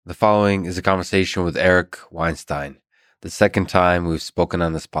The following is a conversation with Eric Weinstein, the second time we've spoken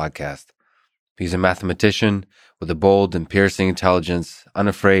on this podcast. He's a mathematician with a bold and piercing intelligence,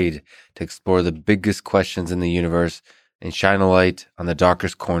 unafraid to explore the biggest questions in the universe and shine a light on the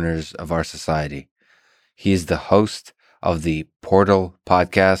darkest corners of our society. He is the host of the Portal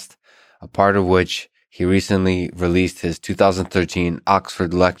podcast, a part of which he recently released his 2013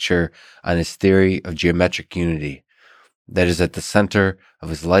 Oxford lecture on his theory of geometric unity. That is at the center of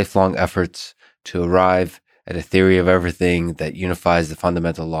his lifelong efforts to arrive at a theory of everything that unifies the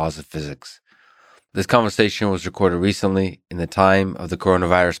fundamental laws of physics. This conversation was recorded recently in the time of the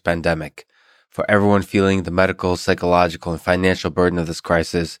coronavirus pandemic. For everyone feeling the medical, psychological, and financial burden of this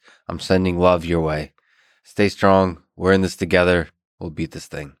crisis, I'm sending love your way. Stay strong. We're in this together. We'll beat this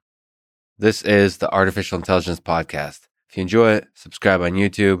thing. This is the Artificial Intelligence Podcast. If you enjoy it, subscribe on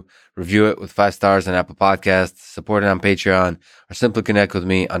YouTube, review it with 5 stars on Apple Podcasts, support it on Patreon, or simply connect with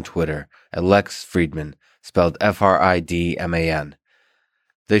me on Twitter at Lex Fridman, spelled Fridman.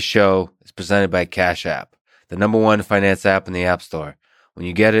 This show is presented by Cash App, the #1 finance app in the App Store. When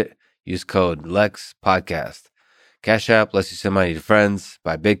you get it, use code LEXPODCAST. Cash App lets you send money to friends,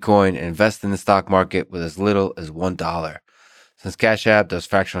 buy Bitcoin, and invest in the stock market with as little as $1. Since Cash App does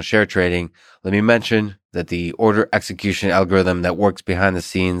fractional share trading, let me mention that the order execution algorithm that works behind the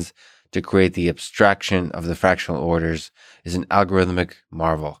scenes to create the abstraction of the fractional orders is an algorithmic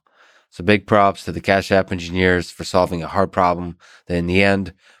marvel. So big props to the Cash App engineers for solving a hard problem that in the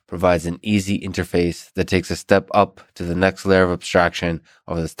end provides an easy interface that takes a step up to the next layer of abstraction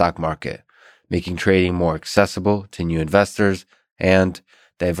over the stock market, making trading more accessible to new investors and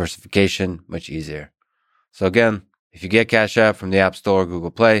diversification much easier. So again, if you get Cash App from the App Store or Google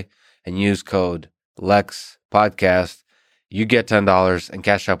Play and use code LEXPODCAST, you get $10, and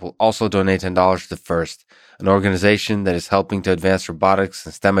Cash App will also donate $10 to FIRST, an organization that is helping to advance robotics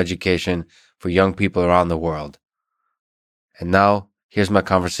and STEM education for young people around the world. And now, here's my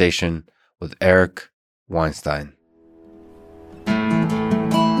conversation with Eric Weinstein.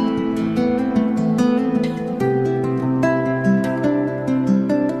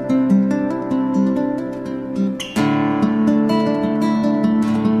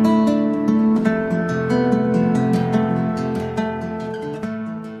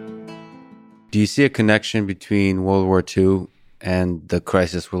 Do you see a connection between World War II and the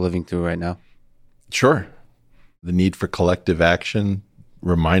crisis we're living through right now? Sure. The need for collective action,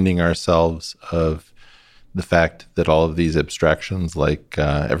 reminding ourselves of the fact that all of these abstractions, like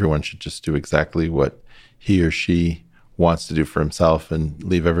everyone should just do exactly what he or she wants to do for himself and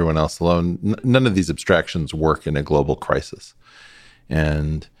leave everyone else alone. None of these abstractions work in a global crisis.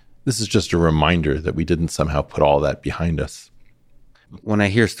 And this is just a reminder that we didn't somehow put all that behind us. When I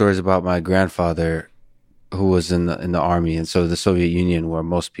hear stories about my grandfather who was in the army, and so the Soviet Union, where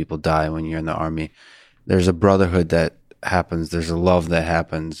most people die when you're in the army, there's a brotherhood that happens. There's a love that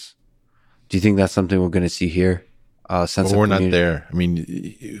happens. Do you think that's something we're going to see here? We're not there. I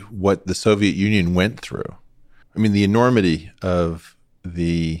mean, what the Soviet Union went through. I mean, the enormity of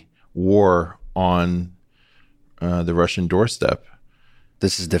the war on the Russian doorstep.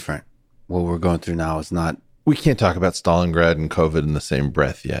 This is different. What we're going through now is not. We can't talk about Stalingrad and COVID in the same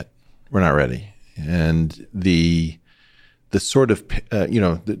breath yet. We're not ready. And the sort of,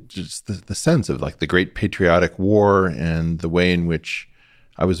 just the sense of like the great patriotic war and the way in which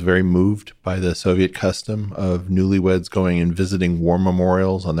I was very moved by the Soviet custom of newlyweds going and visiting war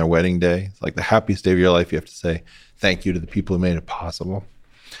memorials on their wedding day. It's like the happiest day of your life. You have to say thank you to the people who made it possible.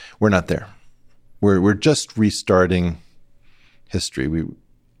 We're not there. We're just restarting history.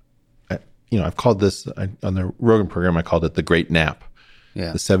 I've called this, on the Rogan program, I called it the Great Nap.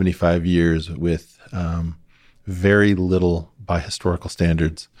 Yeah. The 75 years with very little by historical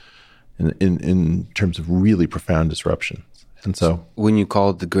standards in terms of really profound disruptions. And so when you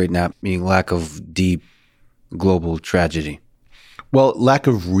call it the Great Nap, meaning lack of deep global tragedy? Well, lack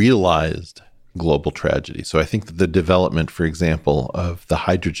of realized global tragedy. So I think that the development, for example, of the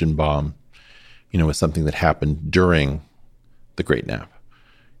hydrogen bomb, was something that happened during the Great Nap.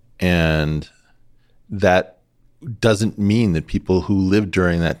 And that doesn't mean that people who lived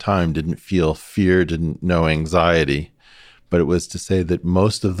during that time didn't feel fear, didn't know anxiety, but it was to say that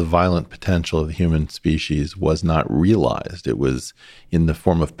most of the violent potential of the human species was not realized. It was in the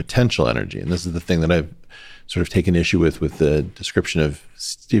form of potential energy. And this is the thing that I've sort of taken issue with the description of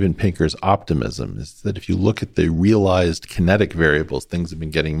Steven Pinker's optimism, is that if you look at the realized kinetic variables, things have been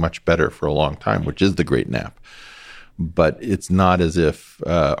getting much better for a long time, which is the Great Nap. But it's not as if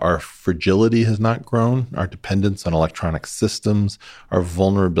our fragility has not grown, our dependence on electronic systems, our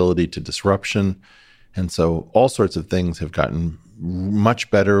vulnerability to disruption. And so all sorts of things have gotten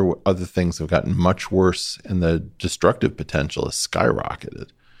much better. Other things have gotten much worse, and the destructive potential has skyrocketed.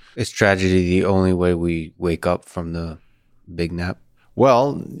 Is tragedy the only way we wake up from the big nap?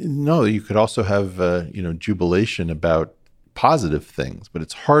 Well, no, you could also have, jubilation about positive things, but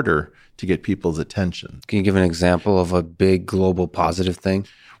it's harder to get people's attention. Can you give an example of a big global positive thing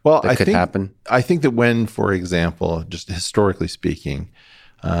that could happen? I think that when, for example, just historically speaking,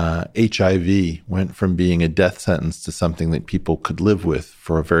 HIV went from being a death sentence to something that people could live with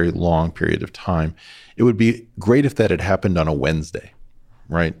for a very long period of time, it would be great if that had happened on a Wednesday,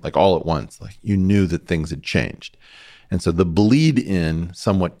 right? Like all at once, like you knew that things had changed. And so the bleed in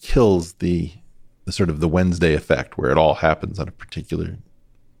somewhat kills the sort of the Wednesday effect where it all happens on a particular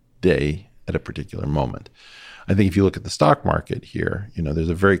day at a particular moment. I think if you look at the stock market here, there's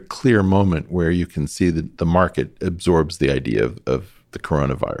a very clear moment where you can see that the market absorbs the idea of the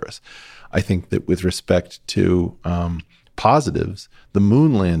coronavirus. I think that with respect to positives, the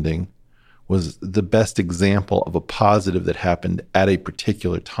moon landing was the best example of a positive that happened at a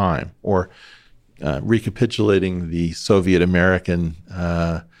particular time, or recapitulating the Soviet-American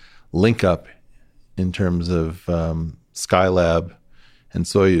link-up in terms of Skylab and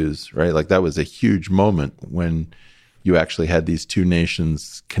Soyuz, right? Like that was a huge moment when you actually had these two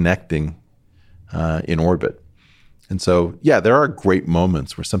nations connecting in orbit. And so, yeah, there are great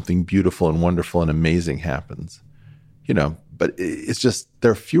moments where something beautiful and wonderful and amazing happens, but it's just,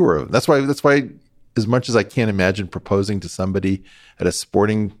 there are fewer of them. That's why as much as I can't imagine proposing to somebody at a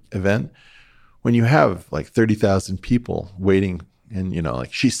sporting event, when you have like 30,000 people waiting and,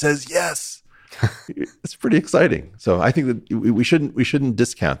 like she says yes, it's pretty exciting. So I think that we shouldn't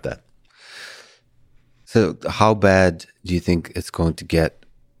discount that. So how bad do you think it's going to get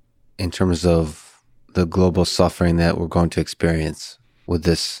in terms of the global suffering that we're going to experience with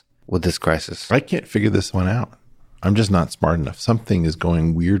this crisis? I can't figure this one out. I'm just not smart enough. Something is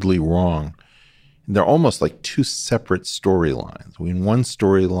going weirdly wrong. They're almost like two separate storylines. In one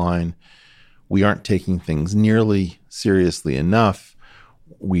storyline, we aren't taking things nearly seriously enough.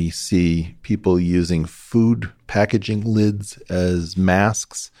 We see people using food packaging lids as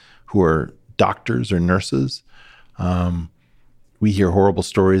masks who are doctors or nurses. We hear horrible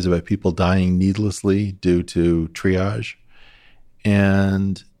stories about people dying needlessly due to triage.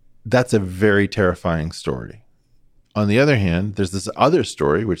 And that's a very terrifying story. On the other hand, there's this other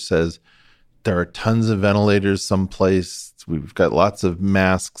story which says there are tons of ventilators someplace. We've got lots of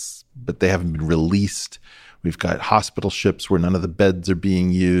masks, but they haven't been released. We've got hospital ships where none of the beds are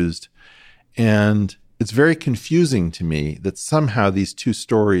being used. And it's very confusing to me that somehow these two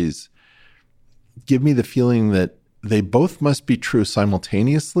stories give me the feeling that they both must be true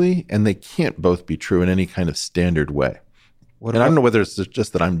simultaneously, and they can't both be true in any kind of standard way. I don't know whether it's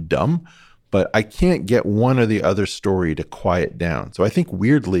just that I'm dumb, but I can't get one or the other story to quiet down. So I think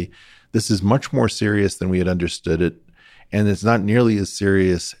weirdly, this is much more serious than we had understood it. And it's not nearly as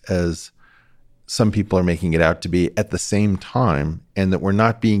serious as some people are making it out to be at the same time, and that we're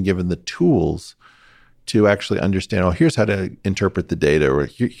not being given the tools to actually understand, oh, here's how to interpret the data, or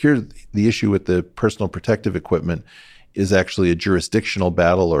here's the issue with the personal protective equipment is actually a jurisdictional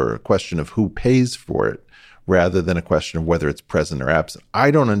battle or a question of who pays for it rather than a question of whether it's present or absent. I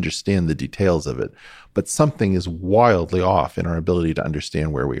don't understand the details of it, but something is wildly off in our ability to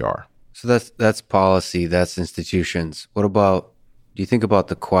understand where we are. So that's policy, that's institutions. What about, do you think about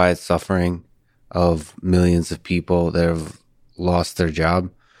the quiet suffering of millions of people that have lost their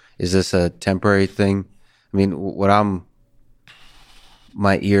job? Is this a temporary thing? I mean,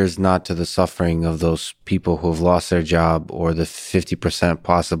 my ears nod to the suffering of those people who have lost their job, or the 50%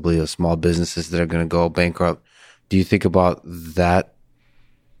 possibly of small businesses that are going to go bankrupt. Do you think about that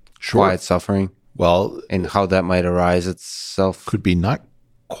quiet suffering? Well, and how that might arise itself? Could be not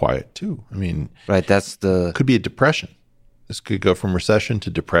quiet too. I mean, right. Could be a depression. This could go from recession to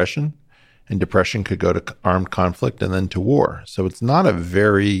depression, and depression could go to armed conflict and then to war. So it's not a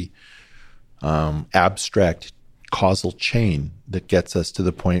very abstract causal chain that gets us to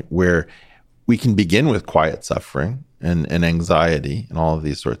the point where we can begin with quiet suffering and anxiety and all of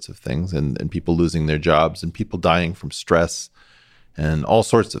these sorts of things, and people losing their jobs and people dying from stress and all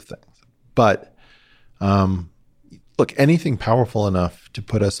sorts of things. But look, anything powerful enough to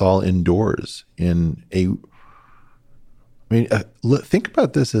put us all indoors think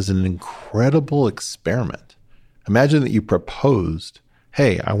about this as an incredible experiment. Imagine that you proposed,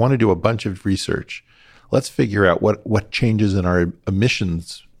 hey, I want to do a bunch of research. Let's figure out what changes in our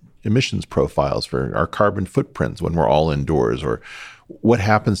emissions profiles for our carbon footprints when we're all indoors, or what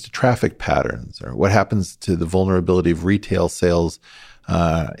happens to traffic patterns, or what happens to the vulnerability of retail sales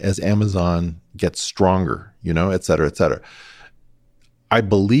as Amazon gets stronger, et cetera, et cetera. I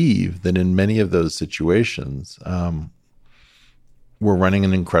believe that in many of those situations, we're running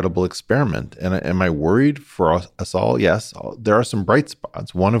an incredible experiment. And am I worried for us all? Yes, there are some bright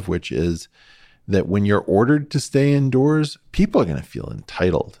spots, one of which is that when you're ordered to stay indoors, people are going to feel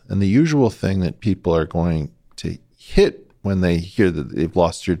entitled. And the usual thing that people are going to hit when they hear that they've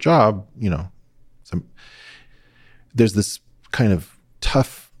lost your job, there's this kind of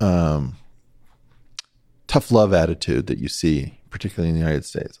tough love attitude that you see, particularly in the United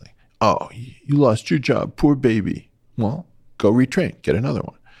States. Like, oh, you lost your job, poor baby. Well, go retrain, get another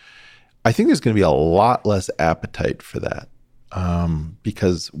one. I think there's going to be a lot less appetite for that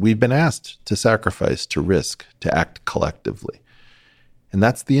because we've been asked to sacrifice, to risk, to act collectively. And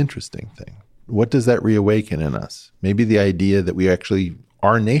that's the interesting thing. What does that reawaken in us? Maybe the idea that we actually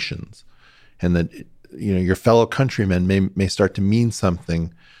are nations and that your fellow countrymen may start to mean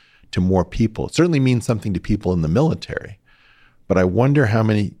something to more people. It certainly means something to people in the military. But I wonder how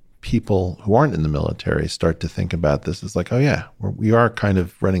many people who aren't in the military start to think about this as like, oh yeah, we are kind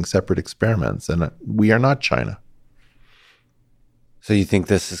of running separate experiments and we are not China. So you think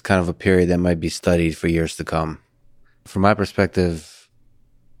this is kind of a period that might be studied for years to come? From my perspective,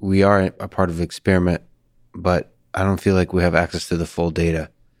 we are a part of the experiment, but I don't feel like we have access to the full data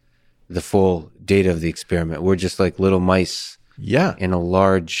of the experiment. We're just like little mice in a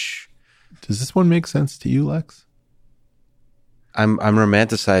large... Does this one make sense to you, Lex? I'm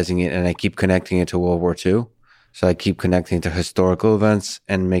romanticizing it, and I keep connecting it to World War II. So I keep connecting to historical events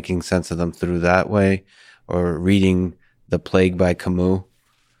and making sense of them through that way, or reading The Plague by Camus,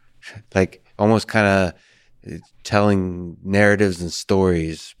 like almost kind of telling narratives and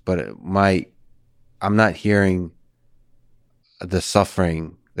stories. But I'm not hearing the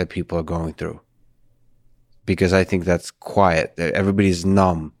suffering that people are going through, because I think that's quiet. Everybody's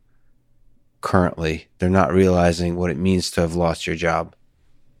numb. Currently, they're not realizing what it means to have lost your job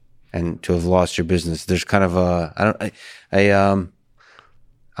and to have lost your business. There's kind of I'm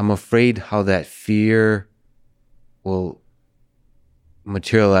afraid how that fear will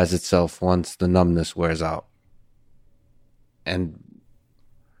materialize itself once the numbness wears out. And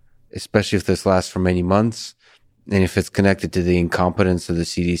especially if this lasts for many months, and if it's connected to the incompetence of the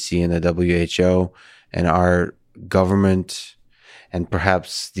CDC and the WHO and our government, and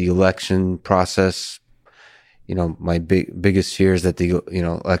perhaps the election process. My biggest fear is that the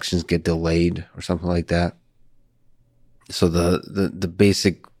elections get delayed or something like that. So the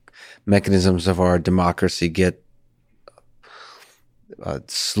basic mechanisms of our democracy get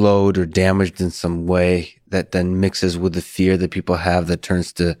slowed or damaged in some way that then mixes with the fear that people have, that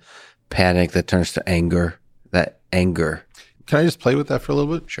turns to panic, that turns to anger. That anger. Can I just play with that for a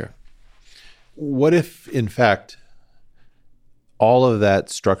little bit? Sure. What if, in fact, all of that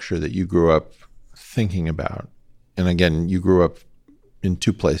structure that you grew up thinking about, and again, you grew up in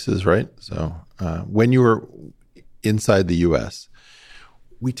two places, right? So when you were inside the U.S.,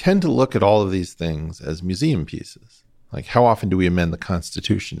 we tend to look at all of these things as museum pieces. Like, how often do we amend the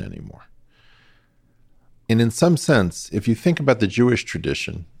Constitution anymore? And in some sense, if you think about the Jewish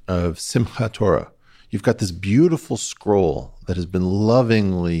tradition of Simchat Torah, you've got this beautiful scroll that has been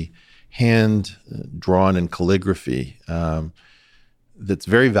lovingly hand-drawn in calligraphy that's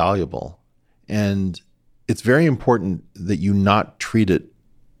very valuable. And it's very important that you not treat it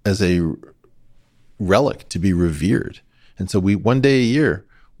as a relic to be revered. And so one day a year,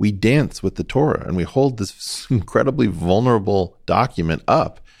 we dance with the Torah and we hold this incredibly vulnerable document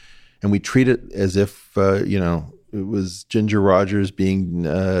up and we treat it as if, it was Ginger Rogers being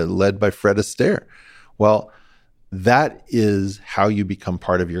led by Fred Astaire. Well, that is how you become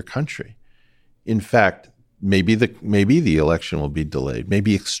part of your country. In fact, maybe the election will be delayed.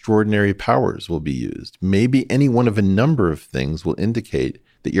 Maybe extraordinary powers will be used. Maybe any one of a number of things will indicate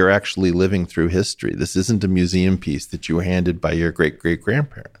that you're actually living through history. This isn't a museum piece that you were handed by your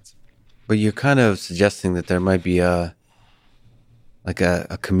great-great-grandparents. But you're kind of suggesting that there might be a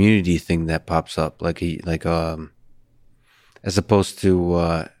community thing that pops up, as opposed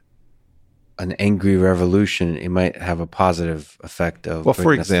to an angry revolution. It might have a positive effect of. Well,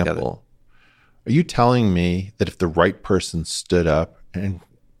 for example, are you telling me that if the right person stood up and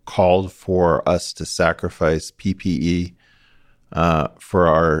called for us to sacrifice PPE for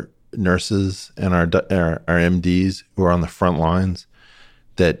our nurses and our MDs who are on the front lines,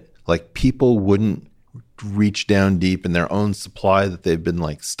 that people wouldn't reach down deep in their own supply that they've been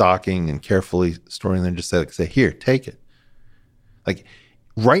stocking and carefully storing there and just say, here, take it?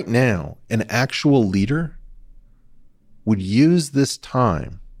 Right now, an actual leader would use this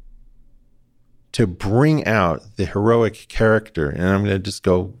time to bring out the heroic character, and I'm going to just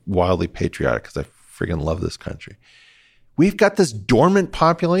go wildly patriotic because I freaking love this country. We've got this dormant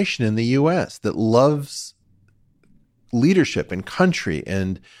population in the U.S. that loves leadership and country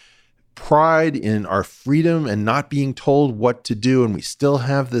and pride in our freedom and not being told what to do. And we still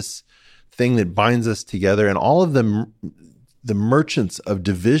have this thing that binds us together. And all of the merchants of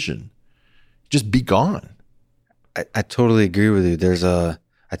division just be gone. I totally agree with you.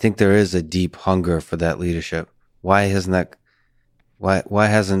 I think there is a deep hunger for that leadership. Why hasn't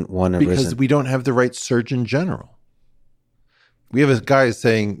one arisen? Because we don't have the right Surgeon General. We have a guy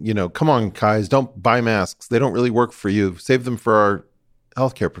saying, come on, guys, don't buy masks. They don't really work for you. Save them for our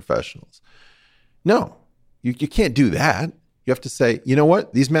healthcare professionals. No, you can't do that. You have to say, you know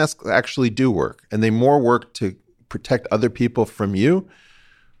what? These masks actually do work, and they more work to protect other people from you,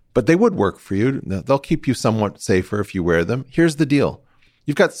 but they would work for you. They'll keep you somewhat safer if you wear them. Here's the deal.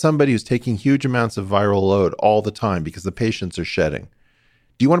 You've got somebody who's taking huge amounts of viral load all the time because the patients are shedding.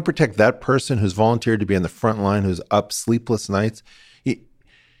 Do you want to protect that person who's volunteered to be on the front line, who's up sleepless nights?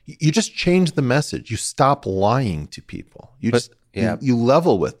 You just change the message. You stop lying to people. You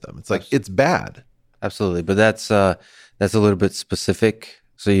level with them. It's like, it's bad. Absolutely. But that's a little bit specific.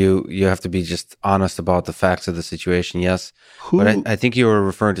 So you have to be just honest about the facts of the situation. Yes. But I think you were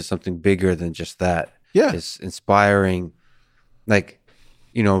referring to something bigger than just that. Yeah. It's inspiring,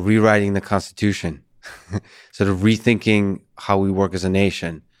 rewriting the Constitution, sort of rethinking how we work as a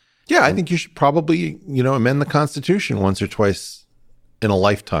nation. Yeah, I think you should probably, amend the Constitution once or twice in a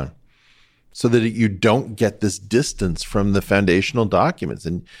lifetime so that you don't get this distance from the foundational documents.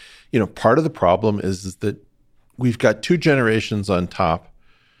 And, part of the problem is that we've got two generations on top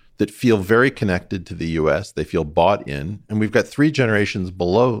that feel very connected to the U.S. They feel bought in. And we've got three generations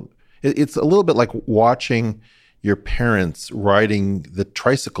below. It's a little bit like watching your parents riding the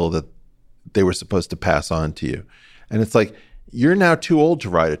tricycle that they were supposed to pass on to you. And it's like, you're now too old to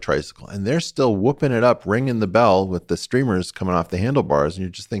ride a tricycle, and they're still whooping it up, ringing the bell with the streamers coming off the handlebars. And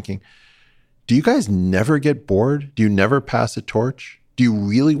you're just thinking, do you guys never get bored? Do you never pass a torch? Do you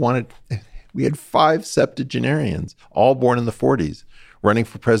really want it? We had 5 septuagenarians, all born in the 40s, running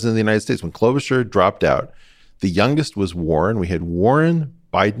for president of the United States. When Klobuchar dropped out, the youngest was Warren. We had Warren,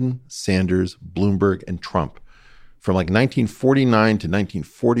 Biden, Sanders, Bloomberg, and Trump from 1949 to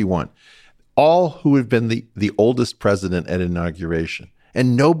 1941. All who have been the oldest president at inauguration.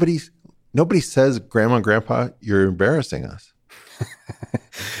 And nobody says, Grandma and Grandpa, you're embarrassing us.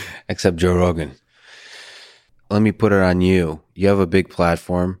 Except Joe Rogan. Let me put it on you. You have a big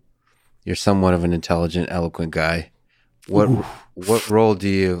platform. You're somewhat of an intelligent, eloquent guy. What role do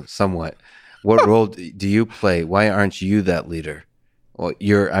you play? Why aren't you that leader? Well,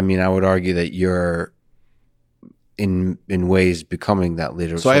 I would argue that you're in ways becoming that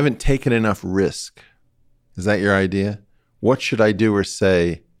leader. So I haven't taken enough risk. Is that your idea? What should I do or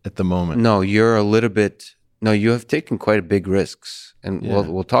say at the moment? No, you have taken quite a big risks, and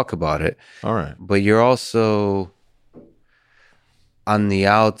we'll talk about it. All right. But you're also on the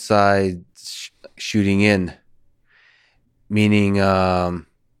outside shooting in, meaning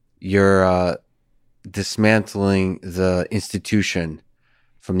you're dismantling the institution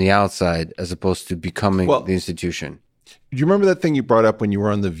from the outside as opposed to becoming the institution. Do you remember that thing you brought up when you were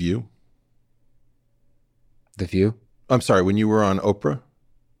on The View? The View? I'm sorry, when you were on Oprah?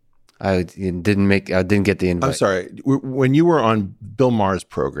 I didn't get the invite. I'm sorry. When you were on Bill Maher's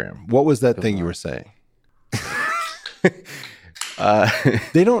program, what was that thing you were saying?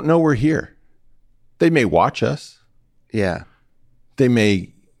 They don't know we're here. They may watch us. Yeah. They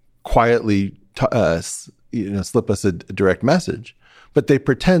may quietly slip us a direct message, but they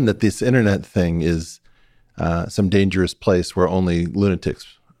pretend that this internet thing is some dangerous place where only lunatics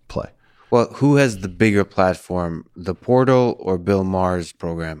play. Well, who has the bigger platform, The Portal or Bill Maher's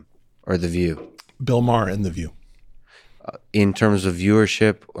program or The View? Bill Maher and The View. In terms of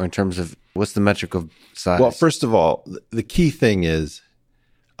viewership or in terms of what's the metric of size? Well, first of all, the key thing is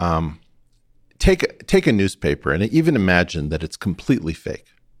take a newspaper and even imagine that it's completely fake,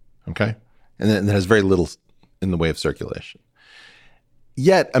 okay? And that has very little in the way of circulation.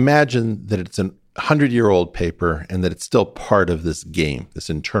 Yet imagine that it's a 100-year-old paper and that it's still part of this game, this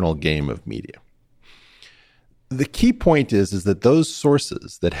internal game of media. The key point is that those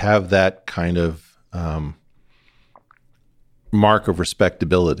sources that have that kind of mark of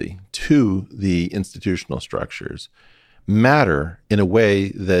respectability to the institutional structures matter in a way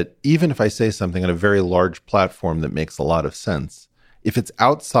that even if I say something on a very large platform that makes a lot of sense, if it's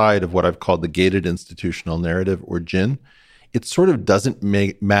outside of what I've called the gated institutional narrative or GIN, it sort of doesn't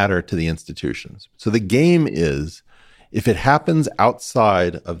matter to the institutions. So the game is, if it happens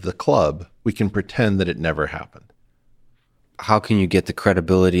outside of the club, we can pretend that it never happened. How can you get the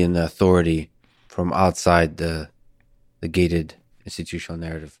credibility and the authority from outside the the gated institutional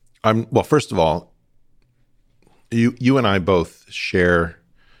narrative? Well, first of all, you and I both share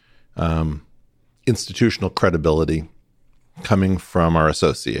institutional credibility coming from our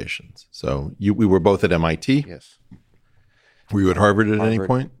associations. So we were both at MIT. Yes. Were you at Harvard at any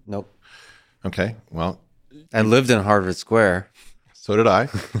point? Nope. Okay. Well, I lived in Harvard Square. so did I.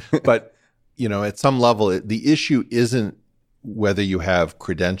 But, at some level, the issue isn't whether you have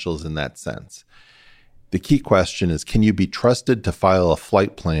credentials in that sense. The key question is, can you be trusted to file a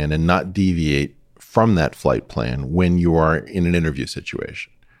flight plan and not deviate from that flight plan when you are in an interview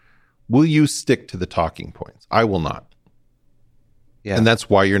situation? Will you stick to the talking points? I will not. Yeah. And that's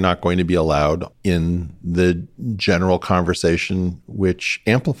why you're not going to be allowed in the general conversation, which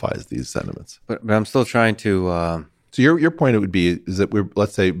amplifies these sentiments. But I'm still trying to... So your point would be is that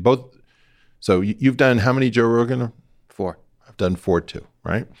let's say both... So you've done how many Joe Rogan? 4. I've done 4 too,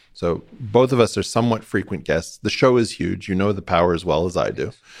 right? So both of us are somewhat frequent guests. The show is huge. You know the power as well as I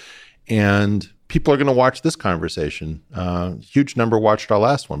do. And people are going to watch this conversation. Huge number watched our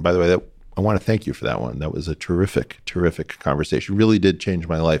last one. By the way, I want to thank you for that one. That was a terrific, terrific conversation. Really did change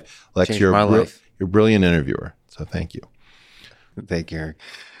my life. Lex, you're a brilliant interviewer. So thank you. Thank you, Eric.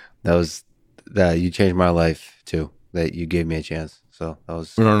 You changed my life too, that you gave me a chance. So that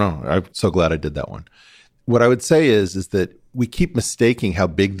was... No. I'm so glad I did that one. What I would say is that we keep mistaking how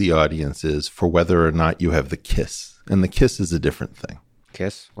big the audience is for whether or not you have the KISS. And the KISS is a different thing.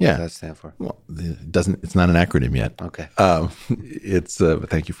 KISS? What does that stand for? Well, it's not an acronym yet. Okay.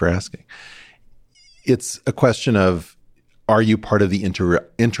 Thank you for asking. It's a question of, are you part of the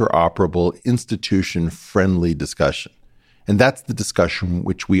interoperable, institution-friendly discussion? And that's the discussion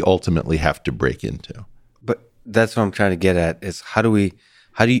which we ultimately have to break into. But that's what I'm trying to get at is how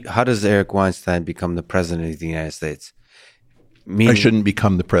does Eric Weinstein become the president of the United States? I shouldn't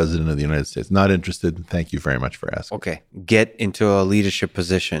become the president of the United States. Not interested. Thank you very much for asking. Okay. Get into a leadership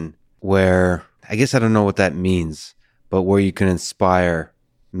position where, I guess I don't know what that means, but where you can inspire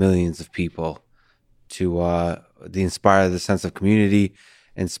millions of people to inspire the sense of community,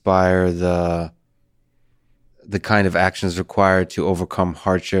 inspire the kind of actions required to overcome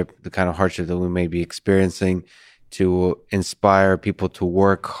hardship, the kind of hardship that we may be experiencing, to inspire people to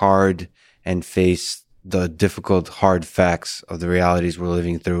work hard and face the difficult, hard facts of the realities we're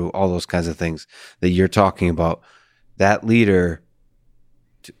living through, all those kinds of things that you're talking about. That leader,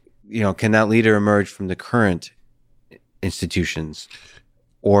 can that leader emerge from the current institutions?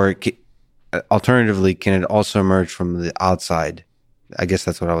 Or alternatively, can it also emerge from the outside? I guess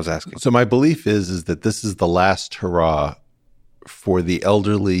that's what I was asking. So my belief is that this is the last hurrah for the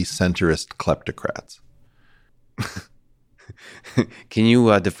elderly centrist kleptocrats. Can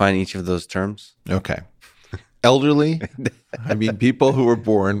you define each of those terms? Okay. Elderly, I mean people who were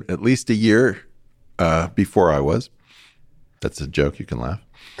born at least a year before I was. That's a joke. You can laugh.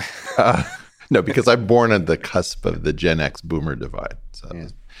 No, because I'm born on the cusp of the Gen X boomer divide. So,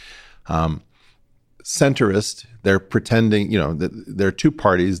 centrist, they're pretending, there are 2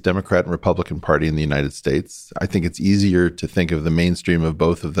 parties, Democrat and Republican Party in the United States. I think it's easier to think of the mainstream of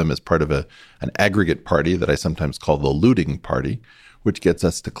both of them as part of an aggregate party that I sometimes call the looting party, which gets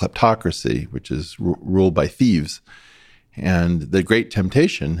us to kleptocracy, which is ruled by thieves. And the great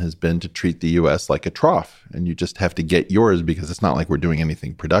temptation has been to treat the U.S. like a trough, and you just have to get yours because it's not like we're doing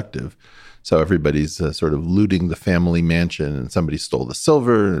anything productive. So everybody's sort of looting the family mansion, and somebody stole the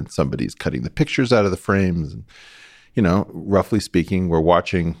silver, and somebody's cutting the pictures out of the frames. And, roughly speaking, we're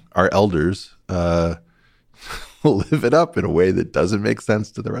watching our elders live it up in a way that doesn't make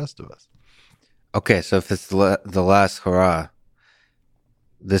sense to the rest of us. Okay, so if it's the last hurrah,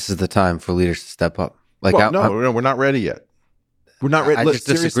 this is the time for leaders to step up. No, we're not ready yet. We're not ready. I just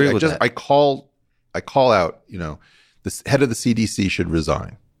disagree with that. I call out, the head of the CDC should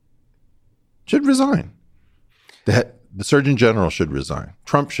resign. The Surgeon General should resign.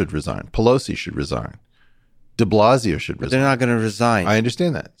 Trump should resign. Pelosi should resign. De Blasio should resign. They're not going to resign. I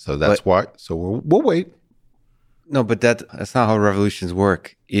understand that. So that's why. So we'll wait. No, but that's not how revolutions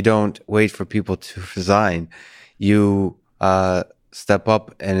work. You don't wait for people to resign. You step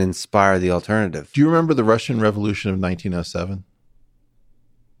up and inspire the alternative. Do you remember the Russian Revolution of 1907?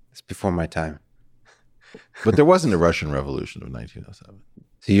 It's before my time. But there wasn't a Russian Revolution of 1907.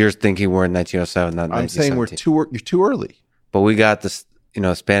 So you're thinking we're in 1907, not 1917. I'm saying you're too early. But we got this,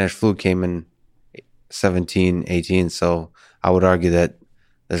 Spanish flu came in 1718. So I would argue that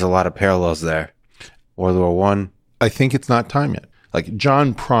there's a lot of parallels there. World War I. I think it's not time yet. Like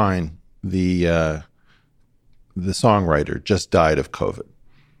John Prine, the songwriter, just died of COVID.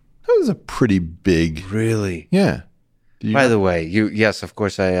 That was a pretty big... Really? Yeah. By the way, yes, of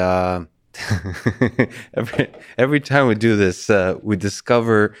course, I every time we do this, we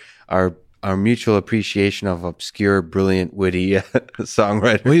discover our mutual appreciation of obscure, brilliant, witty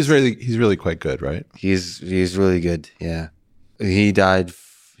songwriters. Well, he's really quite good, right? He's really good. Yeah, he died.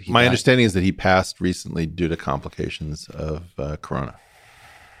 My understanding is that he passed recently due to complications of corona.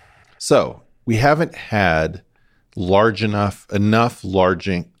 So we haven't had large enough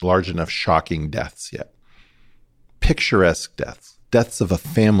shocking deaths yet. Picturesque deaths of a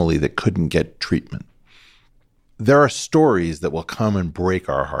family that couldn't get treatment. There are stories that will come and break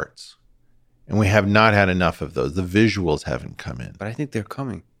our hearts. And we have not had enough of those. The visuals haven't come in. But I think they're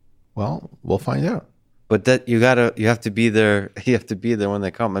coming. Well, we'll find out. But that you have to be there. You have to be there when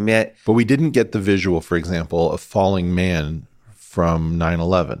they come. I mean, but we didn't get the visual, for example, of falling man from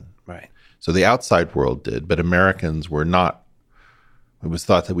 9/11. Right. So the outside world did, but Americans were not. It was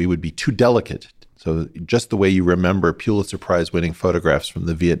thought that we would be too delicate. So just the way you remember Pulitzer Prize winning photographs from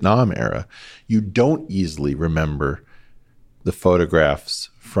the Vietnam era, you don't easily remember the photographs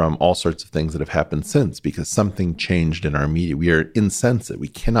from all sorts of things that have happened since, because something changed in our media. We are insensate. We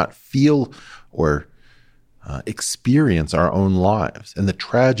cannot feel or experience our own lives and the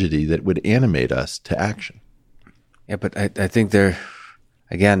tragedy that would animate us to action. Yeah, but I think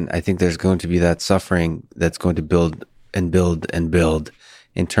I think there's going to be that suffering that's going to build and build and build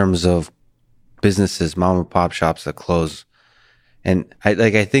in terms of businesses, mom and pop shops that close. And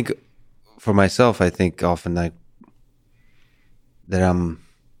I think for myself, I think often that I'm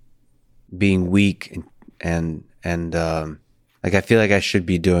being weak and I feel like I should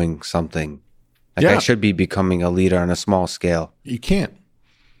be doing something. I should be becoming a leader on a small scale. You can't.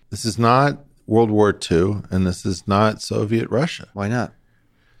 This is not World War II, and this is not Soviet Russia. Why not?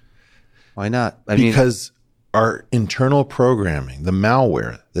 Why not? Because our internal programming, the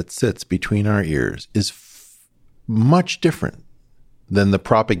malware that sits between our ears, is much different than the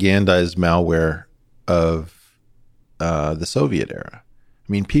propagandized malware of the Soviet era.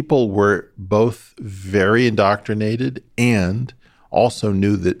 I mean, people were both very indoctrinated and also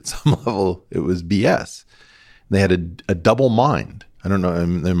knew that at some level it was BS. They had a double mind. I don't know. I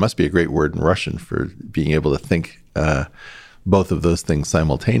mean, there must be a great word in Russian for being able to think both of those things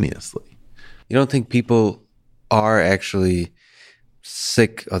simultaneously. You don't think people are actually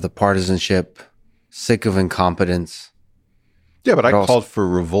sick of the partisanship, sick of incompetence? Yeah, but I called for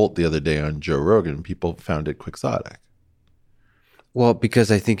revolt the other day on Joe Rogan, and people found it quixotic. Well,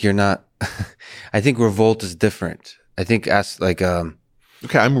 because I think you're not. I think revolt is different. I think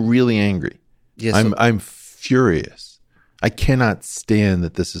okay, I'm really angry. Yes, I'm furious. I cannot stand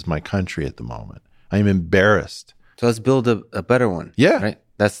that this is my country at the moment. I'm embarrassed. So let's build a better one. Yeah, right.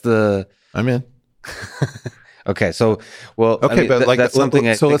 I'm in. Okay, so that's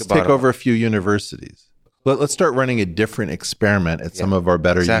something. So let's take over a few universities. Let's start running a different experiment at some of our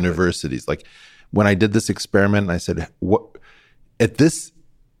better universities. Like when I did this experiment, I said,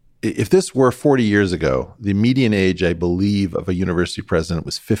 if this were 40 years ago, the median age, I believe, of a university president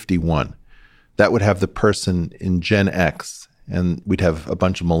was 51. That would have the person in Gen X, and we'd have a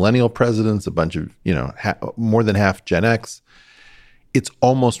bunch of millennial presidents, a bunch of, more than half Gen X. It's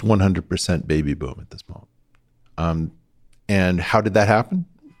almost 100% baby boom at this moment. And how did that happen?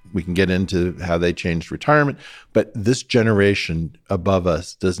 We can get into how they changed retirement, but this generation above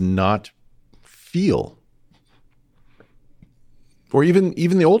us does not feel, or even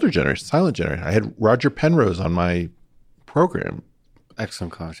the older generation, silent generation. I had Roger Penrose on my program.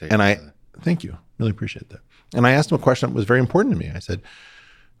 Excellent conversation. And thank you. Really appreciate that. And I asked him a question that was very important to me. I said,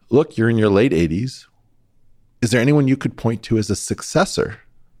 look, you're in your late 80s. Is there anyone you could point to as a successor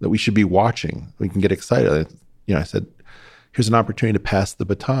that we should be watching? We can get excited. I said, here's an opportunity to pass the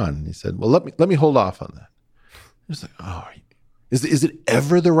baton. And he said, well, let me hold off on that. I was like, oh, is it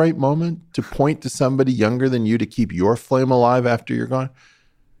ever the right moment to point to somebody younger than you to keep your flame alive after you're gone?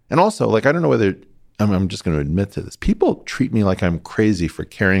 And also, I don't know whether I'm just going to admit to this. People treat me like I'm crazy for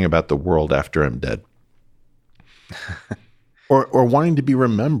caring about the world after I'm dead. or wanting to be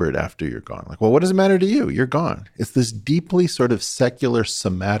remembered after you're gone. Like, well, what does it matter to you? You're gone. It's this deeply sort of secular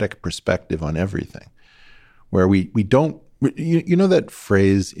somatic perspective on everything where we don't, you know that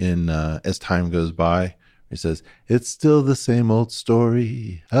phrase in As Time Goes By? It says, it's still the same old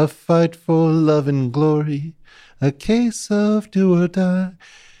story, a fight for love and glory, a case of do or die.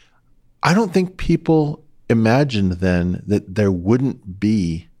 I don't think people imagined then that there wouldn't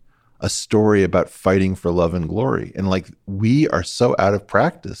be a story about fighting for love and glory. And we are so out of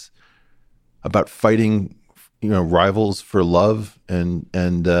practice about fighting, rivals for love and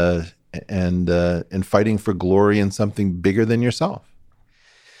fighting for glory in something bigger than yourself.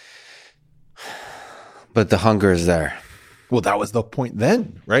 But the hunger is there. Well, that was the point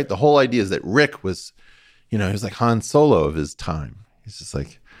then, right? The whole idea is that Rick was, he was like Han Solo of his time. He's just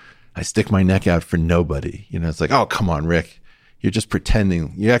like, I stick my neck out for nobody. It's like, oh, come on, Rick. You're just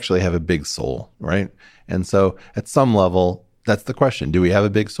pretending. You actually have a big soul, right? And so at some level, that's the question. Do we have a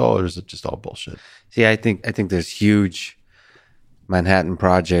big soul, or is it just all bullshit? See, I think there's huge Manhattan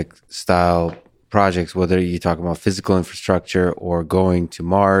Project style projects, whether you talk about physical infrastructure or going to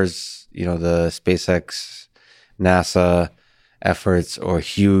Mars, the SpaceX, NASA efforts, or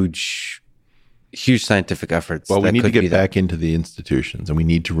huge scientific efforts. Well, we need to get back into the institutions, and we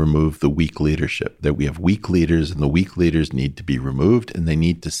need to remove the weak leadership. That we have weak leaders, and the weak leaders need to be removed, and they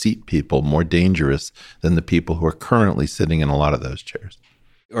need to seat people more dangerous than the people who are currently sitting in a lot of those chairs.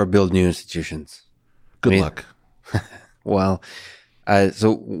 Or build new institutions. Good luck. Well,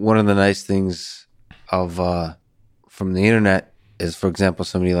 so one of the nice things of from the internet is, for example,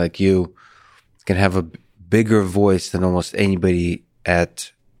 somebody like you can have a bigger voice than almost anybody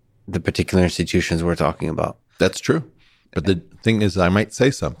at the particular institutions we're talking about. That's true. But the thing is, I might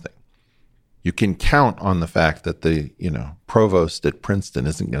say something. You can count on the fact that the, provost at Princeton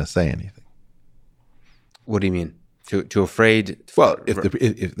isn't going to say anything. What do you mean? Too afraid? Well,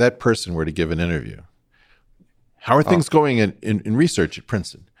 if that person were to give an interview, how are things going in research at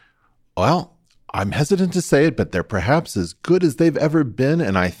Princeton? Well, I'm hesitant to say it, but they're perhaps as good as they've ever been,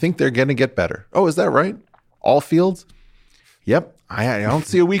 and I think they're going to get better. Oh, is that right? All fields? Yep. I don't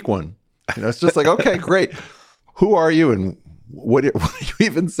see a weak one. It's just like, okay, great. Who are you, and what are you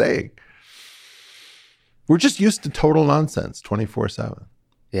even saying? We're just used to total nonsense 24/7.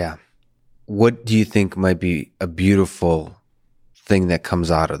 Yeah. What do you think might be a beautiful thing that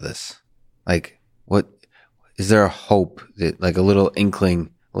comes out of this? Like, what is there a hope that, like a little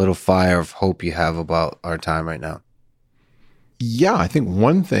inkling, a little fire of hope you have about our time right now? Yeah, I think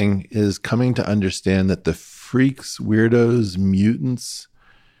one thing is coming to understand that the freaks, weirdos, mutants,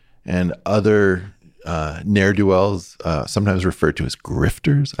 and other ne'er-do-wells, sometimes referred to as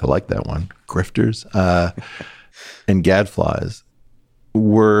grifters. I like that one. Grifters and gadflies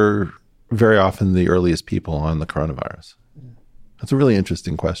were very often the earliest people on the coronavirus. That's a really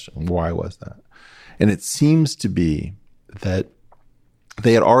interesting question. Why was that? And it seems to be that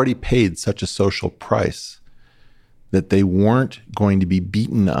they had already paid such a social price that they weren't going to be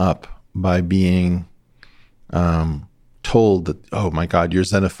beaten up by being told that, oh my God, you're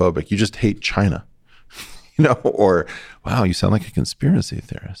xenophobic. You just hate China, or wow, you sound like a conspiracy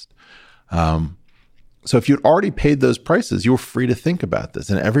theorist. So if you'd already paid those prices, you were free to think about this.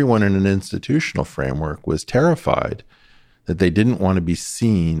 And everyone in an institutional framework was terrified that they didn't want to be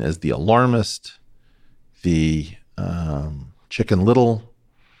seen as the alarmist, the Chicken Little.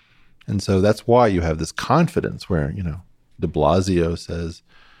 And so that's why you have this confidence where, de Blasio says,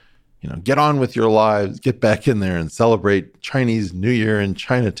 get on with your lives, get back in there and celebrate Chinese New Year in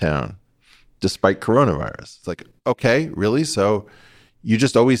Chinatown, despite coronavirus. It's like, okay, really? So you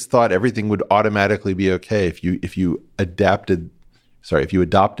just always thought everything would automatically be okay if you adopted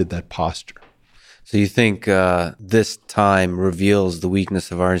that posture. So you think this time reveals the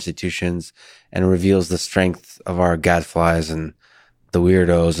weakness of our institutions and reveals the strength of our gadflies and the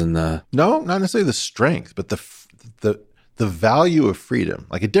weirdos and the... No, not necessarily the strength, but the value of freedom.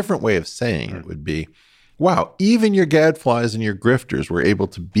 Like a different way of saying it would be, wow, even your gadflies and your grifters were able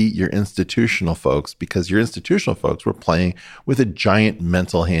to beat your institutional folks because your institutional folks were playing with a giant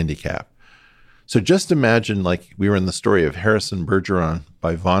mental handicap. So just imagine, like we were in the story of Harrison Bergeron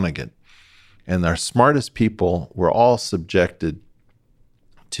by Vonnegut, and our smartest people were all subjected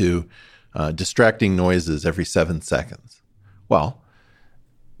to distracting noises every 7 seconds. Well,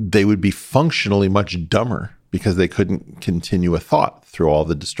 they would be functionally much dumber because they couldn't continue a thought through all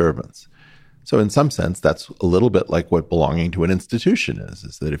the disturbance. So in some sense, that's a little bit like what belonging to an institution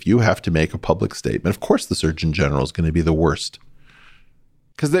is that if you have to make a public statement, of course the Surgeon General is going to be the worst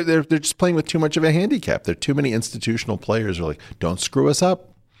because they're just playing with too much of a handicap. There are too many institutional players who are like, don't screw us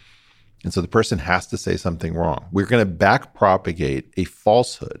up. And so the person has to say something wrong. We're going to back propagate a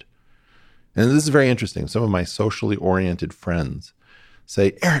falsehood. And this is very interesting. Some of my socially oriented friends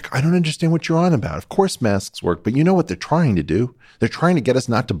say, Eric, I don't understand what you're on about. Of course masks work, but you know what they're trying to do? They're trying to get us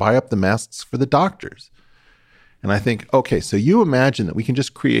not to buy up the masks for the doctors. And I think, okay, so you imagine that we can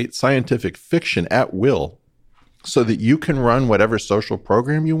just create scientific fiction at will so that you can run whatever social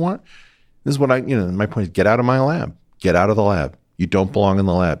program you want? This is what my point is, get out of my lab. Get out of the lab. You don't belong in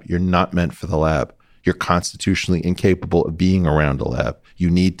the lab. You're not meant for the lab. You're constitutionally incapable of being around a lab. You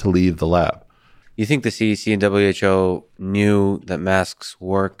need to leave the lab. You think the CDC and WHO knew that masks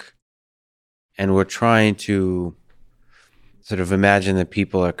work and were trying to sort of imagine that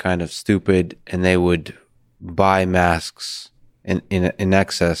people are kind of stupid and they would buy masks in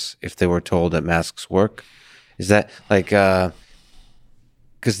excess if they were told that masks work? Is that like,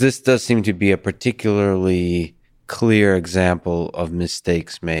 because this does seem to be a particularly clear example of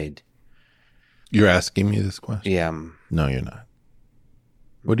mistakes made. You're asking me this question? Yeah. No, you're not.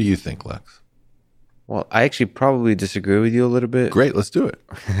 What do you think, Lex? Well, I actually probably disagree with you a little bit. Great, let's do it.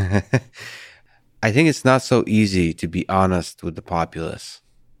 I think it's not so easy to be honest with the populace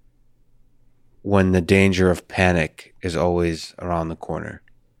when the danger of panic is always around the corner.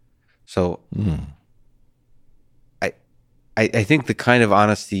 So I think the kind of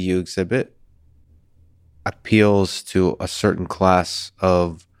honesty you exhibit appeals to a certain class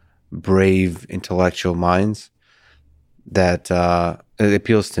of brave intellectual minds that it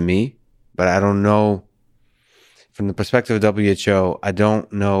appeals to me, but I don't know from the perspective of WHO, I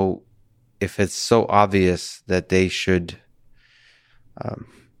don't know if it's so obvious that they should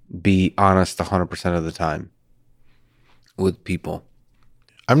be honest 100% of the time with people.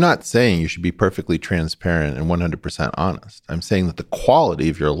 I'm not saying you should be perfectly transparent and 100% honest. I'm saying that the quality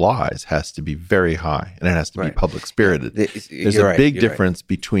of your lies has to be very high and it has to be public spirited. There's a big difference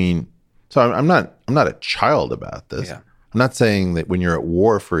between. So I'm not a child about this. Yeah. I'm not saying that when you're at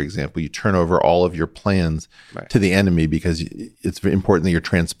war, for example, you turn over all of your plans to the enemy because it's important that you're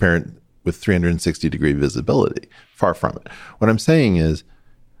transparent with 360-degree visibility. Far from it. What I'm saying is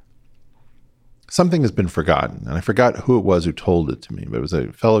something has been forgotten, and I forgot who it was who told it to me, but it was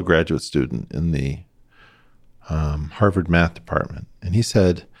a fellow graduate student in the Harvard math department. And he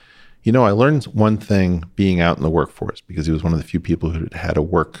said, I learned one thing being out in the workforce because he was one of the few people who had a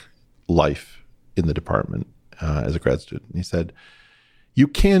work life in the department as a grad student. He said, you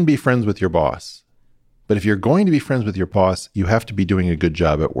can be friends with your boss, but if you're going to be friends with your boss, you have to be doing a good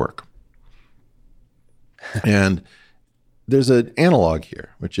job at work. And there's an analog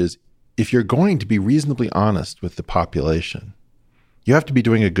here, which is if you're going to be reasonably honest with the population, you have to be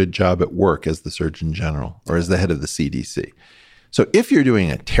doing a good job at work as the Surgeon General or as the head of the CDC. So if you're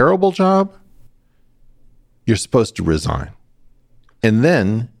doing a terrible job, you're supposed to resign. And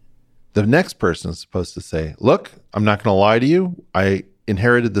then the next person is supposed to say, look, I'm not going to lie to you. I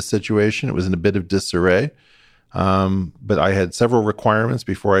inherited the situation. It was in a bit of disarray. But I had several requirements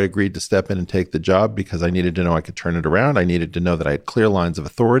before I agreed to step in and take the job because I needed to know I could turn it around. I needed to know that I had clear lines of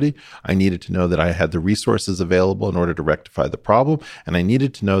authority. I needed to know that I had the resources available in order to rectify the problem. And I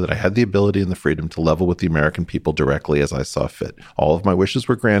needed to know that I had the ability and the freedom to level with the American people directly as I saw fit. All of my wishes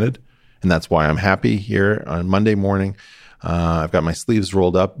were granted. And that's why I'm happy here on Monday morning. I've got my sleeves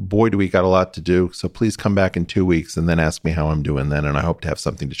rolled up. Boy, do we got a lot to do. So please come back in 2 weeks and then ask me how I'm doing then. And I hope to have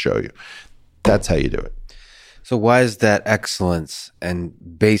something to show you. That's how you do it. So why is that excellence and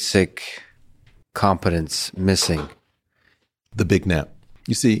basic competence missing? The big nap.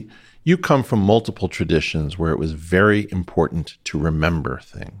 You see, you come from multiple traditions where it was very important to remember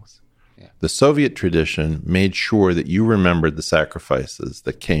things. Yeah. The Soviet tradition made sure that you remembered the sacrifices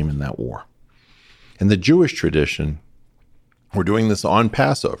that came in that war. And the Jewish tradition, we're doing this on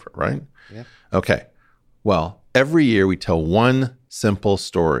Passover, right? Yeah. Okay. Well, every year we tell one simple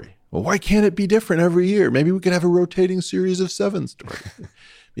story. Well, why can't it be different every year? Maybe we could have a rotating series of 7 stories.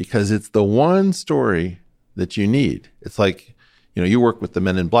 Because it's the one story that you need. It's like, you work with the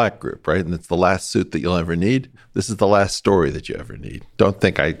Men in Black group, right? And it's the last suit that you'll ever need. This is the last story that you ever need. Don't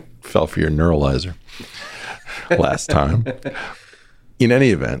think I fell for your neuralizer last time. In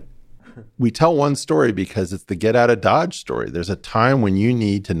any event, we tell one story because it's the get out of Dodge story. There's a time when you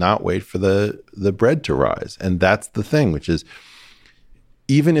need to not wait for the bread to rise. And that's the thing, which is,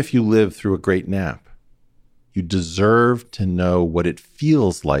 even if you live through a great nap, you deserve to know what it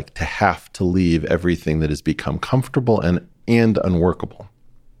feels like to have to leave everything that has become comfortable and unworkable.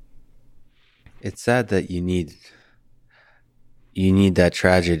 It's sad that you need that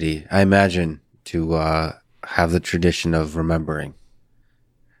tragedy, I imagine, to have the tradition of remembering.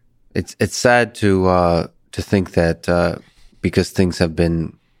 It's sad to think that because things have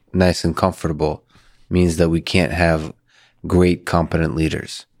been nice and comfortable means that we can't have great, competent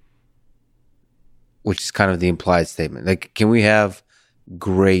leaders, which is kind of the implied statement. Like, can we have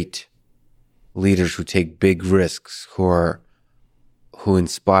great leaders who take big risks, who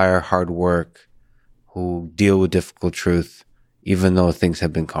inspire hard work, who deal with difficult truth, even though things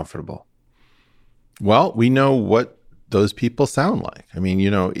have been comfortable? Well, we know what those people sound like. I mean,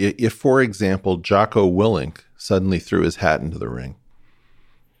 if, for example, Jocko Willink suddenly threw his hat into the ring,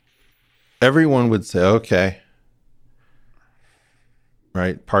 everyone would say, okay,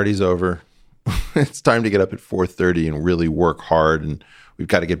 right? Party's over. It's time to get up at 4:30 and really work hard, and we've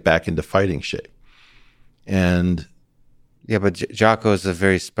got to get back into fighting shape. And yeah, but Jocko is a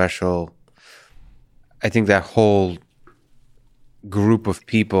very special. I think that whole group of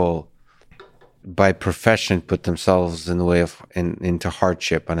people by profession put themselves in the way of into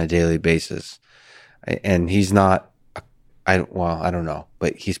hardship on a daily basis. And he's not, I don't know,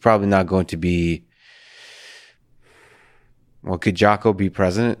 but he's probably not going to be, well, could Jocko be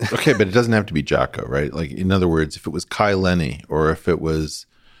president? Okay, but it doesn't have to be Jocko, right? Like, in other words, if it was Kai Lenny or if it was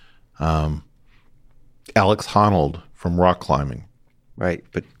Alex Honnold from rock climbing. Right,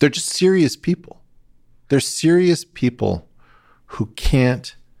 but they're just serious people. They're serious people who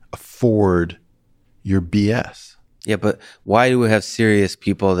can't afford your BS. Yeah, but why do we have serious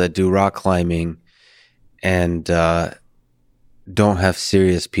people that do rock climbing and don't have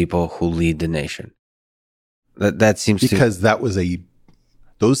serious people who lead the nation? That seems because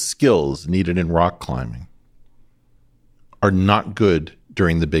those skills needed in rock climbing are not good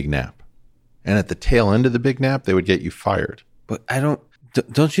during the big nap. And at the tail end of the big nap, they would get you fired. But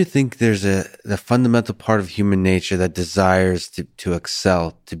don't you think there's the fundamental part of human nature that desires to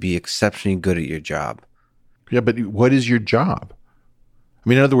excel, to be exceptionally good at your job? Yeah, but what is your job? I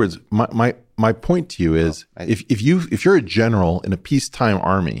mean, in other words, my point to you is if you're a general in a peacetime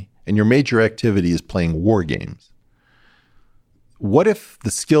army and your major activity is playing war games, what if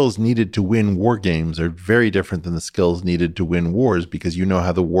the skills needed to win war games are very different than the skills needed to win wars, because you know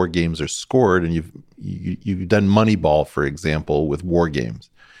how the war games are scored, and you've done Moneyball, for example, with war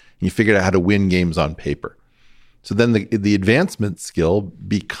games. And you figured out how to win games on paper. So then the advancement skill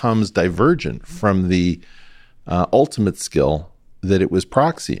becomes divergent from the ultimate skill that it was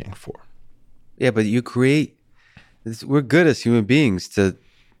proxying for. Yeah, but you create. We're good as human beings to.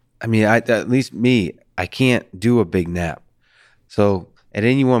 I mean, at least me, I can't do a big nap. So at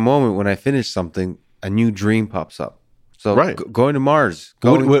any one moment when I finish something, a new dream pops up. So right. Going to Mars.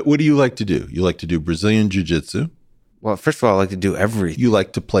 What do you like to do? You like to do Brazilian Jiu-Jitsu? Well, first of all, I like to do everything. You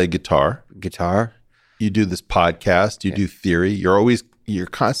like to play guitar? Guitar. You do this podcast. You do theory. You're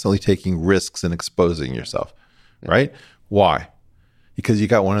constantly taking risks and exposing yourself, right? Why? Because you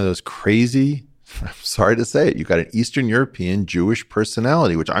got one of those crazy, I'm sorry to say it, you got an Eastern European Jewish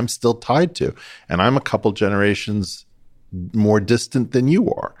personality, which I'm still tied to. And I'm a couple generations more distant than you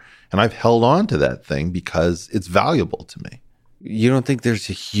are. And I've held on to that thing because it's valuable to me. You don't think there's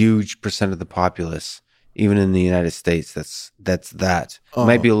a huge percent of the populace, even in the United States, that's that? It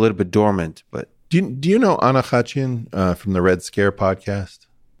might be a little bit dormant, but... Do you know Anna Khachian from the Red Scare podcast?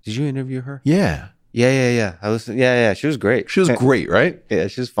 Did you interview her? Yeah. Yeah. I listened. Yeah. She was great. She was great, right? Yeah,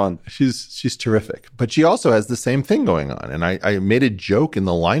 she was fun. She's terrific. But she also has the same thing going on. And I made a joke in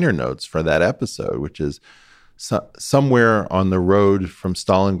the liner notes for that episode, which is somewhere on the road from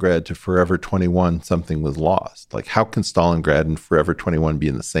Stalingrad to Forever 21, something was lost. Like, how can Stalingrad and Forever 21 be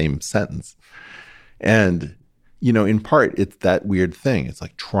in the same sentence? And, in part, it's that weird thing. It's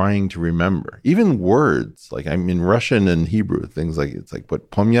like trying to remember. Even words, like I'm in Russian and Hebrew, things like, it's like what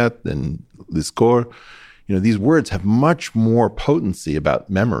pomyat and liskor, these words have much more potency about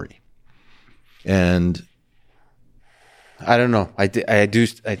memory. And I don't know. I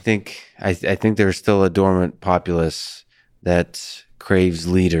think there's still a dormant populace that craves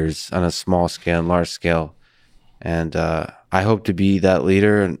leaders on a small scale and large scale. And I hope to be that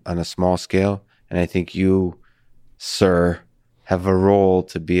leader on a small scale. And I think you, sir, have a role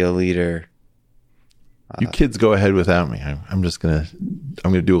to be a leader. You kids go ahead without me. I'm gonna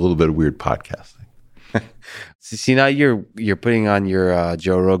do a little bit of weird podcasting. See, now you're putting on your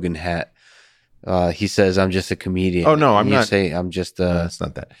Joe Rogan hat. He says, I'm just a comedian. Oh, no, I'm not. You say, I'm just No, it's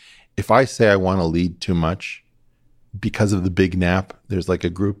not that. If I say I want to lead too much because of the big nap, there's like a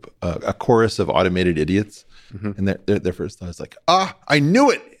group, a chorus of automated idiots. Mm-hmm. And their first thought is like, I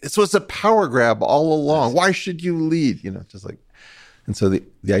knew it. This was a power grab all along. Why should you lead? Just like, and so the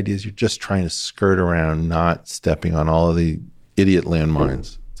idea is you're just trying to skirt around, not stepping on all of the idiot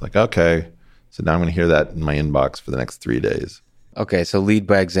landmines. It's like, okay, so now I'm going to hear that in my inbox for the next 3 days. Okay, so lead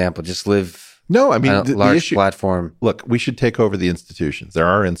by example. Just live. No, I mean, on a large platform. Look, we should take over the institutions. There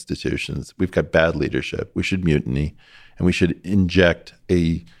are institutions. We've got bad leadership. We should mutiny, and we should inject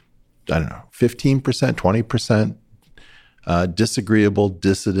 15%, 20% disagreeable,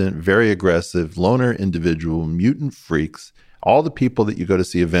 dissident, very aggressive, loner individual, mutant freaks, all the people that you go to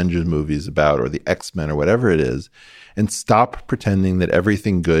see Avengers movies about, or the X-Men or whatever it is, and stop pretending that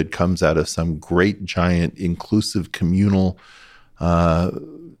everything good comes out of some great, giant, inclusive, communal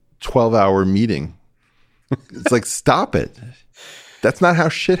 12-hour meeting. It's like, stop it. That's not how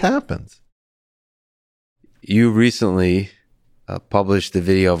shit happens. You recently published the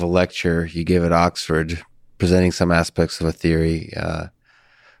video of a lecture you gave at Oxford presenting some aspects of a theory of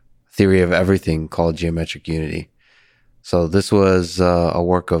everything called geometric unity. So this was a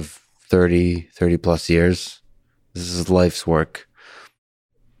work of 30 plus years. This is life's work.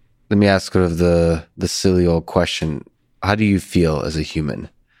 Let me ask sort of the silly old question. How do you feel as a human?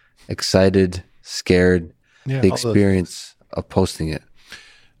 Excited, scared, the experience of posting it?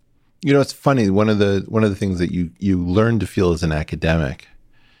 You know, it's funny. One of the things that you learn to feel as an academic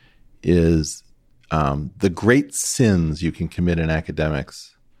is the great sins you can commit in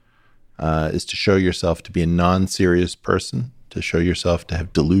academics is to show yourself to be a non-serious person, to show yourself to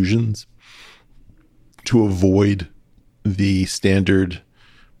have delusions, to avoid the standard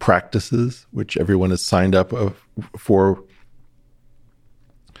practices which everyone has signed up for.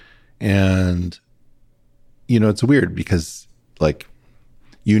 And, you know, it's weird because, like,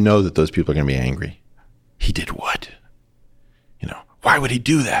 you know that those people are going to be angry. He did what? You know, why would he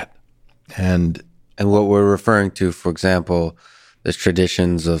do that? And what we're referring to, for example, there's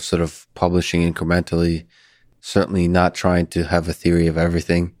traditions of sort of publishing incrementally, certainly not trying to have a theory of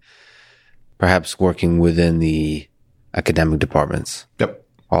everything, perhaps working within the academic departments. Yep.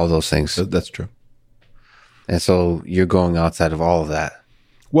 All those things. That's true. And so you're going outside of all of that.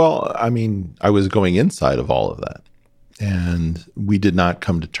 Well, I mean, I was going inside of all of that. And we did not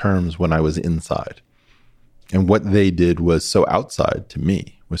come to terms when I was inside. And what they did was so outside to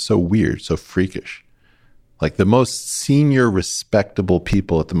me, was so weird, so freakish. Like the most senior respectable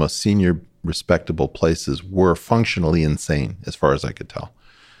people at the most senior respectable places were functionally insane as far as I could tell.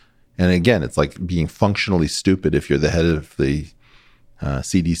 And again, it's like being functionally stupid if you're the head of the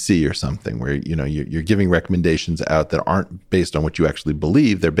CDC or something, where, you know, you're giving recommendations out that aren't based on what you actually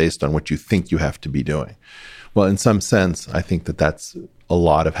believe. They're based on what you think you have to be doing. Well, in some sense, I think that that's a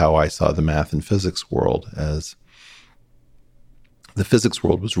lot of how I saw the math and physics world. As the physics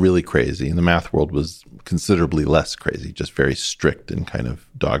world was really crazy and the math world was considerably less crazy, just very strict and kind of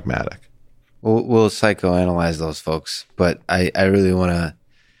dogmatic. We'll psychoanalyze those folks, but I really want to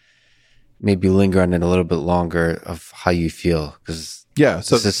maybe linger on it a little bit longer of how you feel, because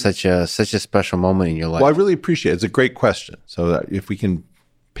so this is such a special moment in your life. Well, I really appreciate it. It's a great question. So that if we can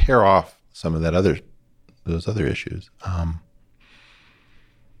pair off some of those other issues,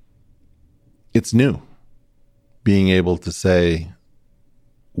 it's new. Being able to say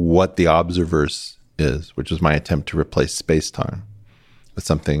what the observerse is, which is my attempt to replace space-time with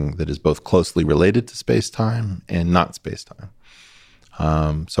something that is both closely related to space-time and not space-time.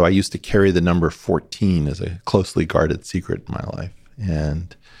 So I used to carry the number 14 as a closely guarded secret in my life.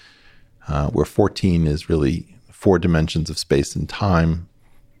 And where 14 is really 4 dimensions of space and time,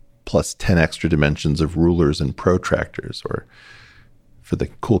 plus 10 extra dimensions of rulers and protractors, or for the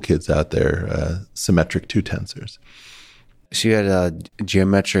cool kids out there, symmetric 2 tensors. So you had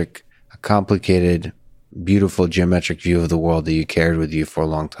a complicated, beautiful geometric view of the world that you carried with you for a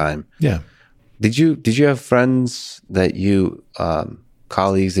long time. Yeah. Did you have friends that you,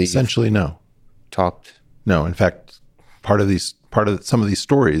 colleagues that essentially no talked? No, in fact, part of some of these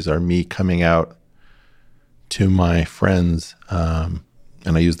stories are me coming out to my friends, and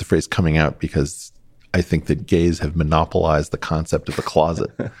I use the phrase coming out because I think that gays have monopolized the concept of a closet.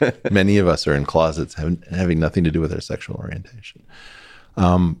 Many of us are in closets having nothing to do with our sexual orientation.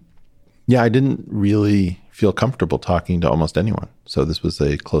 I didn't really feel comfortable talking to almost anyone. So this was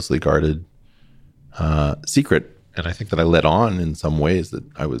a closely guarded secret. And I think that I let on in some ways that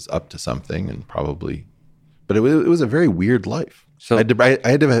I was up to something, and probably, but it was a very weird life. So I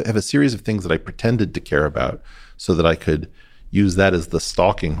had to have a series of things that I pretended to care about so that I could use that as the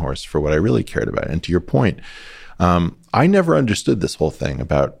stalking horse for what I really cared about. And to your point, I never understood this whole thing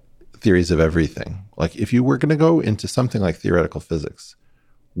about theories of everything. Like if you were going to go into something like theoretical physics,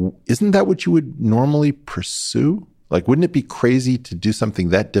 isn't that what you would normally pursue? Like, wouldn't it be crazy to do something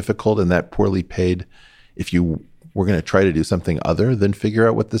that difficult and that poorly paid if you were going to try to do something other than figure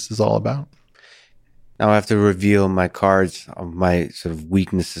out what this is all about? Now I have to reveal my cards of my sort of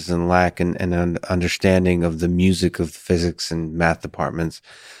weaknesses and lack and an understanding of the music of the physics and math departments.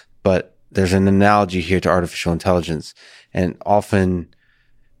 But there's an analogy here to artificial intelligence. And often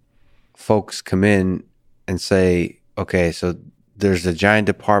folks come in and say, okay, so there's a giant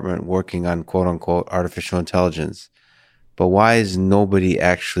department working on quote unquote artificial intelligence, but why is nobody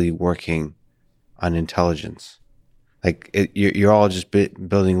actually working on intelligence? Like you're all just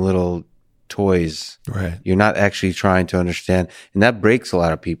building little toys. Right. You're not actually trying to understand. And that breaks a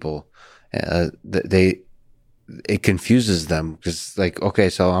lot of people. It confuses them because like, okay,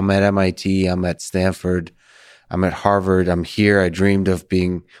 so I'm at MIT, I'm at Stanford, I'm at Harvard, I'm here. I dreamed of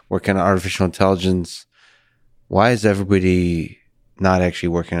working on artificial intelligence. Why is everybody not actually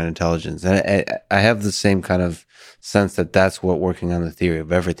working on intelligence? And I have the same kind of sense that that's what working on the theory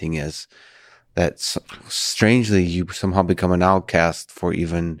of everything is. That strangely, you somehow become an outcast for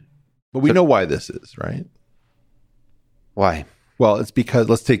even But we know why this is, right? Why? Well, it's because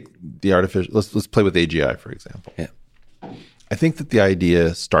let's take the artificial. Let's play with AGI, for example. Yeah. I think that the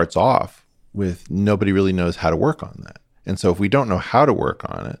idea starts off with nobody really knows how to work on that. And so if we don't know how to work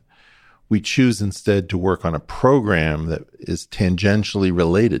on it, we choose instead to work on a program that is tangentially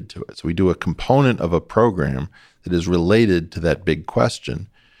related to it. So we do a component of a program that is related to that big question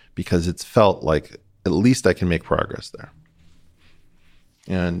because it's felt like at least I can make progress there.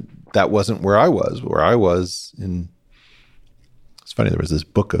 And that wasn't where I was. Where I was in, it's funny, there was this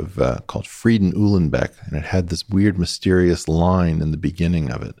book of called Frieden Uhlenbeck, and it had this weird, mysterious line in the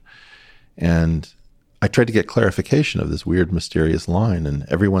beginning of it. And I tried to get clarification of this weird, mysterious line, and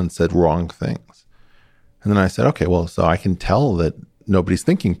everyone said wrong things. And then I said, okay, well, so I can tell that nobody's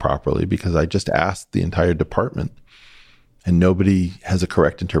thinking properly because I just asked the entire department, and nobody has a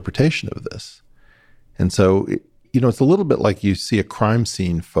correct interpretation of this. And so, it's a little bit like you see a crime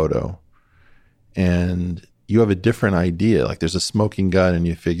scene photo, and you have a different idea. Like there's a smoking gun, and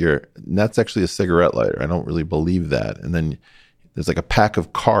you figure, that's actually a cigarette lighter. I don't really believe that. And then there's like a pack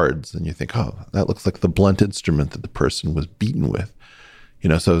of cards, and you think, oh, that looks like the blunt instrument that the person was beaten with.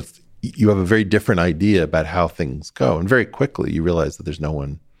 So you have a very different idea about how things go. And very quickly you realize that there's no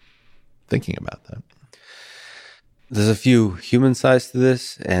one thinking about that. There's a few human sides to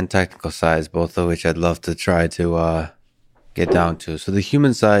this and technical sides, both of which I'd love to try to get down to. So the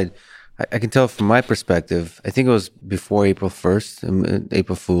human side, I can tell from my perspective, I think it was before April 1st,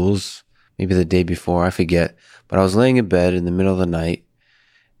 April Fool's, maybe the day before, I forget. But I was laying in bed in the middle of the night,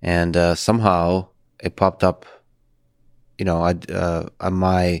 and somehow it popped up, on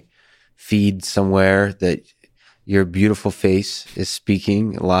my feed somewhere that your beautiful face is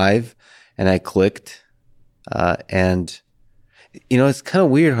speaking live, and I clicked. And it's kind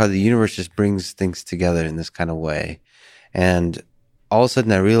of weird how the universe just brings things together in this kind of way. And all of a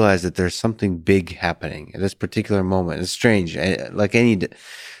sudden I realized that there's something big happening at this particular moment. It's strange,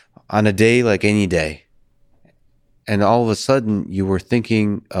 on a day like any day. And all of a sudden you were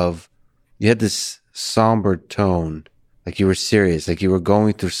thinking you had this somber tone, like you were serious, like you were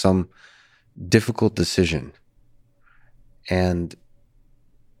going through some difficult decision. And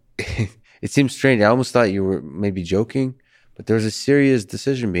it seemed strange. I almost thought you were maybe joking, but there was a serious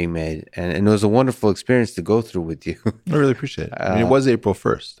decision being made. And it was a wonderful experience to go through with you. I really appreciate it. It was April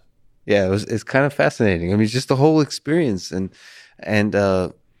 1st. Yeah, it's kind of fascinating. I mean, just the whole experience. And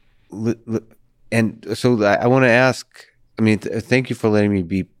so I want to ask, thank you for letting me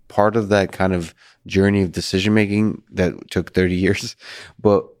be part of that kind of journey of decision making that took 30 years.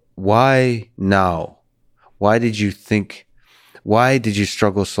 But why now? Why did you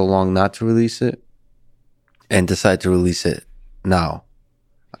struggle so long not to release it and decide to release it now?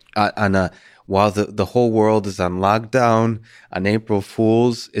 While the whole world is on lockdown, on April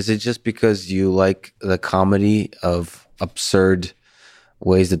Fool's, is it just because you like the comedy of absurd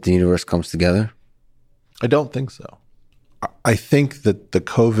ways that the universe comes together? I don't think so. I think that the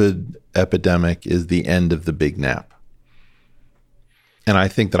COVID epidemic is the end of the big nap. And I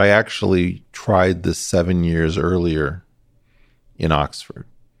think that I actually tried this 7 years earlier in Oxford.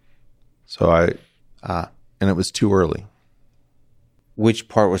 And it was too early. Which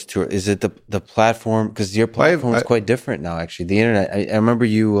part was too early? Is it the platform? Because your platform is quite different now, actually. The internet, I remember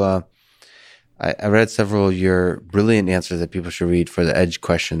you, I read several of your brilliant answers that people should read for the Edge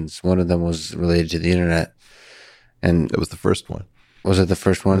questions. One of them was related to the internet. And it was the first one. Was it the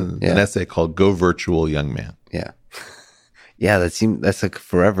first one? An essay called Go Virtual, Young Man. Yeah. Yeah, that's like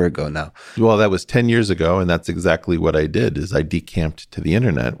forever ago now. Well, that was 10 years ago, and that's exactly what I did, is I decamped to the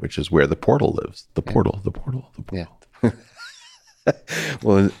internet, which is where the portal lives. The portal. Yeah.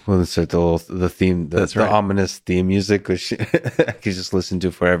 We'll insert the theme, the ominous theme music, which I could just listen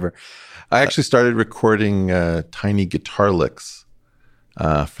to forever. I actually started recording tiny guitar licks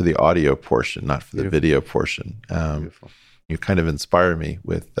for the audio portion, not for the video portion. You kind of inspire me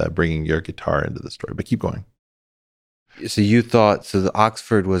with bringing your guitar into the story, but keep going. So you thought, the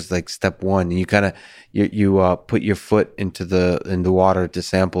Oxford was like step one, and you kind of you put your foot into the water to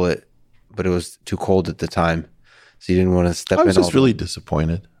sample it, but it was too cold at the time, so you didn't want to step in. I was just really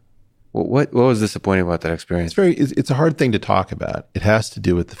disappointed. What was disappointing about that experience? It's a hard thing to talk about. It has to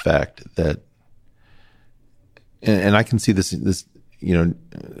do with the fact that, and I can see this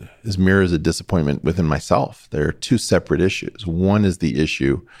mirrors a disappointment within myself. There are two separate issues. One is the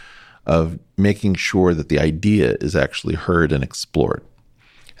issue of making sure that the idea is actually heard and explored.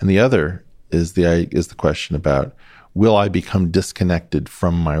 And the other is the question about, will I become disconnected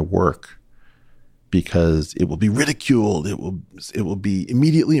from my work because it will be ridiculed. It will be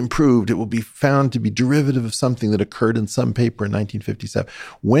immediately improved. It will be found to be derivative of something that occurred in some paper in 1957.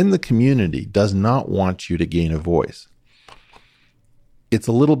 When the community does not want you to gain a voice, it's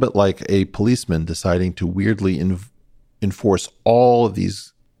a little bit like a policeman deciding to weirdly enforce all of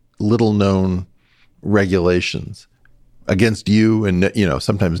these little known regulations against you and,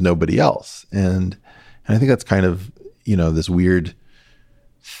 sometimes nobody else. And I think that's kind of, this weird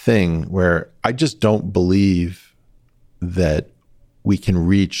thing where I just don't believe that we can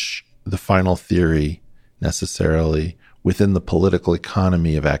reach the final theory necessarily within the political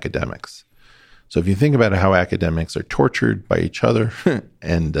economy of academics. So if you think about how academics are tortured by each other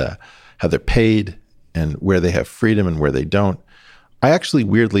and how they're paid and where they have freedom and where they don't, I actually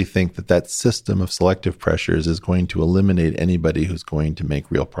weirdly think that system of selective pressures is going to eliminate anybody who's going to make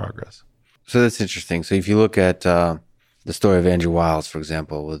real progress. So that's interesting. So if you look at the story of Andrew Wiles, for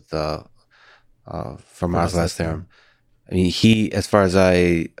example, with Fermat's theorem, I mean, he, as far as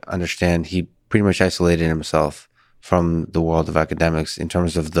I understand, he pretty much isolated himself from the world of academics in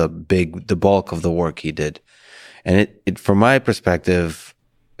terms of the bulk of the work he did. And it from my perspective,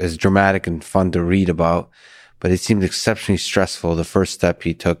 is dramatic and fun to read about, but it seemed exceptionally stressful, the first steps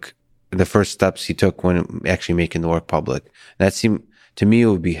he took when actually making the work public. And that seemed, to me, it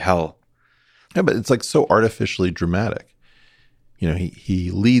would be hell. Yeah, but it's like so artificially dramatic.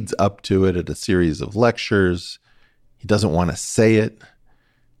 He leads up to it at a series of lectures. He doesn't want to say it.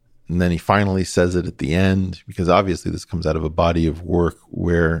 And then he finally says it at the end, because obviously this comes out of a body of work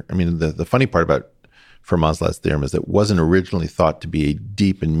where, the funny part about Fermat's last theorem is that it wasn't originally thought to be a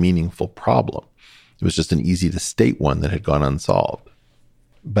deep and meaningful problem. It was just an easy to state one that had gone unsolved.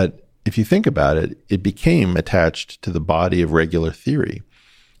 But if you think about it, it became attached to the body of regular theory.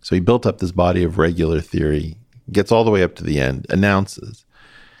 So he built up this body of regular theory, gets all the way up to the end, announces.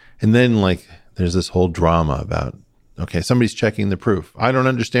 And then there's this whole drama about, okay, somebody's checking the proof. I don't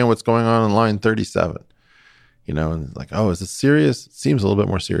understand what's going on line 37. And is this serious? It seems a little bit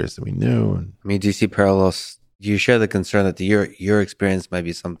more serious than we knew. And, do you see parallels? Do you share the concern that your experience might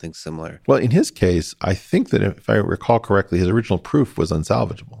be something similar? Well, in his case, I think that if I recall correctly, his original proof was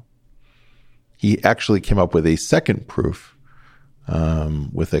unsalvageable. He actually came up with a second proof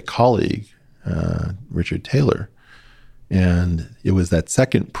with a colleague, Richard Taylor. And it was that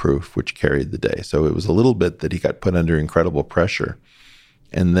second proof which carried the day. So it was a little bit that he got put under incredible pressure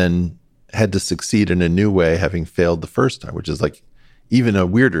and then had to succeed in a new way, having failed the first time, which is even a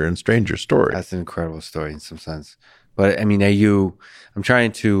weirder and stranger story. That's an incredible story in some sense. But I'm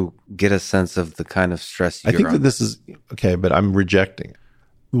trying to get a sense of the kind of stress you're I think under. that this is, okay, but I'm rejecting.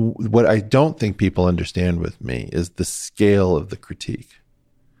 What I don't think people understand with me is the scale of the critique.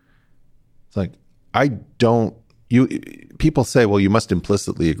 It's people say, well, you must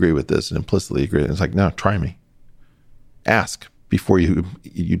implicitly agree with this and implicitly agree. And it's no, try me. Ask before you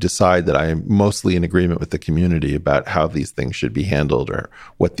decide that I am mostly in agreement with the community about how these things should be handled or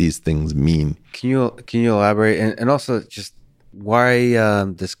what these things mean. Can you elaborate? And also just why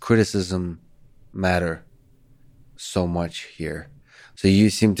does criticism matter so much here? So you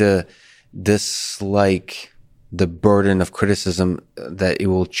seem to dislike the burden of criticism, that it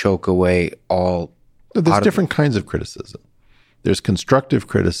will choke away all. There's different kinds of criticism. There's constructive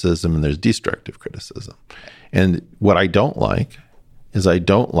criticism and there's destructive criticism. And what I don't like is I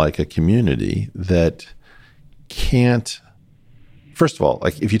don't like a community that can't, first of all,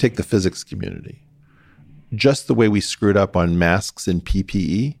 if you take the physics community, just the way we screwed up on masks and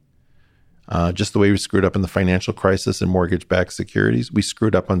PPE, just the way we screwed up in the financial crisis and mortgage-backed securities, we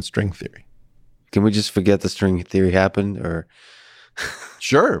screwed up on string theory. Can we just forget the string theory happened, or?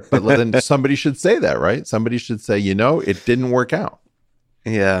 Sure, but then somebody should say that, right? Somebody should say, it didn't work out.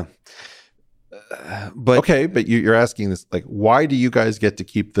 Yeah. But okay, but you're asking this, why do you guys get to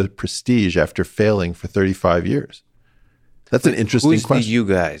keep the prestige after failing for 35 years? That's an interesting question. Who's the you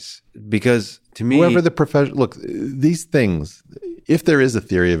guys? Because to me, whoever the profession, look, these things, if there is a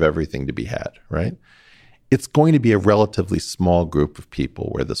theory of everything to be had, right? It's going to be a relatively small group of people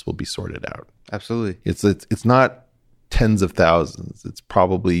where this will be sorted out. Absolutely. It's not tens of thousands. It's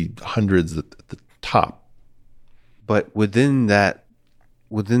probably hundreds at the top. But within that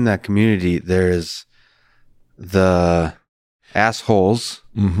community, there's the assholes.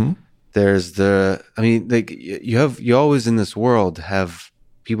 Mm-hmm. There's you always in this world have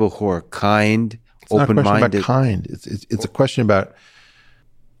people who are kind, open-minded. It's not a question about kind. It's a question about,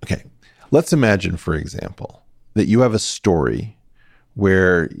 okay, let's imagine, for example, that you have a story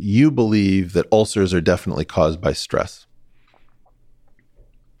where you believe that ulcers are definitely caused by stress.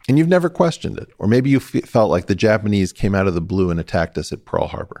 And you've never questioned it. Or maybe you felt like the Japanese came out of the blue and attacked us at Pearl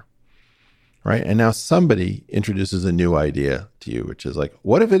Harbor. right? And now somebody introduces a new idea to you, which is like,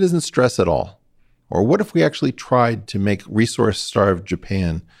 what if it isn't stress at all? Or what if we actually tried to make resource-starved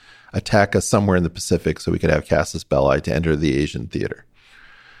Japan attack us somewhere in the Pacific so we could have casus belli to enter the Asian theater?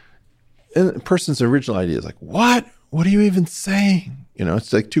 And the person's original idea is like, what? What are you even saying?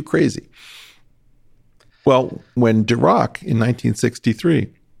 It's like too crazy. Well, when Dirac in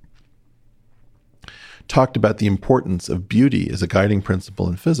 1963 talked about the importance of beauty as a guiding principle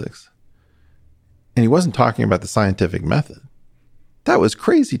in physics, and he wasn't talking about the scientific method, that was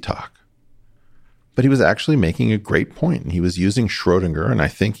crazy talk. But he was actually making a great point. And he was using Schrodinger, and I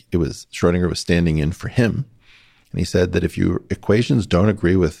think it was Schrodinger was standing in for him. And he said that if your equations don't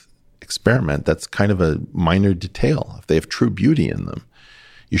agree with experiment, that's kind of a minor detail. If they have true beauty in them,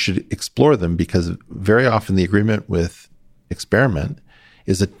 you should explore them, because very often the agreement with experiment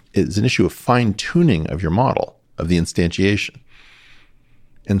is an issue of fine-tuning of your model, of the instantiation.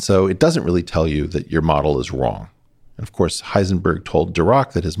 And so it doesn't really tell you that your model is wrong. And of course, Heisenberg told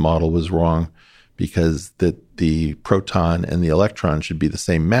Dirac that his model was wrong because that the proton and the electron should be the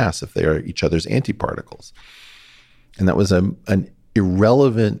same mass if they are each other's antiparticles. And that was an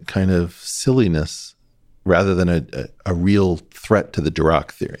irrelevant kind of silliness rather than a real threat to the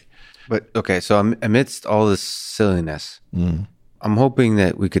Dirac theory. But okay, so amidst all this silliness, I'm hoping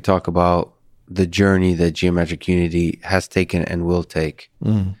that we could talk about the journey that geometric unity has taken and will take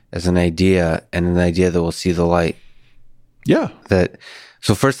as an idea, and an idea that will see the light. Yeah.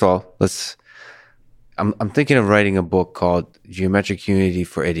 So first of all, I'm thinking of writing a book called Geometric Unity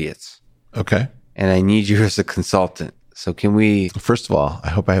for Idiots. Okay. And I need you as a consultant. So can we... First of all, I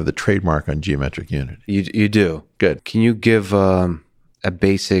hope I have the trademark on geometric unity. You do? Good. Can you give a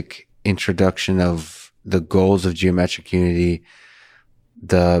basic introduction of the goals of geometric unity,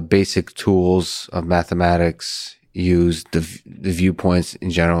 the basic tools of mathematics used, the viewpoints in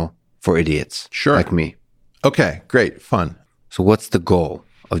general for idiots like me? Okay, great, fun. So what's the goal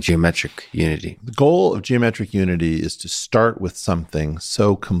of geometric unity? The goal of geometric unity is to start with something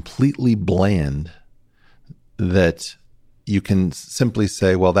so completely bland that you can simply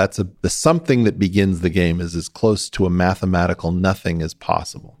say, well, the something that begins the game is as close to a mathematical nothing as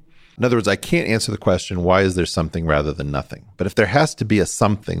possible. In other words, I can't answer the question, why is there something rather than nothing? But if there has to be a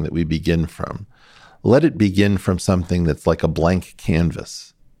something that we begin from, let it begin from something that's like a blank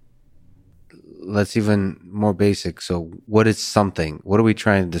canvas. Let's even more basic. So what is something? What are we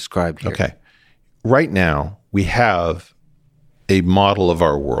trying to describe here? Okay. Right now, we have a model of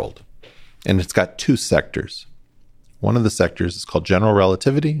our world, and it's got two sectors. One of the sectors is called general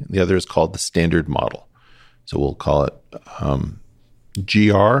relativity, and the other is called the standard model. So we'll call it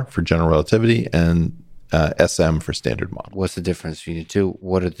GR for general relativity and SM for standard model. What's the difference between the two?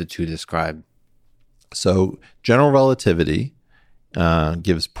 What are the two described? So general relativity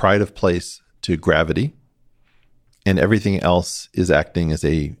gives pride of place to gravity, and everything else is acting as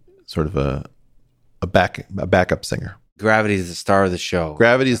a sort of a backup singer. Gravity is the star of the show.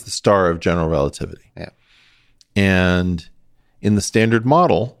 Gravity is the star of general relativity. Yeah. And in the standard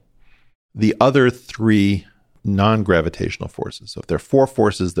model, the other three non-gravitational forces. So if there are four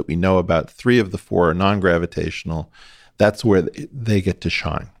forces that we know about, three of the four are non-gravitational. That's where they get to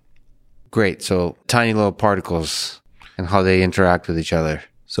shine. Great. So tiny little particles and how they interact with each other.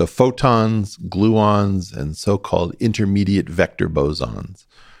 So photons, gluons, and so-called intermediate vector bosons.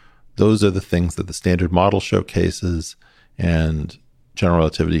 Those are the things that the standard model showcases, and general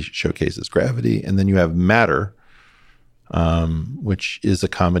relativity showcases gravity. And then you have matter, which is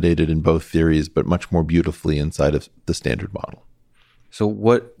accommodated in both theories, but much more beautifully inside of the standard model. So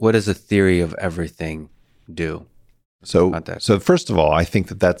what does a theory of everything do? So first of all, I think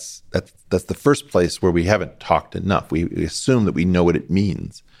that's the first place where we haven't talked enough. We assume that we know what it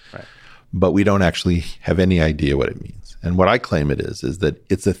means, right, but we don't actually have any idea what it means. And what I claim it is that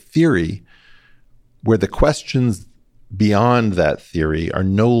it's a theory where the questions beyond that theory are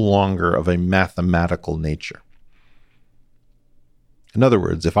no longer of a mathematical nature. In other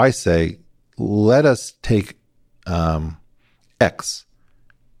words, if I say, let us take X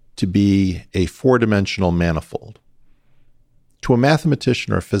to be a four-dimensional manifold, to a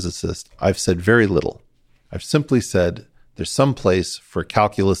mathematician or a physicist, I've said very little. I've simply said there's some place for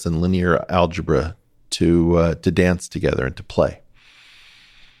calculus and linear algebra to dance together and to play.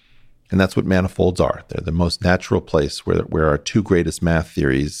 And that's what manifolds are. They're the most natural place where our two greatest math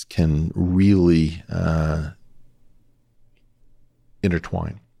theories can really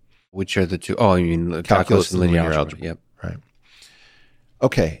intertwine. Which are the two? Oh, you mean calculus and linear algebra. Yep. Right.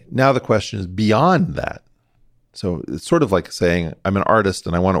 Okay, now the question is beyond that. So it's sort of like saying, I'm an artist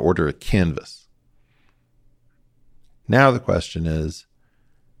and I want to order a canvas. Now the question is,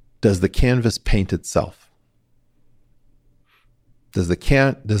 does the canvas paint itself? Does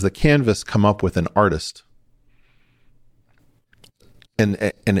the canvas come up with an artist and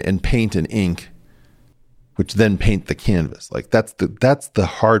paint and ink, which then paint the canvas? Like that's the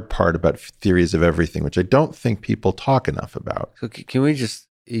hard part about theories of everything, which I don't think people talk enough about. So can we just,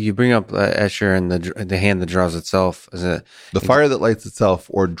 you bring up Escher and the hand that draws itself. The fire that lights itself,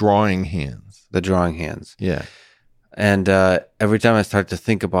 or drawing hands. The drawing hands. Yeah. And every time I start to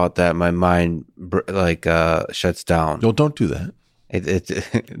think about that, my mind shuts down. No, don't do that.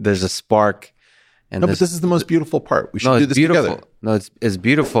 There's a spark. And but this is the most beautiful part. We should do this beautiful. together. No, it's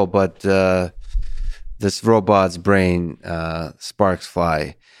beautiful, but this robot's brain sparks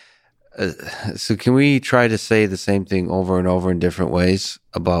fly. So can we try to say the same thing over and over in different ways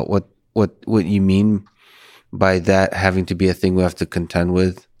about what you mean by that having to be a thing we have to contend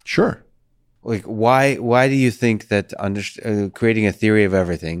with? Sure. Like why do you think that creating a theory of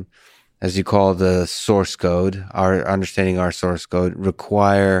everything, as you call the source code, understanding our source code,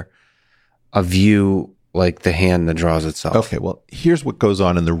 require a view like the hand that draws itself? Okay, well, here's what goes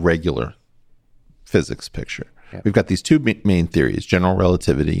on in the regular physics picture. Yeah. We've got these two main theories, general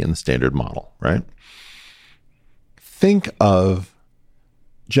relativity and the standard model, right? Think of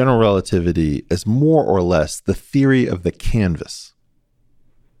general relativity as more or less the theory of the canvas,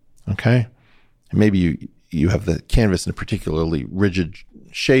 okay? And maybe you have the canvas in a particularly rigid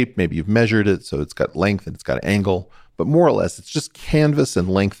shape. Maybe you've measured it, so it's got length and it's got angle. But more or less, it's just canvas and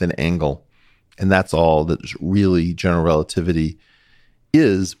length and angle. And that's all that really general relativity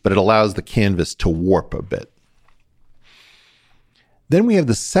is, but it allows the canvas to warp a bit. Then we have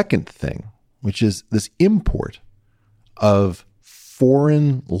the second thing, which is this import of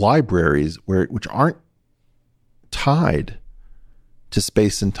foreign libraries which aren't tied to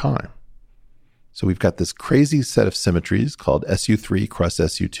space and time. So we've got this crazy set of symmetries called SU3 cross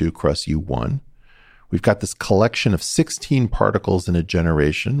SU2 cross U1. We've got this collection of 16 particles in a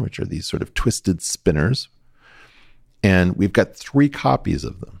generation, which are these sort of twisted spinners. And we've got 3 copies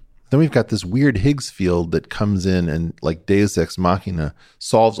of them. Then we've got this weird Higgs field that comes in and, like Deus Ex Machina,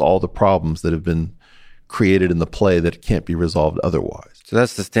 solves all the problems that have been created in the play that can't be resolved otherwise. So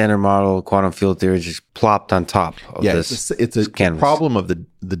that's the standard model. Quantum field theory just plopped on top of this. It's a problem of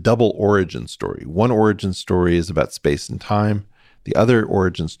the double origin story. One origin story is about space and time. The other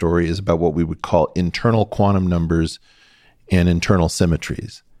origin story is about what we would call internal quantum numbers and internal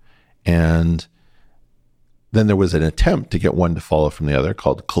symmetries. And then there was an attempt to get one to follow from the other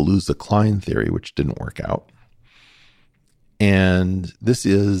called Kaluza-Klein theory, which didn't work out. And this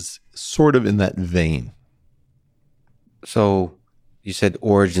is sort of in that vein. So you said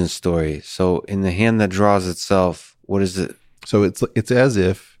origin story. So in the hand that draws itself, what is it? So it's as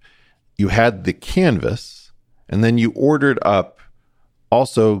if you had the canvas and then you ordered up,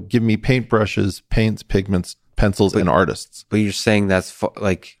 also give me paintbrushes, paints, pigments, pencils, and artists. But you're saying that's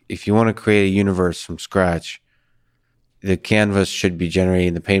like, if you want to create a universe from scratch, the canvas should be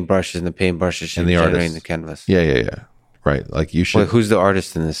generating the paintbrushes and the paintbrushes should be generating the canvas. Yeah. Right. Like you should. Well, who's the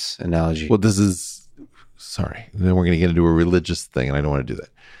artist in this analogy? Well, this is, sorry. Then we're going to get into a religious thing and I don't want to do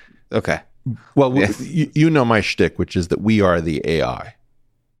that. Okay. Well, you know my shtick, which is that we are the AI.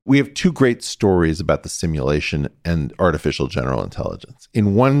 We have 2 great stories about the simulation and artificial general intelligence.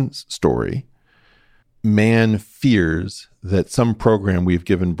 In one story, man fears that some program we've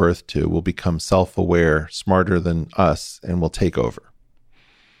given birth to will become self-aware, smarter than us, and will take over.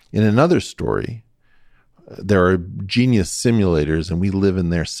 In another story, there are genius simulators, and we live in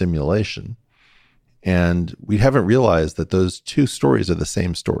their simulation. And we haven't realized that those 2 stories are the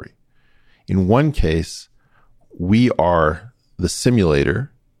same story. In one case, we are the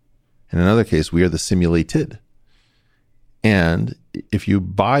simulator. In another case, we are the simulated. And if you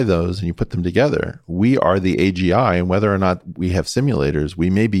buy those and you put them together, we are the AGI. And whether or not we have simulators, we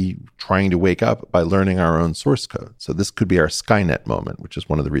may be trying to wake up by learning our own source code. So this could be our Skynet moment, which is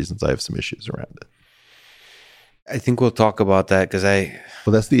one of the reasons I have some issues around it. I think we'll talk about that because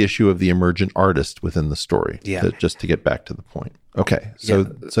Well, that's the issue of the emergent artist within the story. Yeah. Just to get back to the point. Okay.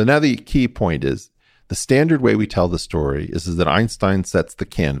 So now the key point is the standard way we tell the story is that Einstein sets the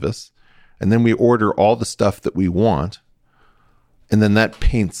canvas and then we order all the stuff that we want. And then that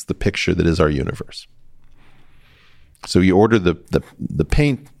paints the picture that is our universe. So you order the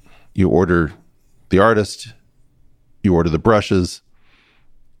paint, you order the artist, you order the brushes,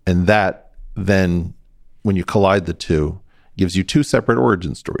 and that then, when you collide the 2, gives you 2 separate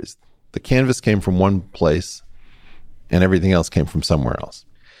origin stories. The canvas came from one place, and everything else came from somewhere else.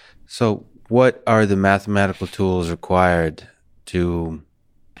 So what are the mathematical tools required to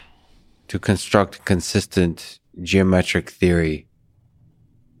construct consistent geometric theory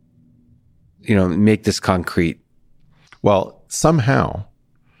make this concrete? Well, somehow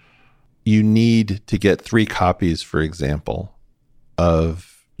you need to get 3 copies, for example,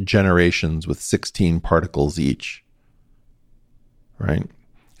 of generations with 16 particles each, right?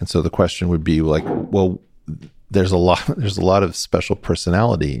 And so the question would be like, well, there's a lot of special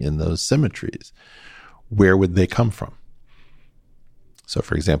personality in those symmetries. Where would they come from? So,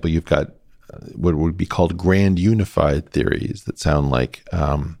 for example, you've got what would be called grand unified theories that sound like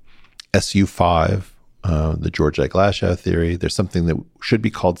SU5, the George I. Glashow theory. There's something that should be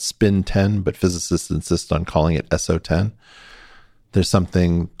called spin 10, but physicists insist on calling it SO10. There's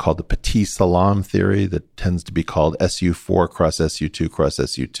something called the Petit-Salam theory that tends to be called SU4 cross SU2 cross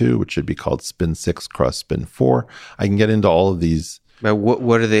SU2, which should be called spin 6 cross spin 4. I can get into all of these. But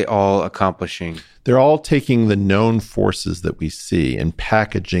what are they all accomplishing? They're all taking the known forces that we see and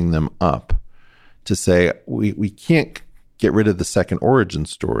packaging them up to say we can't get rid of the second origin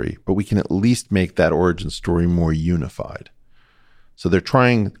story, but we can at least make that origin story more unified. So they're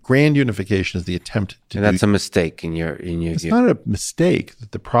trying, grand unification is the attempt to and that's a mistake in your It's not a mistake.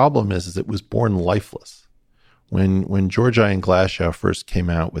 The problem is it was born lifeless. When George I. and Glashow first came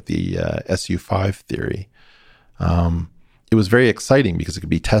out with the SU5 theory, it was very exciting because it could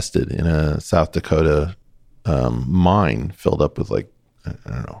be tested in a South Dakota mine filled up with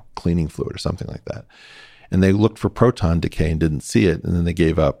cleaning fluid or something like that. And they looked for proton decay and didn't see it. And then they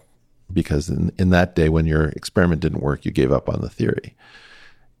gave up because in that day, when your experiment didn't work, you gave up on the theory.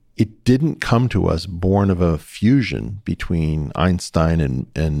 It didn't come to us born of a fusion between Einstein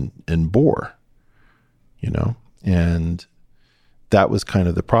and Bohr, and that was kind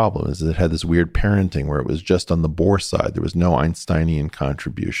of the problem, is that it had this weird parenting where it was just on the Bohr side. There was no Einsteinian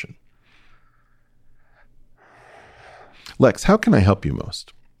contribution. Lex, how can I help you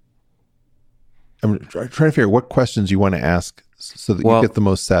most? I'm trying to figure out what questions you want to ask so that you get the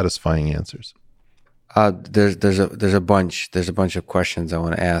most satisfying answers. There's a bunch of questions I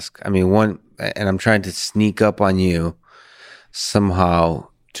want to ask. I mean, one, and I'm trying to sneak up on you somehow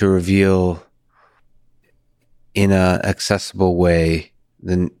to reveal in a accessible way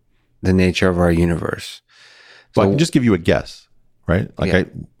the nature of our universe. Well, I can just give you a guess, right?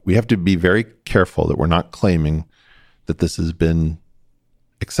 We have to be very careful that we're not claiming that this has been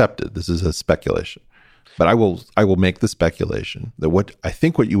accepted. This is a speculation. But I will make the speculation that what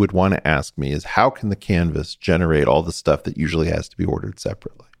you would want to ask me is, how can the canvas generate all the stuff that usually has to be ordered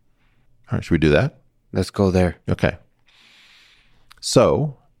separately? All right, should we do that? Let's go there. Okay.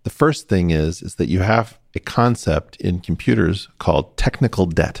 So the first thing is that you have a concept in computers called technical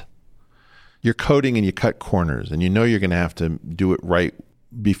debt. You're coding and you cut corners, and you're going to have to do it right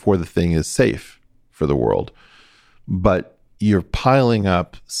before the thing is safe for the world. But you're piling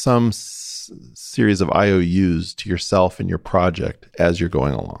up some series of IOUs to yourself and your project as you're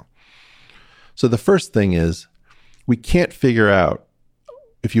going along. So the first thing is, we can't figure out,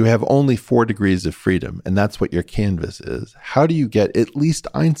 if you have only 4 degrees of freedom, and that's what your canvas is, how do you get at least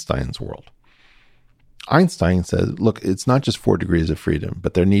Einstein's world? Einstein says, look, it's not just 4 degrees of freedom,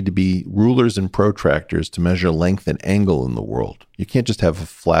 but there need to be rulers and protractors to measure length and angle in the world. You can't just have a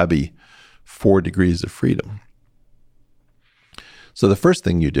flabby 4 degrees of freedom. So the first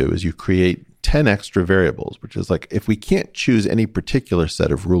thing you do is you create 10 extra variables, which is like, if we can't choose any particular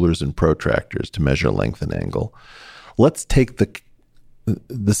set of rulers and protractors to measure length and angle, let's take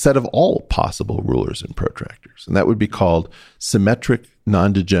the set of all possible rulers and protractors. And that would be called symmetric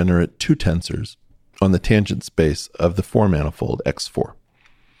non-degenerate 2 tensors on the tangent space of the 4 manifold X4.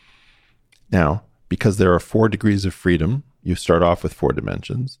 Now, because there are 4 degrees of freedom, you start off with 4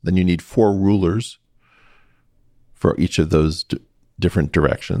 dimensions. Then you need 4 rulers for each of those different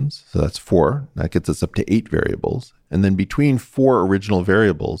directions. So that's 4. That gets us up to 8 variables. And then between 4 original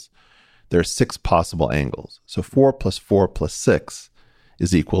variables, there are 6 possible angles. So 4 plus 4 plus 6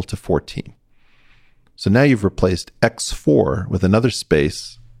 is equal to 14. So now you've replaced X4 with another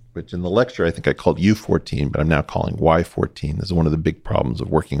space, which in the lecture I think I called U14, but I'm now calling Y14. This is one of the big problems of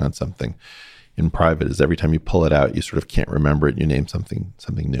working on something in private, is every time you pull it out, you sort of can't remember it. You name something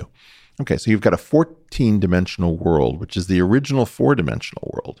new. Okay, so you've got a 14-dimensional world, which is the original 4-dimensional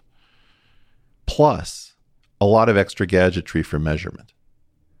world, plus a lot of extra gadgetry for measurement.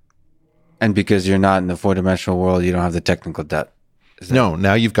 And because you're not in the 4-dimensional world, you don't have the technical debt. No,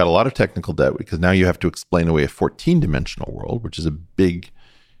 now you've got a lot of technical debt, because now you have to explain away a 14-dimensional world, which is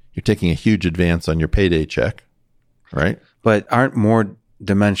you're taking a huge advance on your payday check, right? But aren't more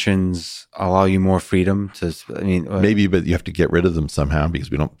dimensions allow you more freedom maybe, but you have to get rid of them somehow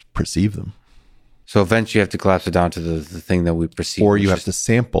because we don't perceive them. So eventually you have to collapse it down to the thing that we perceive. Or you have to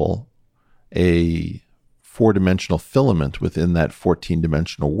sample a four-dimensional filament within that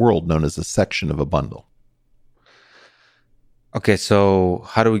 14-dimensional world known as a section of a bundle. Okay, so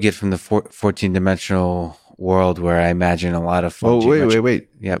how do we get from the 14-dimensional world where I imagine a lot of... Wait.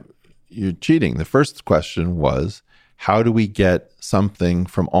 Yep. You're cheating. The first question was, how do we get something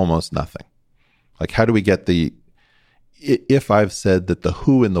from almost nothing? Like, how do we get if I've said that the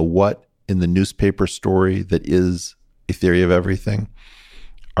who and the what in the newspaper story that is a theory of everything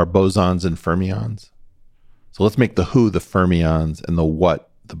are bosons and fermions. So let's make the who the fermions and the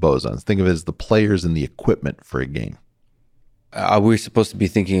what the bosons. Think of it as the players and the equipment for a game. Are we supposed to be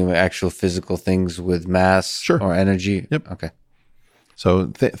thinking of actual physical things with mass or energy? Yep. Okay. So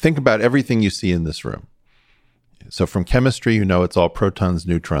think about everything you see in this room. So from chemistry, it's all protons,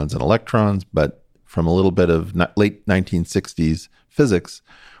 neutrons, and electrons. But from a little bit of late 1960s physics,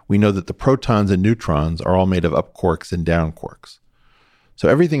 we know that the protons and neutrons are all made of up quarks and down quarks. So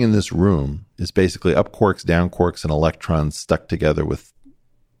everything in this room is basically up quarks, down quarks, and electrons stuck together with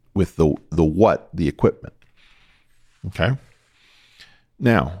the equipment. Okay?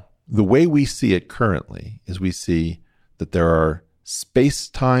 Now, the way we see it currently is we see that there are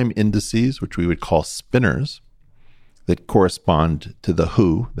space-time indices, which we would call spinors, that correspond to the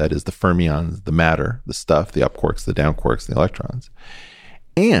who, that is the fermions, the matter, the stuff, the up quarks, the down quarks, the electrons.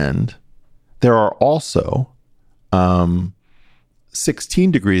 And there are also 16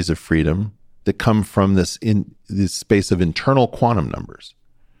 degrees of freedom that come from this space of internal quantum numbers.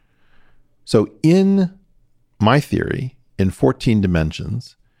 So in my theory, in 14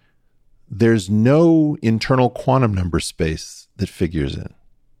 dimensions, there's no internal quantum number space that figures in.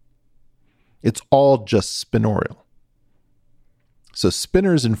 It's all just spinorial. So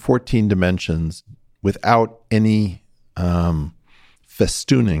spinors in 14 dimensions without any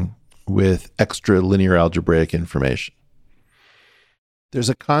festooning with extra linear algebraic information. There's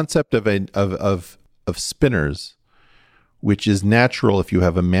a concept of spinors which is natural if you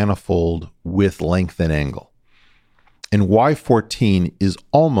have a manifold with length and angle. And Y14 is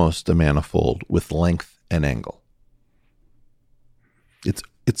almost a manifold with length and angle.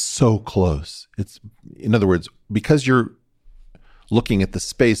 It's so close. In other words, because you're looking at the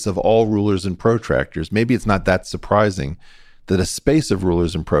space of all rulers and protractors, maybe it's not that surprising that a space of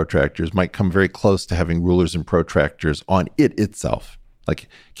rulers and protractors might come very close to having rulers and protractors on it itself. Like,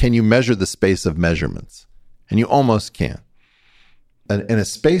 can you measure the space of measurements? And you almost can. And a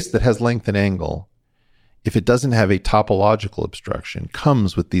space that has length and angle, if it doesn't have a topological obstruction,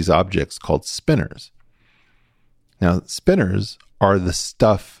 comes with these objects called spinors. Now, spinors are the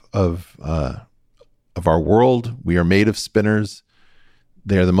stuff of our world. We are made of spinors.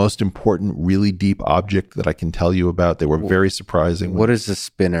 They are the most important, really deep object that I can tell you about. They were very surprising. What is a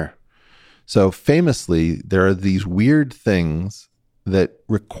spinor? So famously, there are these weird things that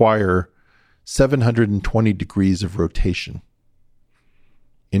require 720 degrees of rotation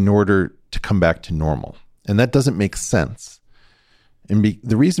in order to come back to normal. And that doesn't make sense. And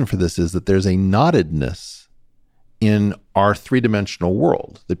the reason for this is that there's a knottedness in our three-dimensional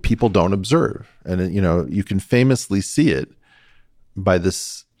world that people don't observe. And, you can famously see it by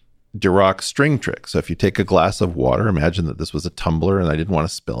this Dirac string trick. So if you take a glass of water, imagine that this was a tumbler and I didn't want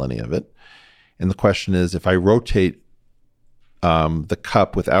to spill any of it. And the question is, if I rotate the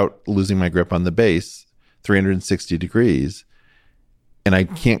cup without losing my grip on the base 360 degrees, and I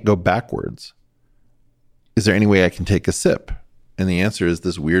can't go backwards, is there any way I can take a sip? And the answer is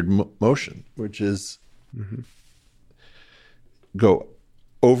this weird motion, which is go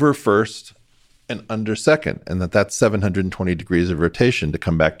over first and under second, and that's 720 degrees of rotation to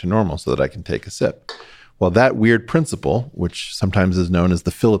come back to normal so that I can take a sip. Well, that weird principle, which sometimes is known as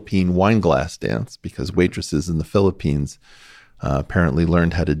the Philippine wine glass dance, because waitresses in the Philippines apparently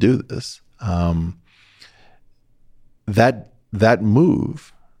learned how to do this, that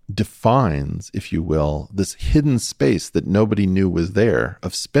move defines, if you will, this hidden space that nobody knew was there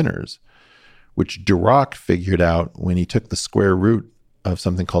of spinors, which Dirac figured out when he took the square root of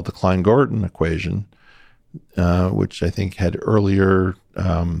something called the Klein-Gordon equation, which I think had earlier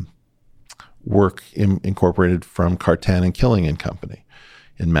work incorporated from Cartan and Killing and Company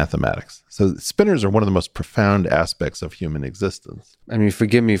in mathematics. So spinors are one of the most profound aspects of human existence. I mean,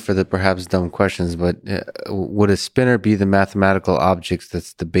 forgive me for the perhaps dumb questions, but would a spinor be the mathematical object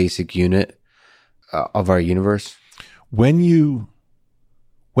that's the basic unit of our universe? When you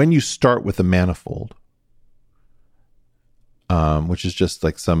start with a manifold, which is just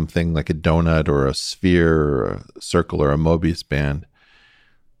like something like a donut or a sphere or a circle or a Mobius band,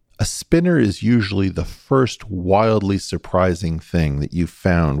 a spinor is usually the first wildly surprising thing that you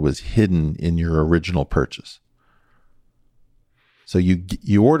found was hidden in your original purchase. So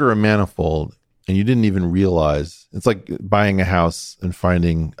you order a manifold and you didn't even realize. It's like buying a house and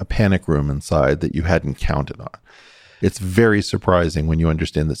finding a panic room inside that you hadn't counted on. It's very surprising when you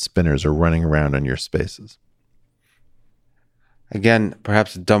understand that spinners are running around on your spaces. Again,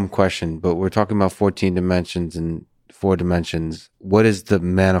 perhaps a dumb question, but we're talking about 14 dimensions and 4 dimensions. What is the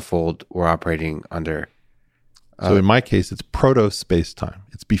manifold we're operating under? So in my case, it's proto-space-time.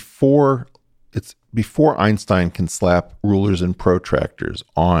 It's before Einstein can slap rulers and protractors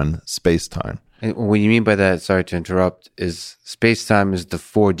on space-time. And what you mean by that, sorry to interrupt, is space-time is the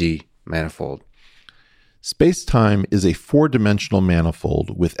 4D manifold. Space-time is a 4-dimensional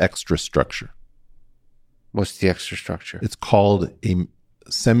manifold with extra structure. What's the extra structure? It's called a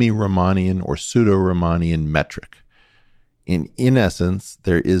semi-Riemannian or pseudo-Riemannian metric. In essence,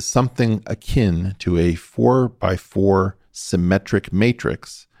 there is something akin to a 4x4 symmetric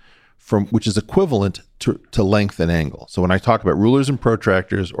matrix which is equivalent to length and angle. So when I talk about rulers and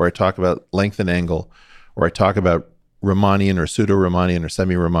protractors, or I talk about length and angle, or I talk about Riemannian or pseudo-Riemannian or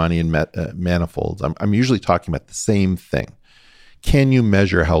semi-Riemannian manifolds, I'm usually talking about the same thing. Can you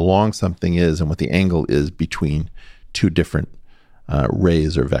measure how long something is and what the angle is between two different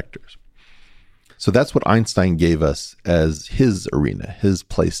rays or vectors? So that's what Einstein gave us as his arena, his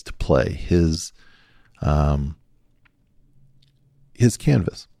place to play, his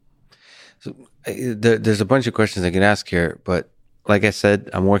canvas. So there's a bunch of questions I can ask here, but like I said,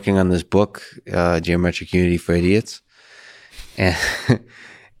 I'm working on this book, Geometric Unity for Idiots,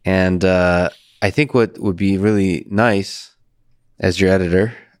 and I think what would be really nice as your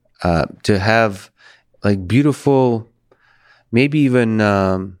editor to have like beautiful, maybe even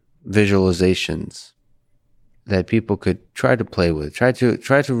visualizations that people could try to play with, try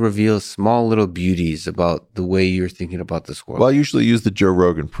to reveal small little beauties about the way you're thinking about this world. Well, I usually use the Joe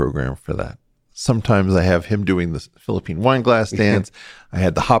Rogan program for that. Sometimes I have him doing the Philippine wine glass dance. I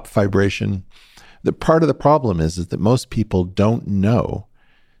had the hop vibration. The part of the problem is that most people don't know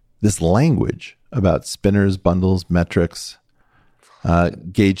this language about spinners, bundles, metrics,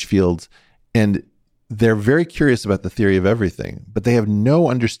 gauge fields, and they're very curious about the theory of everything, but they have no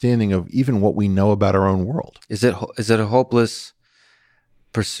understanding of even what we know about our own world. Is it a hopeless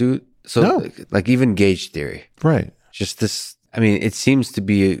pursuit? So, no. Like even gauge theory, right? Just this. I mean, it seems to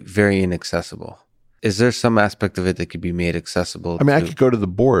be very inaccessible. Is there some aspect of it that could be made accessible? I mean, I could go to the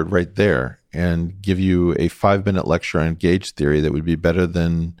board right there and give you a 5-minute lecture on gauge theory that would be better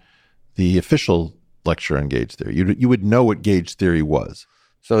than the official lecture on gauge theory. You would know what gauge theory was.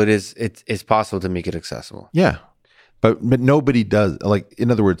 So it's possible to make it accessible. Yeah. But nobody does. Like, in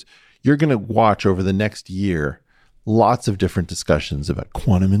other words, you're going to watch over the next year lots of different discussions about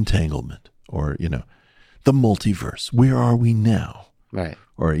quantum entanglement or, the multiverse. Where are we now? Right.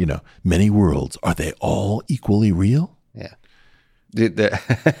 Or, many worlds. Are they all equally real? Yeah.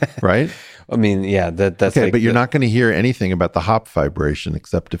 Right? I mean, yeah, that's okay, but you're not going to hear anything about the hop vibration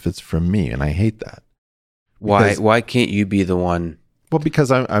except if it's from me, and I hate that. Why can't you be the one? Well,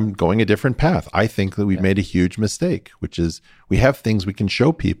 because I'm going a different path. I think that we've made a huge mistake, which is we have things we can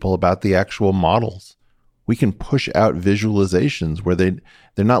show people about the actual models. We can push out visualizations where they're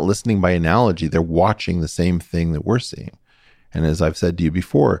not listening by analogy. They're watching the same thing that we're seeing. And as I've said to you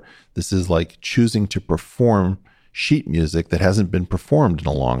before, this is like choosing to perform sheet music that hasn't been performed in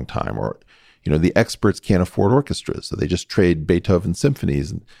a long time. Or, the experts can't afford orchestras, so they just trade Beethoven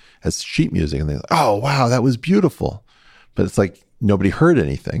symphonies as sheet music. And they're like, oh, wow, that was beautiful. But it's like, nobody heard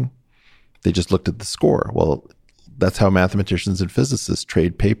anything. They just looked at the score. Well, that's how mathematicians and physicists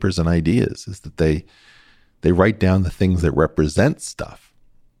trade papers and ideas, is that they write down the things that represent stuff.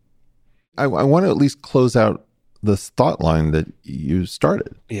 I want to at least close out this thought line that you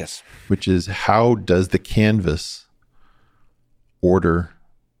started. Yes. Which is, how does the canvas order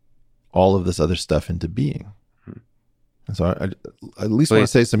all of this other stuff into being? And so I at least want to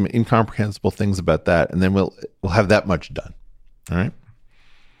say some incomprehensible things about that, and then we'll have that much done. All right.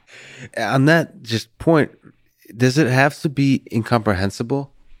 On that just point, does it have to be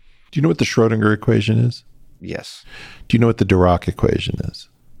incomprehensible? Do you know what the Schrodinger equation is? Yes. Do you know what the Dirac equation is?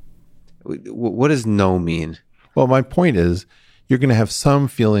 What does no mean? Well, my point is, you're going to have some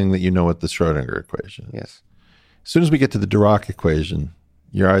feeling that you know what the Schrodinger equation is. Yes. As soon as we get to the Dirac equation,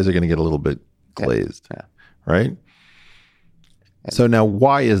 your eyes are going to get a little bit glazed, right? So now,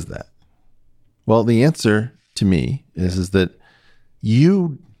 why is that? Well, the answer to me is that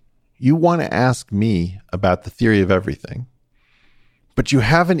you want to ask me about the theory of everything, but you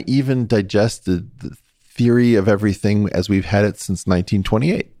haven't even digested the theory of everything as we've had it since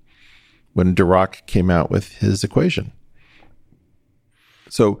 1928, when Dirac came out with his equation.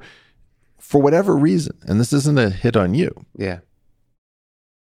 So for whatever reason, and this isn't a hit on you,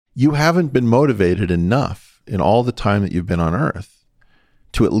 you haven't been motivated enough in all the time that you've been on Earth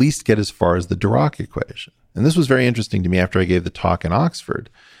to at least get as far as the Dirac equation. And this was very interesting to me after I gave the talk in Oxford.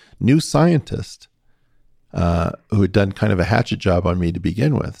 New scientist who had done kind of a hatchet job on me to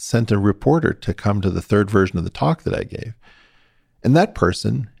begin with sent a reporter to come to the third version of the talk that I gave. And that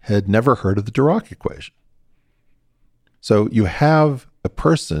person had never heard of the Dirac equation. So you have a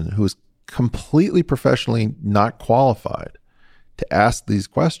person who is completely professionally not qualified to ask these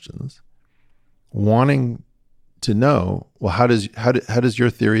questions, wanting to know, well, how does your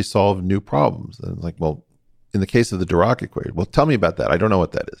theory solve new problems? And it's like, well, in the case of the Dirac equation, well, tell me about that. I don't know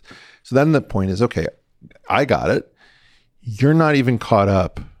what that is. So then the point is, okay, I got it. You're not even caught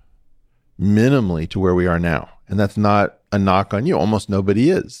up minimally to where we are now. And that's not a knock on you. Almost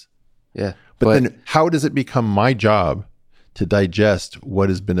nobody is. Yeah. But then how does it become my job to digest what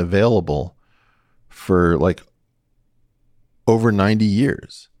has been available for like over 90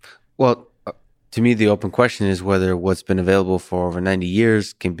 years? Well, to me, the open question is whether what's been available for over 90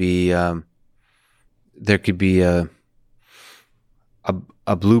 years can be, there could be a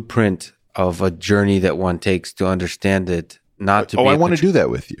blueprint of a journey that one takes to understand it, not to be. I want to do that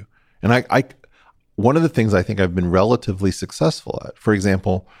with you. And I one of the things I think I've been relatively successful at, for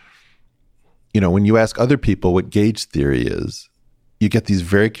example, when you ask other people what gauge theory is, you get these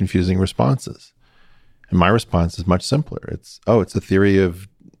very confusing responses. And my response is much simpler. It's a theory of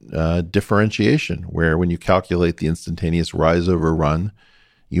differentiation, where when you calculate the instantaneous rise over run,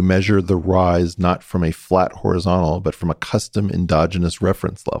 you measure the rise not from a flat horizontal, but from a custom endogenous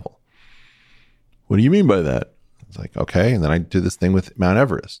reference level. What do you mean by that? It's like, okay. And then I do this thing with Mount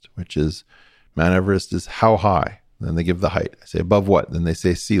Everest, which is Mount Everest is how high? And then they give the height. I say, above what? Then they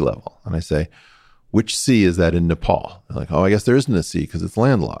say sea level. And I say, which sea is that in Nepal? They're like, oh, I guess there isn't a sea because it's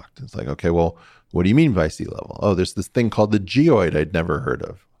landlocked. It's like, okay, well, what do you mean by sea level? Oh, there's this thing called the geoid I'd never heard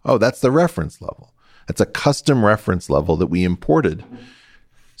of. Oh, that's the reference level. That's a custom reference level that we imported.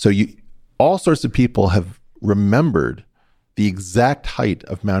 So all sorts of people have remembered the exact height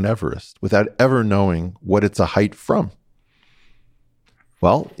of Mount Everest without ever knowing what it's a height from.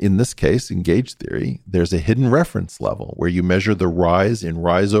 Well, in this case, in gauge theory, there's a hidden reference level where you measure the rise in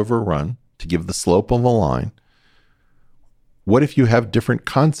rise over run to give the slope of a line. What if you have different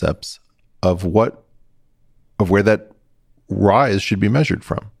concepts of where that rise should be measured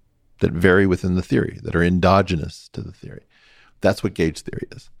from that vary within the theory, that are endogenous to the theory? That's what gauge theory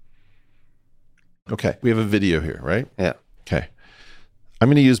is. Okay, we have a video here, right? Yeah. Okay. I'm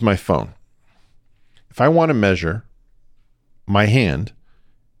going to use my phone. If I want to measure my hand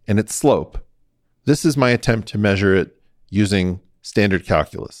and its slope, this is my attempt to measure it using standard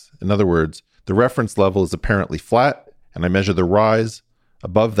calculus. In other words, the reference level is apparently flat, and I measure the rise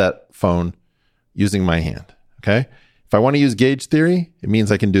above that phone using my hand. Okay? If I want to use gauge theory, it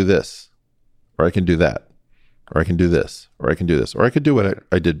means I can do this, or I can do that, or I can do this, or I can do this, or I could do what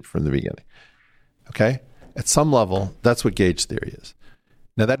I did from the beginning. Okay? At some level, that's what gauge theory is.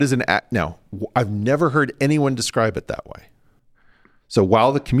 Now, that is now, I've never heard anyone describe it that way. So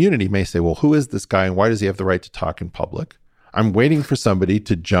while the community may say, well, who is this guy and why does he have the right to talk in public? I'm waiting for somebody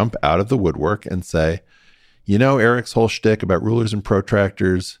to jump out of the woodwork and say, Eric's whole shtick about rulers and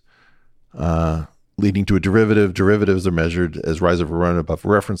protractors leading to a derivative. Derivatives are measured as rise over run above a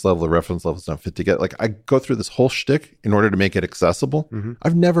reference level. The reference level is not fit together. Like, I go through this whole shtick in order to make it accessible. Mm-hmm.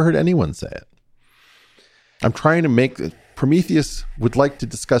 I've never heard anyone say it. I'm trying to make Prometheus would like to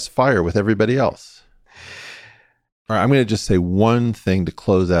discuss fire with everybody else. All right, I'm going to just say one thing to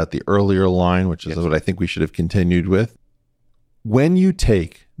close out the earlier line, which is what I think we should have continued with. When you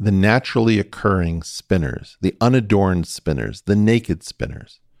take the naturally occurring spinners, the unadorned spinners, the naked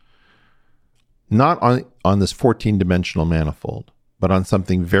spinners, not on this 14-dimensional manifold, but on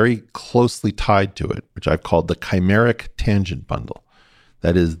something very closely tied to it, which I've called the chimeric tangent bundle.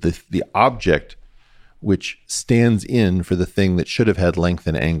 That is the object which stands in for the thing that should have had length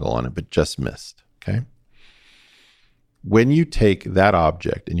and angle on it, but just missed, okay? When you take that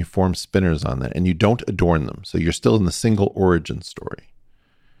object and you form spinners on that and you don't adorn them, so you're still in the single origin story,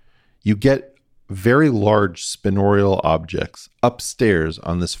 you get very large spinorial objects upstairs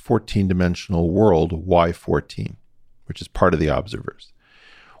on this 14-dimensional world Y14, which is part of the observers.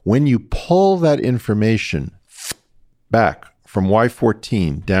 When you pull that information back from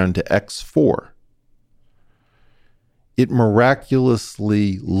Y14 down to X4, it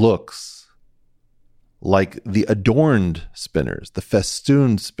miraculously looks like the adorned spinners, the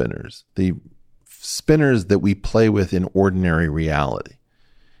festooned spinners, the spinners that we play with in ordinary reality.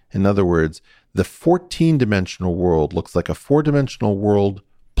 In other words, the 14-dimensional world looks like a 4-dimensional world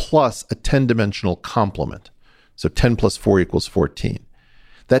plus a 10-dimensional complement. So 10 plus 4 equals 14.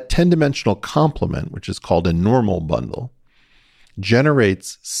 That 10-dimensional complement, which is called a normal bundle,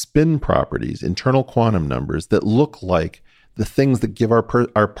 generates spin properties, internal quantum numbers that look like the things that give our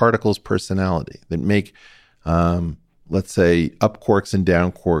particles personality, that make, let's say, up quarks and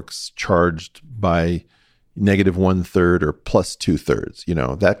down quarks charged by negative 1/3 or plus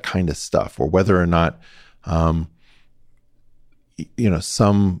 2/3, that kind of stuff, or whether or not,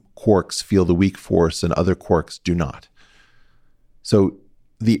 some quarks feel the weak force and other quarks do not. So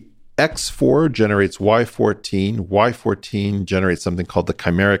the X4 generates Y14. Y14 generates something called the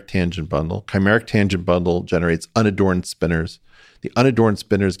chimeric tangent bundle. Chimeric tangent bundle generates unadorned spinners. The unadorned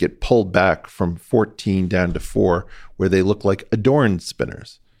spinners get pulled back from 14 down to 4, where they look like adorned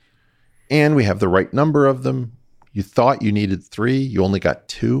spinners. And we have the right number of them. You thought you needed 3, you only got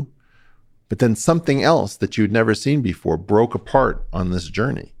 2. But then something else that you'd never seen before broke apart on this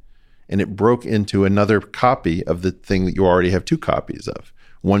journey. And it broke into another copy of the thing that you already have 2 copies of.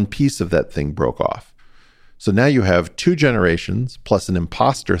 One piece of that thing broke off. So now you have 2 generations plus an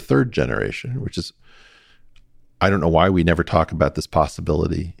imposter 3rd generation, which is, I don't know why we never talk about this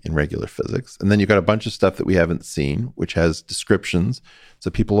possibility in regular physics. And then you've got a bunch of stuff that we haven't seen, which has descriptions. So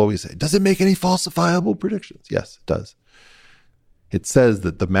people always say, does it make any falsifiable predictions? Yes, it does. It says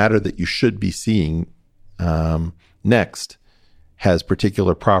that the matter that you should be seeing next has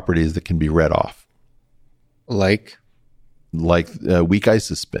particular properties that can be read off. Like weak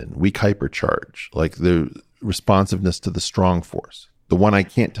isospin, weak hypercharge, like the responsiveness to the strong force. The one I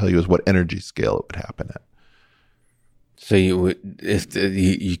can't tell you is what energy scale it would happen at. So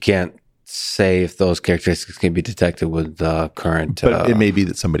you can't say if those characteristics can be detected with the current. But it may be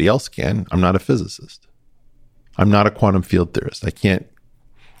that somebody else can. I'm not a physicist. I'm not a quantum field theorist.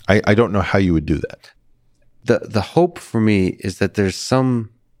 I don't know how you would do that. The hope for me is that there's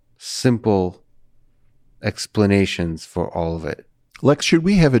some simple explanations for all of it. Lex, should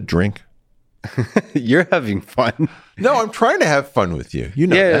we have a drink? You're having fun. No, I'm trying to have fun with you. You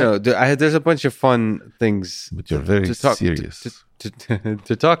know that. No, there's a bunch of fun things. But you're very serious.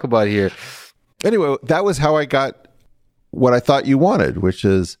 To talk about here. Anyway, that was how I got what I thought you wanted, which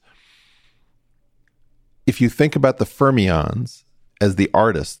is, if you think about the fermions as the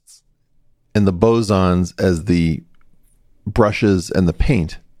artists and the bosons as the brushes and the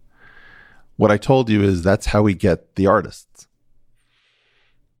paint, what I told you is that's how we get the artists.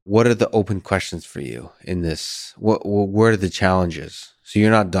 What are the open questions for you in this? What are the challenges? So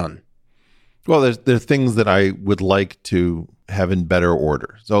you're not done. Well, there are things that I would like to have in better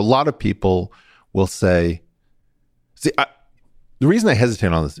order. So a lot of people will say, the reason I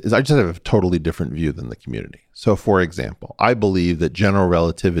hesitate on this is I just have a totally different view than the community. So, for example, I believe that general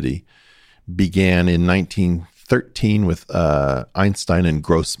relativity began in 1913 with Einstein and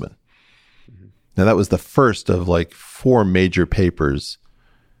Grossman. Mm-hmm. Now, that was the first of 4 major papers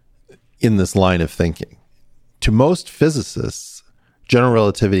in this line of thinking. To most physicists, general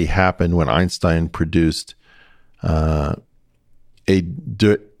relativity happened when Einstein produced a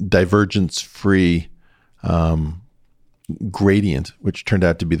divergence-free gradient, which turned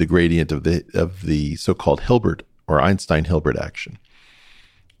out to be the gradient of the so-called Hilbert or Einstein-Hilbert action.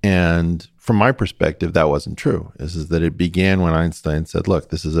 And from my perspective, that wasn't true. This is that it began when Einstein said, look,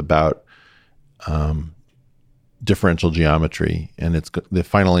 this is about differential geometry, and the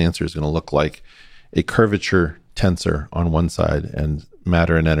final answer is going to look like a curvature tensor on one side and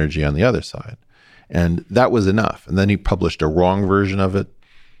matter and energy on the other side. And that was enough. And then he published a wrong version of it,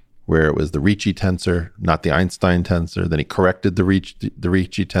 where it was the Ricci tensor, not the Einstein tensor. Then he corrected the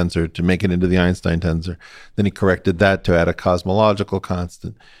Ricci tensor to make it into the Einstein tensor. Then he corrected that to add a cosmological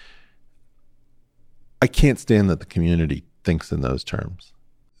constant. I can't stand that the community thinks in those terms.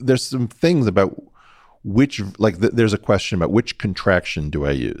 There's some things about there's a question about which contraction do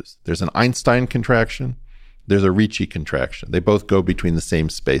I use. There's an Einstein contraction. There's a Ricci contraction. They both go between the same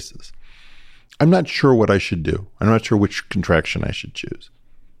spaces. I'm not sure what I should do. I'm not sure which contraction I should choose.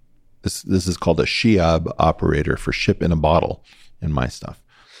 This is called a Sheab operator for ship in a bottle in my stuff.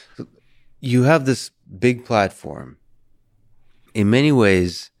 You have this big platform in many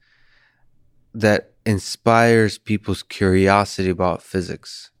ways that inspires people's curiosity about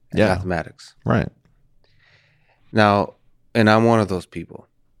physics and mathematics. Right. Now, and I'm one of those people.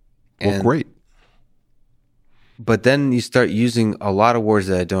 Well, great. But then you start using a lot of words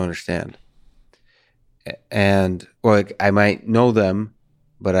that I don't understand. And I might know them,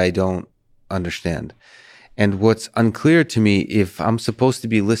 but I don't understand. And what's unclear to me, if I'm supposed to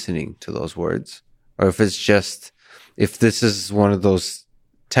be listening to those words, or if this is one of those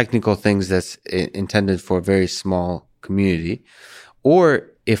technical things that's intended for a very small community,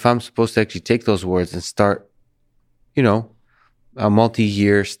 or if I'm supposed to actually take those words and start, a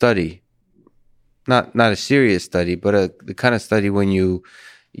multi-year study, not a serious study, but the kind of study when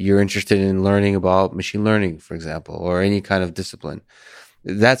you're interested in learning about machine learning, for example, or any kind of discipline.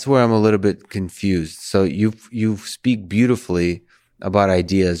 That's where I'm a little bit confused. So you speak beautifully about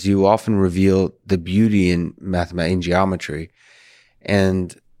ideas. You often reveal the beauty in mathematics, in geometry,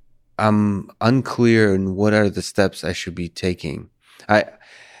 and I'm unclear in what are the steps I should be taking.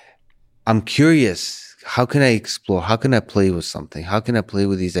 I'm curious. How can I explore? How can I play with something? How can I play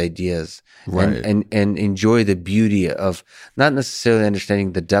with these ideas and enjoy the beauty of not necessarily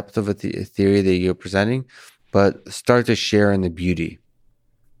understanding the depth of a theory that you're presenting, but start to share in the beauty,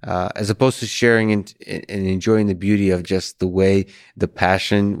 as opposed to sharing and enjoying the beauty of just the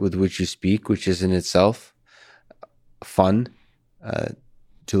passion with which you speak, which is in itself fun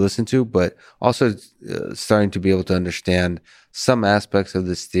to listen to, but also starting to be able to understand some aspects of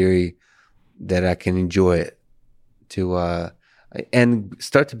this theory that I can enjoy it and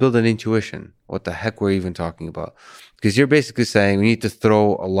start to build an intuition. What the heck we're even talking about? Because you're basically saying we need to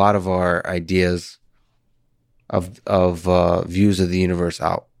throw a lot of our ideas of views of the universe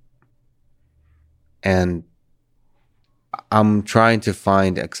out. And I'm trying to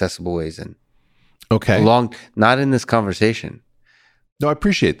find accessible ways in. Okay. Not in this conversation. No, I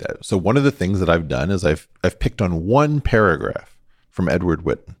appreciate that. So one of the things that I've done is I've picked on one paragraph from Edward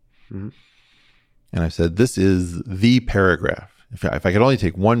Witten. Mm-hmm. And I've said, this is the paragraph. If I could only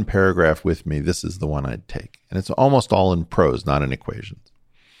take one paragraph with me, this is the one I'd take. And it's almost all in prose, not in equations.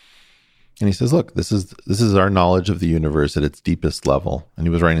 And he says, look, this is our knowledge of the universe at its deepest level. And he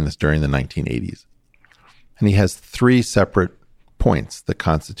was writing this during the 1980s. And he has 3 separate points that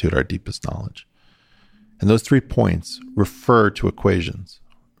constitute our deepest knowledge. And those 3 points refer to equations.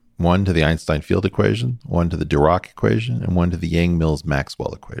 One to the Einstein field equation, one to the Dirac equation, and one to the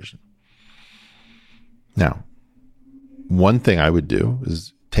Yang-Mills-Maxwell equation. Now, one thing I would do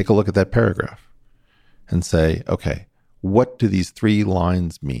is take a look at that paragraph and say, okay, what do these 3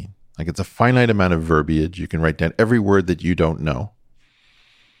 lines mean? Like, it's a finite amount of verbiage. You can write down every word that you don't know.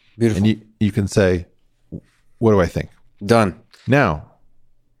 Beautiful. And you can say, what do I think? Done. Now,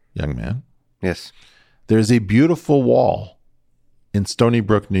 young man. Yes. There's a beautiful wall in Stony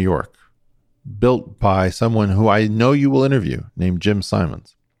Brook, New York, built by someone who I know you will interview, named Jim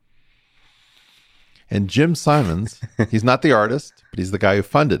Simons. And Jim Simons, he's not the artist, but he's the guy who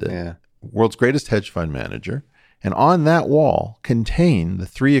funded it. Yeah. World's greatest hedge fund manager. And on that wall contain the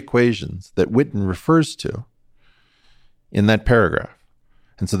 3 equations that Witten refers to in that paragraph.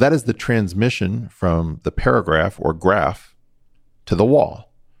 And so that is the transmission from the paragraph or graph to the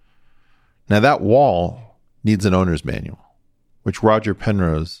wall. Now that wall needs an owner's manual, which Roger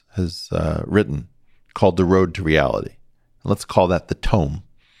Penrose has written, called The Road to Reality. Let's call that the tome.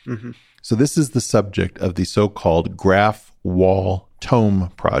 Mm-hmm. So this is the subject of the so-called Graph Wall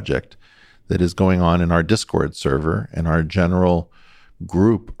Tome project that is going on in our Discord server and our general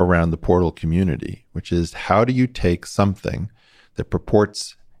group around the Portal community, which is, how do you take something that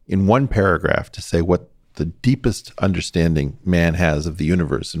purports in one paragraph to say what the deepest understanding man has of the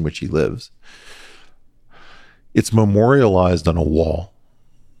universe in which he lives? It's memorialized on a wall,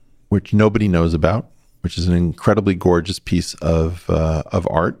 which nobody knows about, which is an incredibly gorgeous piece of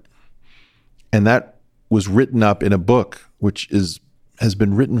art. And that was written up in a book which has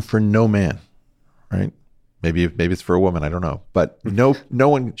been written for no man, right? Maybe it's for a woman, I don't know. But no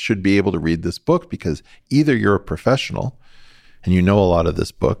one should be able to read this book, because either you're a professional and you know a lot of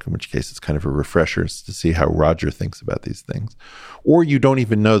this book, in which case it's kind of a refresher to see how Roger thinks about these things, or you don't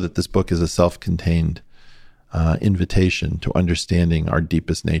even know that this book is a self-contained invitation to understanding our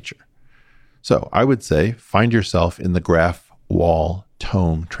deepest nature. So I would say, find yourself in the Graph Wall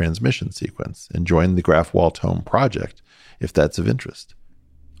Tome transmission sequence and join the Graph Wall Tome project if that's of interest.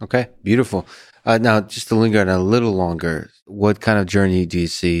 Okay, beautiful. Now, just to linger on a little longer, what kind of journey do you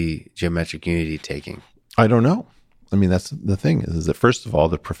see Geometric Unity taking? I don't know. I mean, that's the thing is that, first of all,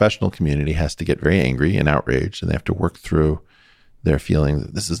 the professional community has to get very angry and outraged, and they have to work through their feelings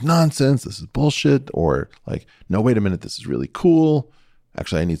that this is nonsense, this is bullshit, or like, no, wait a minute, this is really cool.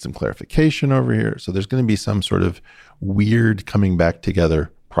 Actually, I need some clarification over here. So there's going to be some sort of weird coming back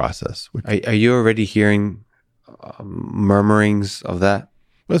together process. Are you already hearing murmurings of that?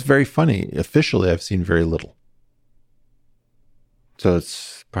 Well, it's very funny. Officially, I've seen very little. So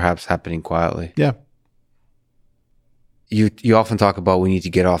it's perhaps happening quietly. Yeah. You often talk about we need to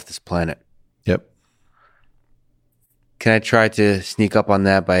get off this planet. Yep. Can I try to sneak up on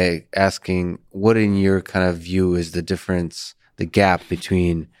that by asking, what in your kind of view is the difference, the gap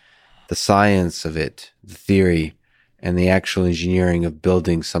between the science of it, the theory, and the actual engineering of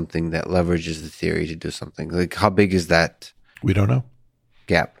building something that leverages the theory to do something? Like, how big is that We don't know.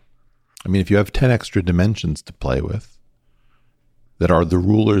 gap? I mean, if you have 10 extra dimensions to play with that are the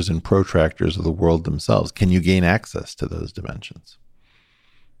rulers and protractors of the world themselves, can you gain access to those dimensions?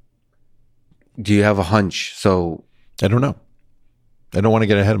 Do you have a hunch? So I don't know. I don't want to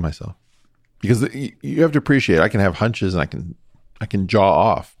get ahead of myself, because you have to appreciate, I can have hunches and I can jaw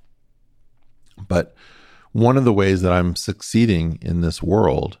off. But one of the ways that I'm succeeding in this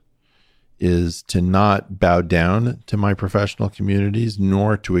world is to not bow down to my professional communities,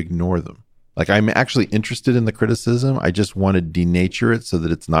 nor to ignore them. Like, I'm actually interested in the criticism. I just want to denature it so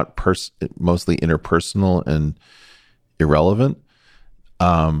that it's not mostly interpersonal and irrelevant.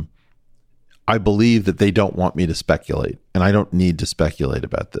 I believe that they don't want me to speculate, and I don't need to speculate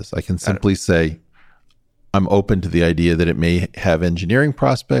about this. I can simply say I'm open to the idea that it may have engineering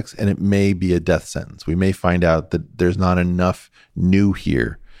prospects and it may be a death sentence. We may find out that there's not enough new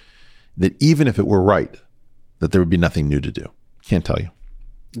here, that even if it were right, that there would be nothing new to do. Can't tell you.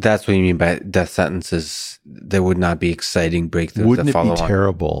 That's what you mean by death sentences. There would not be exciting breakthroughs. Wouldn't that it follow be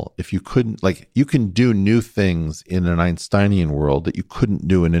terrible if you couldn't, like, you can do new things in an Einsteinian world that you couldn't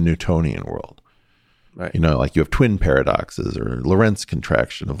do in a Newtonian world. Right. You know, like you have twin paradoxes or Lorentz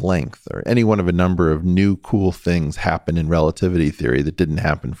contraction of length, or any one of a number of new cool things happen in relativity theory that didn't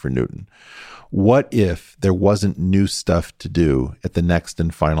happen for Newton. What if there wasn't new stuff to do at the next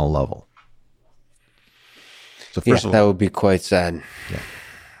and final level? So first of all, that would be quite sad. Yeah.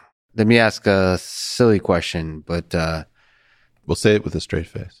 Let me ask a silly question, but we'll say it with a straight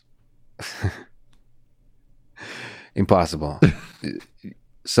face. Impossible.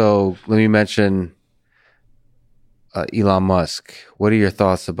 So let me mention Elon Musk. What are your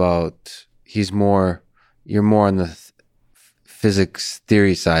thoughts about? You're more on the physics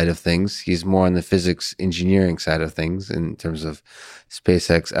theory side of things. He's more on the physics engineering side of things in terms of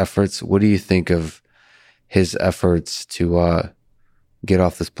SpaceX efforts. What do you think of his efforts to get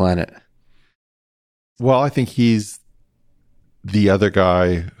off this planet? Well, I think he's the other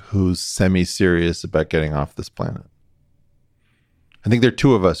guy who's semi-serious about getting off this planet. I think there are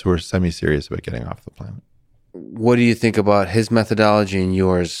two of us who are semi-serious about getting off the planet. What do you think about his methodology and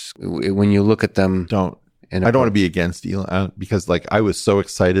yours when you look at them? I don't want to be against Elon, because like I was so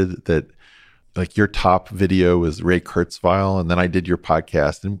excited that like your top video was Ray Kurzweil, and then I did your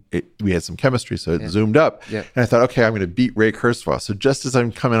podcast, and we had some chemistry, so it zoomed up. Yeah. And I thought, okay, I'm going to beat Ray Kurzweil. So just as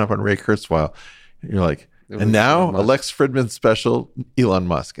I'm coming up on Ray Kurzweil, you're like, and now a Lex Fridman special, Elon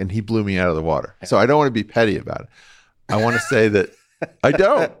Musk, and he blew me out of the water. So I don't want to be petty about it. I want to say that I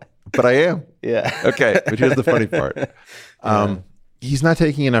don't, but I am. Yeah. Okay, but here's the funny part. He's not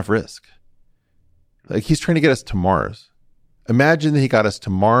taking enough risk. Like, he's trying to get us to Mars. Imagine that he got us to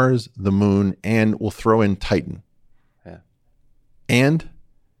Mars, the moon, and we'll throw in Titan. Yeah. And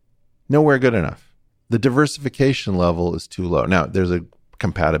nowhere good enough. The diversification level is too low. Now, there's a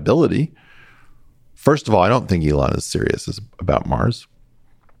compatibility. First of all, I don't think Elon is serious about Mars.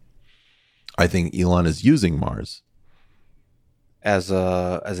 I think Elon is using Mars as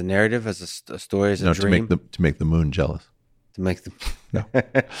a narrative, as a story, as a dream, to make the moon jealous. To make the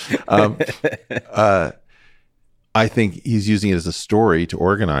I think he's using it as a story to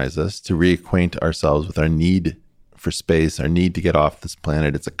organize us, to reacquaint ourselves with our need for space, our need to get off this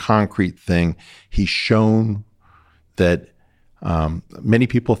planet. It's a concrete thing. He's shown that many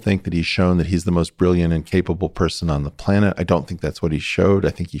people think that he's shown that he's the most brilliant and capable person on the planet. I don't think that's what he showed. I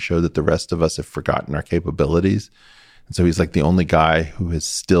think he showed that the rest of us have forgotten our capabilities. And so he's like the only guy who has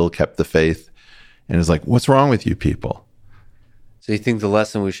still kept the faith and is like, what's wrong with you people? So you think the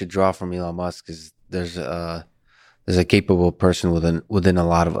lesson we should draw from Elon Musk is there's a capable person within a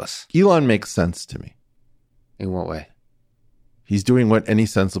lot of us? Elon makes sense to me. In what way? He's doing what any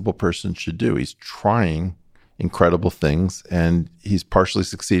sensible person should do. He's trying incredible things, and he's partially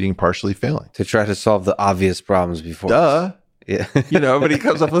succeeding, partially failing. To try to solve the obvious problems before. Duh. Yeah. But he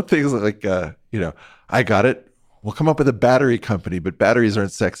comes up with things like, I got it. We'll come up with a battery company, but batteries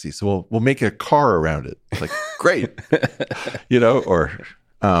aren't sexy. So we'll make a car around it. It's like, great. Or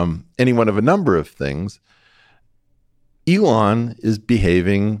any one of a number of things. Elon is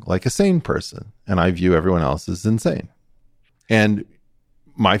behaving like a sane person, and I view everyone else as insane. And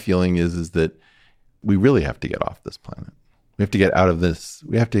my feeling is that we really have to get off this planet. We have to get out of this.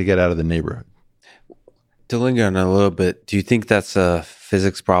 We have to get out of the neighborhood. To linger on a little bit, do you think that's a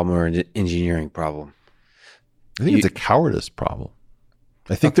physics problem or an engineering problem? I think it's a cowardice problem.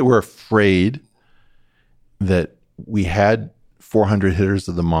 I think that we're afraid that we had 400 hitters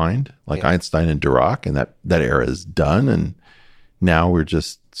of the mind, like Einstein and Dirac, and that era is done, and now we're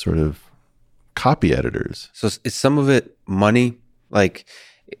just sort of copy editors. So is some of it money? Like,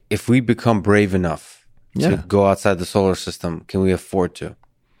 if we become brave enough to go outside the solar system? Can we afford to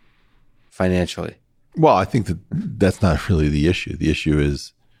financially? Well, I think that's not really the issue. The issue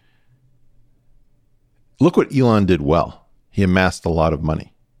is, look what Elon did well. He amassed a lot of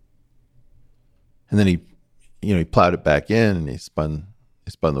money. And then he plowed it back in, and he spun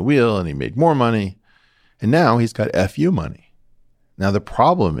the wheel, and he made more money. And now he's got FU money. Now the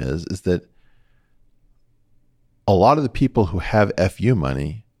problem is that a lot of the people who have FU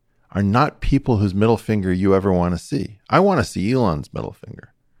money are not people whose middle finger you ever want to see. I want to see Elon's middle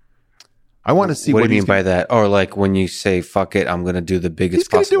finger. I want to see what do you mean by that? Or like when you say, fuck it, I'm going to do the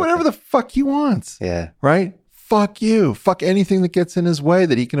biggest possible. He's going to do whatever the fuck he wants. Yeah. Right? Fuck you. Fuck anything that gets in his way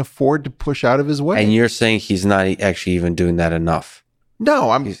that he can afford to push out of his way. And you're saying he's not actually even doing that enough.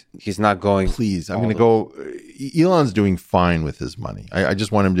 No, he's not going. Please, I'm going to go. Elon's doing fine with his money. I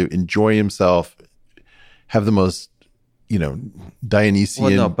just want him to enjoy himself, have the most, Dionysian.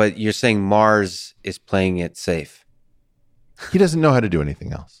 Well, no, but you're saying Mars is playing it safe. He doesn't know how to do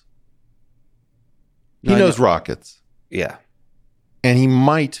anything else. He knows rockets. Yeah. And he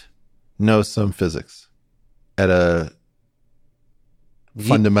might know some physics at a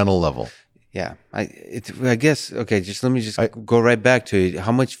fundamental level. Yeah. I guess, okay, let me go right back to it.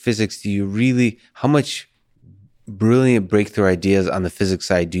 How much physics how much brilliant breakthrough ideas on the physics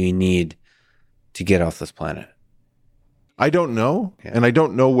side do you need to get off this planet? I don't know. Yeah. And I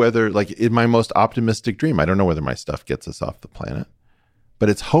don't know whether, like in my most optimistic dream, I don't know whether my stuff gets us off the planet. But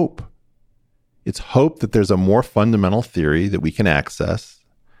it's hope. It's hope that there's a more fundamental theory that we can access,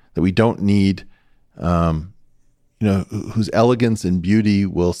 that we don't need, whose elegance and beauty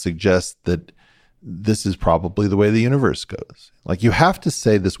will suggest that this is probably the way the universe goes. Like you have to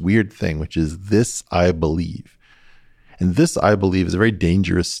say this weird thing, which is this I believe. And this I believe is a very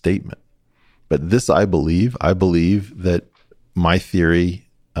dangerous statement. But this I believe that my theory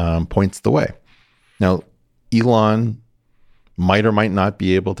points the way. Now, Elon might or might not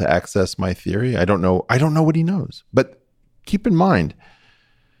be able to access my theory. I don't know what he knows. But keep in mind,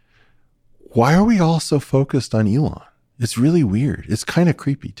 why are we all so focused on Elon? It's really weird. It's kind of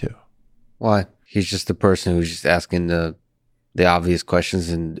creepy too. Why? He's just the person who's just asking the obvious questions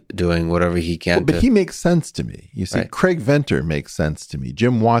and doing whatever he can. But he makes sense to me. You see, right. Craig Venter makes sense to me.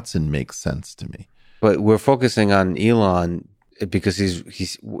 Jim Watson makes sense to me. But we're focusing on Elon because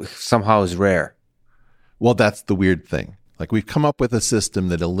he's somehow is rare. Well, that's the weird thing. Like we've come up with a system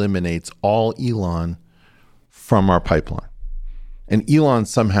that eliminates all Elon from our pipeline. And Elon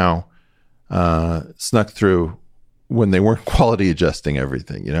somehow snuck through when they weren't quality adjusting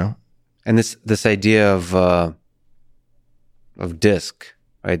everything, And this idea of DISC,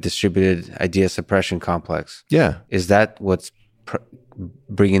 right? Distributed Idea Suppression Complex. Yeah. Is that what's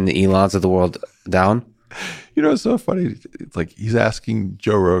bringing the Elons of the world down? It's so funny. It's like he's asking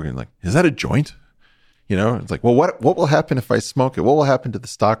Joe Rogan, like, is that a joint? It's like, well, what will happen if I smoke it? What will happen to the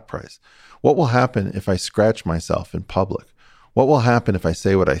stock price? What will happen if I scratch myself in public? What will happen if I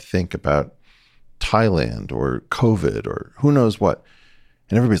say what I think about Thailand or COVID or who knows what?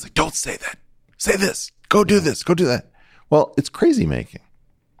 And everybody's like, don't say that. Say this. Go do this. Go do that. Well, it's crazy making.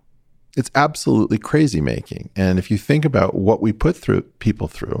 It's absolutely crazy making. And if you think about what we put people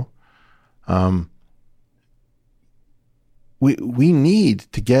through, we need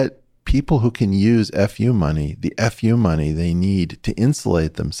to get people who can use FU money, the FU money they need to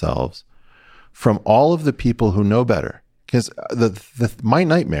insulate themselves from all of the people who know better. Because my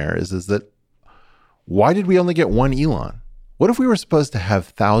nightmare is that why did we only get one Elon? What if we were supposed to have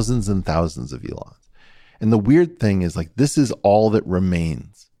thousands and thousands of Elons? And the weird thing is, like, this is all that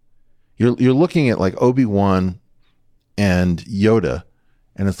remains. You're looking at like Obi-Wan and Yoda,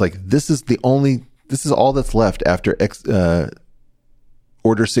 and it's like this is all that's left after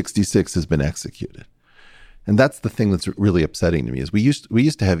Order 66 has been executed. And that's the thing that's really upsetting to me is we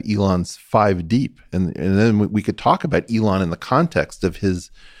used to have Elon's 5 deep, and then we could talk about Elon in the context of his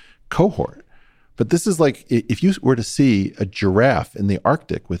cohort. But this is like, if you were to see a giraffe in the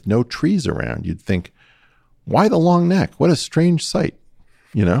Arctic with no trees around, you'd think, why the long neck? What a strange sight,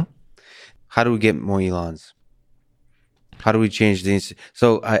 How do we get more Elons? How do we change the...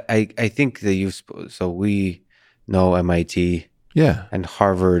 So I think that we know MIT and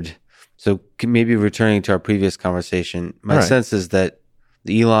Harvard. So maybe returning to our previous conversation, my sense is that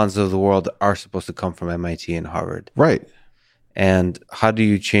the Elons of the world are supposed to come from MIT and Harvard. Right. And how do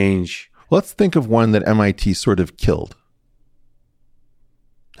you change... Let's think of one that MIT sort of killed.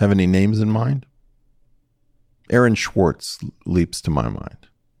 Have any names in mind? Aaron Swartz leaps to my mind.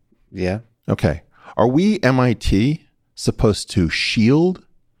 Yeah. Okay. Are we, MIT, supposed to shield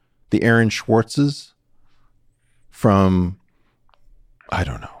the Aaron Schwartzes from, I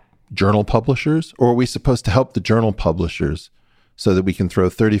don't know, journal publishers, or are we supposed to help the journal publishers so that we can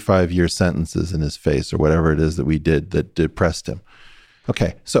throw 35-year sentences in his face or whatever it is that we did that depressed him?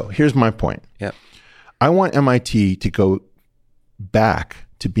 Okay, so here's my point. Yeah. I want MIT to go back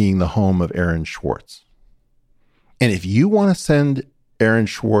to being the home of Aaron Swartz. And if you want to send Aaron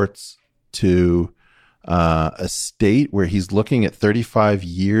Swartz to a state where he's looking at 35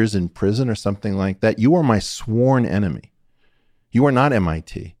 years in prison or something like that, you are my sworn enemy. You are not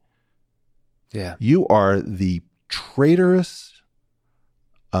MIT. Yeah. You are the traitorous,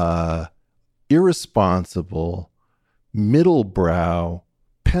 irresponsible, middle-brow,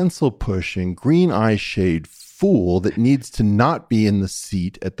 pencil-pushing, green eye shade fool that needs to not be in the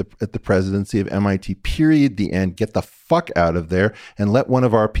seat at the presidency of MIT, period, the end. Get the fuck out of there and let one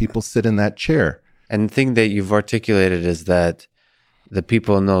of our people sit in that chair. And the thing that you've articulated is that the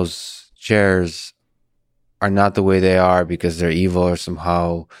people in those chairs are not the way they are because they're evil or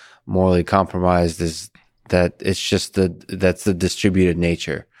somehow morally compromised. Is that it's just that's the distributed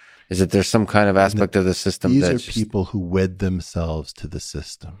nature. Is that there's some kind of aspect of the system these that's are people who wed themselves to the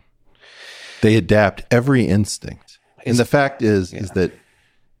system. They adapt every instinct. And the fact is that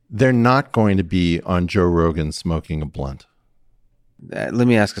they're not going to be on Joe Rogan smoking a blunt. Let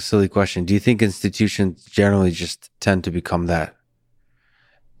me ask a silly question. Do you think institutions generally just tend to become that?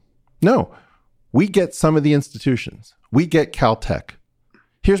 No. We get some of the institutions. We get Caltech.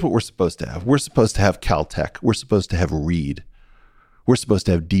 Here's what we're supposed to have. We're supposed to have Caltech. We're supposed to have Reed. We're supposed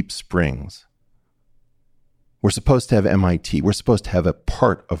to have Deep Springs. We're supposed to have MIT. We're supposed to have a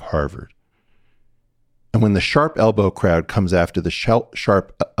part of Harvard. And when the sharp elbow crowd comes after the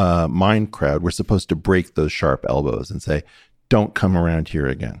sharp mind crowd, we're supposed to break those sharp elbows and say, don't come around here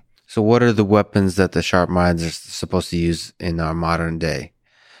again. So what are the weapons that the sharp minds are supposed to use in our modern day?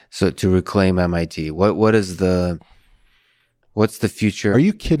 So to reclaim MIT, what's the future? Are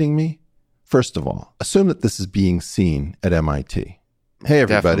you kidding me? First of all, assume that this is being seen at MIT. Hey,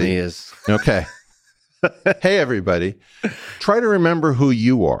 everybody. Definitely is. Okay. Hey, everybody. Try to remember who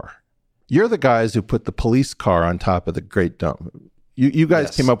you are. You're the guys who put the police car on top of the Great Dome. You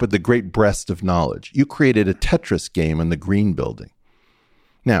guys came up with the great breast of knowledge. You created a Tetris game in the Green Building.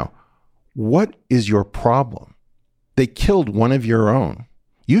 Now, what is your problem? They killed one of your own.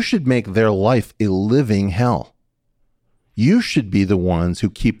 You should make their life a living hell. You should be the ones who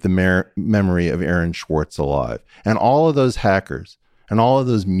keep the memory of Aaron Swartz alive and all of those hackers and all of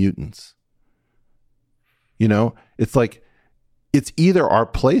those mutants. You know, it's like, it's either our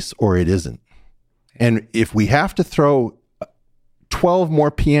place or it isn't. And if we have to throw 12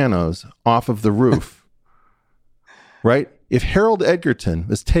 more pianos off of the roof, right? If Harold Edgerton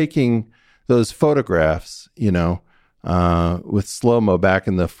was taking those photographs, with slow-mo back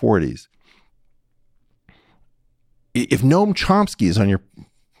in the 40s, if Noam Chomsky is on your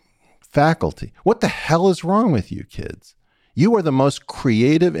faculty, what the hell is wrong with you kids? You are the most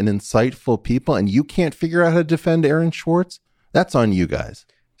creative and insightful people, and you can't figure out how to defend Aaron Swartz? That's on you guys.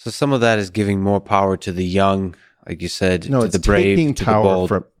 So some of that is giving more power to the young, like you said, to the brave, to the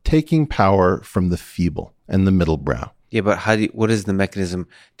bold. Taking power from the feeble and the middle brow. Yeah, but what is the mechanism?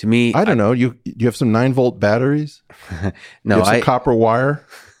 To me, I don't know. You have some 9-volt batteries? No, you have some copper wire?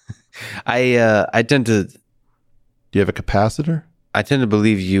 I tend to. Do you have a capacitor? I tend to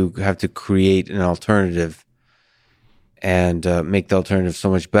believe you have to create an alternative and make the alternative so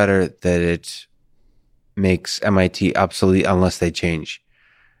much better that it makes MIT obsolete unless they change.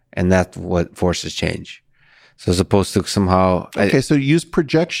 And that's what forces change. So as opposed to somehow... Okay, so use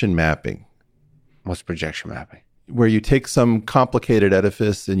projection mapping. What's projection mapping? Where you take some complicated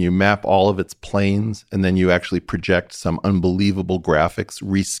edifice and you map all of its planes, and then you actually project some unbelievable graphics,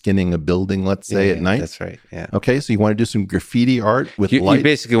 reskinning a building, let's say, at night. That's right, yeah. Okay, so you want to do some graffiti art with light? You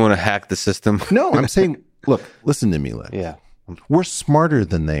basically want to hack the system. No, I'm saying, look, listen to me, Len. Yeah. We're smarter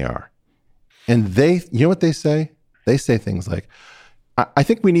than they are. And you know what they say? They say things like, I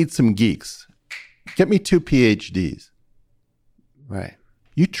think we need some geeks. Get me 2 PhDs. Right.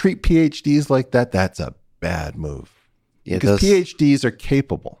 You treat PhDs like that, that's a bad move. Yeah, because PhDs are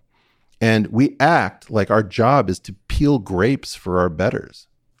capable. And we act like our job is to peel grapes for our betters.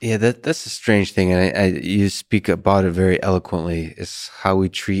 Yeah, that's a strange thing. And you speak about it very eloquently. It's how we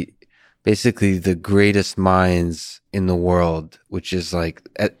treat basically the greatest minds in the world, which is like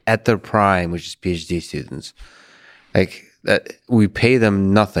at their prime, which is PhD students. Like that, we pay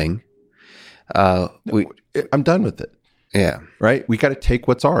them nothing. I'm done with it. Yeah. Right? We got to take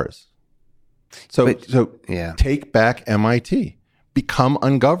what's ours. So take back MIT. Become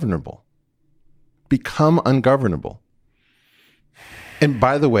ungovernable. Become ungovernable. And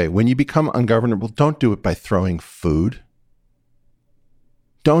by the way, when you become ungovernable, don't do it by throwing food.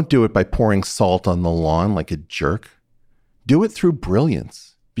 Don't do it by pouring salt on the lawn like a jerk. Do it through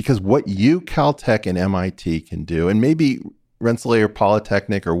brilliance, because what you, Caltech and MIT can do, and maybe Rensselaer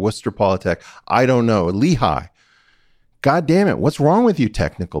Polytechnic or Worcester Polytech, I don't know, Lehigh. God damn it, what's wrong with you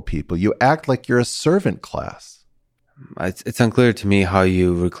technical people? You act like you're a servant class. It's unclear to me how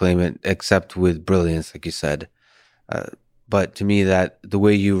you reclaim it, except with brilliance, like you said. But to me, that the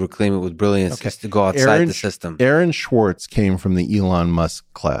way you reclaim it with brilliance is to go outside the system. Aaron Schwartz came from the Elon Musk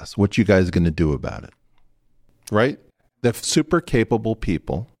class. What you guys going to do about it? Right? The super capable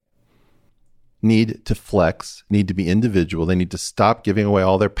people need to flex, need to be individual. They need to stop giving away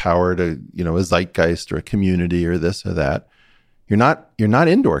all their power to, a zeitgeist or a community or this or that. You're not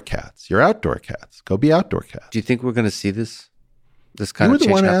indoor cats. You're outdoor cats. Go be outdoor cats. Do you think we're going to see this kind of change? You were the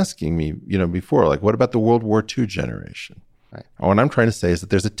one asking me, before, like, what about the World War II generation? Right. What I'm trying to say is that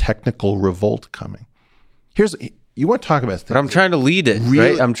there's a technical revolt coming. You want to talk about this? But I'm trying to lead it,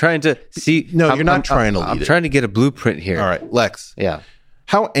 right? I'm trying to see. No, you're not trying to lead it. I'm trying to get a blueprint here. All right, Lex. Yeah.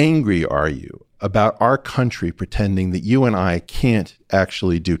 How angry are you about our country pretending that you and I can't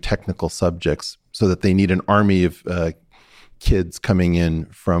actually do technical subjects so that they need an army of kids coming in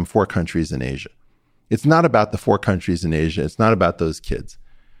from 4 countries in Asia? It's not about the 4 countries in Asia. It's not about those kids.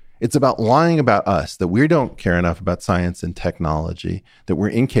 It's about lying about us, that we don't care enough about science and technology, that we're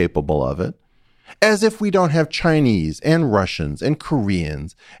incapable of it, as if we don't have Chinese and Russians and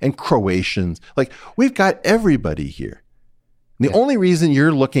Koreans and Croatians. Like, we've got everybody here. The only reason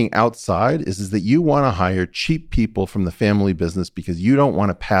you're looking outside is that you want to hire cheap people from the family business because you don't want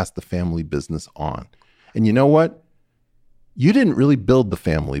to pass the family business on. And you know what? You didn't really build the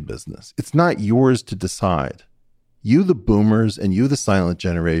family business. It's not yours to decide. You, the boomers, and you, the silent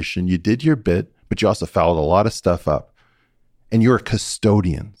generation, you did your bit, but you also fouled a lot of stuff up. And you're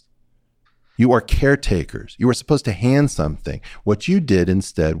custodians. You are caretakers. You were supposed to hand something. What you did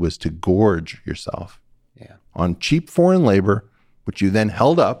instead was to gorge yourself on cheap foreign labor, which you then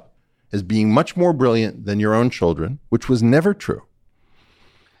held up as being much more brilliant than your own children, which was never true.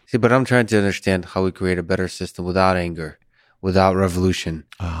 See, but I'm trying to understand how we create a better system without anger, without revolution.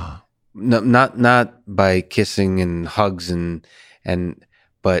 No, not by kissing and hugs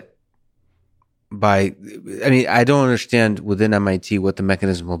but by, I don't understand within MIT what the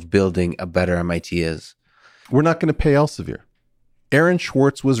mechanism of building a better MIT is. We're not going to pay Elsevier. Aaron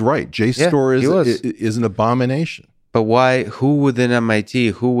Schwartz was right. JSTOR is an abomination. But why? Who within MIT,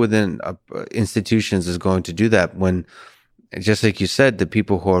 who within institutions is going to do that when, just like you said, the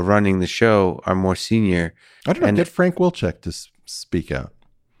people who are running the show are more senior? I don't know. Get Frank Wilczek to speak out.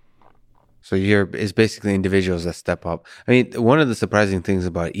 So it's basically individuals that step up. One of the surprising things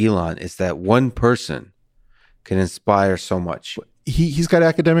about Elon is that one person can inspire so much. He's got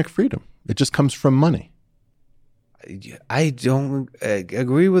academic freedom. It just comes from money. I don't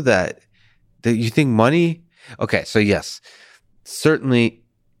agree with that. That you think money? Okay, so yes, certainly.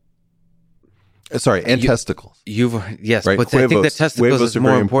 Sorry, and testicles. Yes, right? But I think that testicles is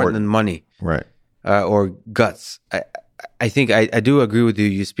more important than money, right? Or guts. I think I do agree with you.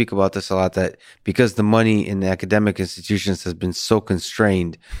 You speak about this a lot, that because the money in the academic institutions has been so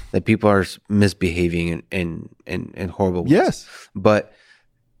constrained that people are misbehaving in horrible ways. Yes, but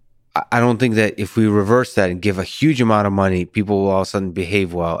I don't think that if we reverse that and give a huge amount of money, people will all of a sudden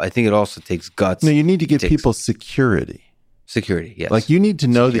behave well. I think it also takes guts. No, you need to give people security. Security, yes. Like, you need to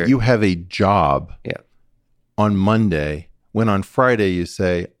know that you have a job on Monday, when on Friday you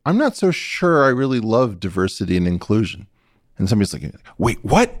say, I'm not so sure I really love diversity and inclusion. And somebody's like, wait,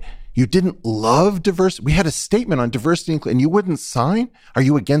 what? You didn't love diversity? We had a statement on diversity and you wouldn't sign? Are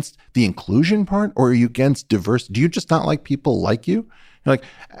you against the inclusion part, or are you against diversity? Do you just not like people like you? You're like,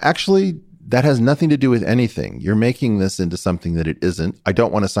 actually, that has nothing to do with anything. You're making this into something that it isn't. I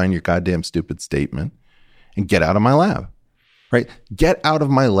don't want to sign your goddamn stupid statement, and get out of my lab, right? Get out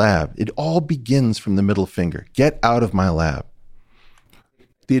of my lab. It all begins from the middle finger. Get out of my lab.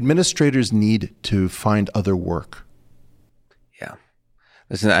 The administrators need to find other work. Yeah.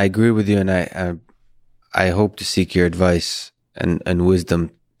 Listen, I agree with you, and I hope to seek your advice and wisdom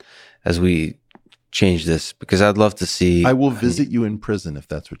as we change this, because I'd love to see. I will visit you in prison if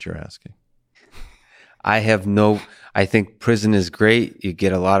that's what you're asking. I think prison is great. You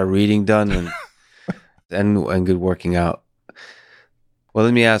get a lot of reading done and good working out. Well,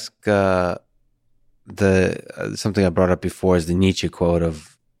 let me ask something I brought up before is the Nietzsche quote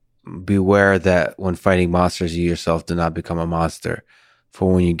of, beware that when fighting monsters, you yourself do not become a monster.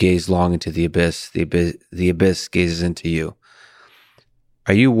 For when you gaze long into the abyss gazes into you.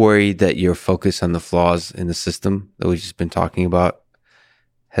 Are you worried that your focus on the flaws in the system that we've just been talking about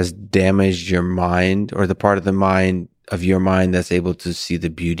has damaged your mind, or the part of the mind of your mind that's able to see the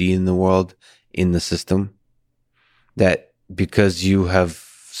beauty in the world, in the system, that because you have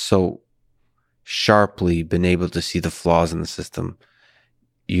so sharply been able to see the flaws in the system,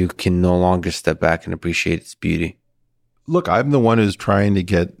 you can no longer step back and appreciate its beauty? Look, I'm the one who's trying to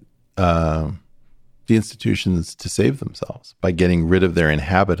get the institutions to save themselves by getting rid of their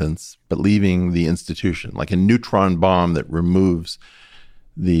inhabitants, but leaving the institution, like a neutron bomb that removes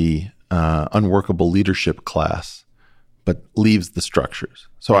the unworkable leadership class, but leaves the structures.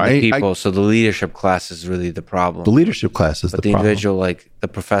 So so the leadership class is really the problem. The leadership class is the problem. But the individual, like the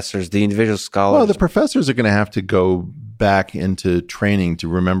professors, the individual scholars. Well, the professors are going to have to go back into training to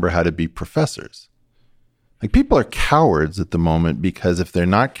remember how to be professors. Like, people are cowards at the moment because if they're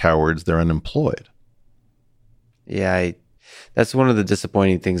not cowards, they're unemployed. Yeah, that's one of the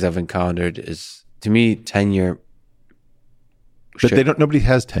disappointing things I've encountered is, to me, tenure. But nobody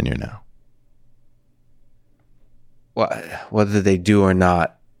has tenure now. Well, whether they do or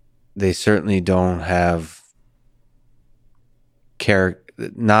not, they certainly don't have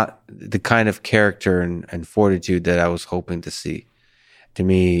not the kind of character and fortitude that I was hoping to see. To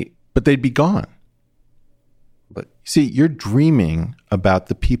me, but they'd be gone. But see, you're dreaming about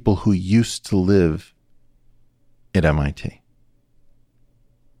the people who used to live at MIT.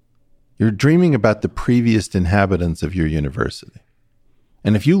 You're dreaming about the previous inhabitants of your university.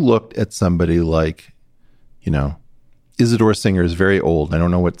 And if you looked at somebody like, Isidore Singer is very old. I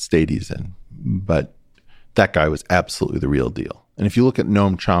don't know what state he's in, but that guy was absolutely the real deal. And if you look at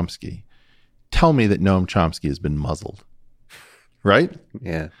Noam Chomsky, tell me that Noam Chomsky has been muzzled, right?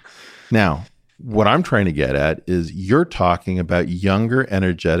 Yeah. Now, what I'm trying to get at is you're talking about younger,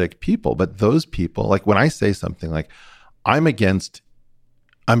 energetic people, but those people, like when I say something like, I'm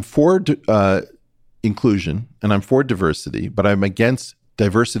for inclusion and I'm for diversity, but I'm against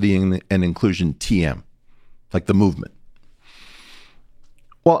diversity and inclusion TM, like the movement.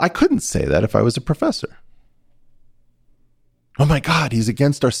 Well, I couldn't say that if I was a professor. Oh my God, he's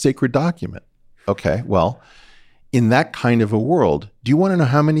against our sacred document. Okay, well, in that kind of a world, do you want to know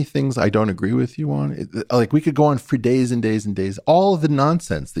how many things I don't agree with you on? Like, we could go on for days and days and days, all of the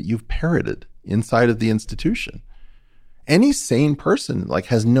nonsense that you've parroted inside of the institution. Any sane person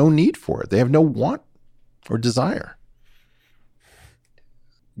has no need for it. They have no want or desire.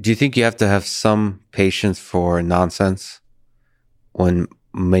 Do you think you have to have some patience for nonsense when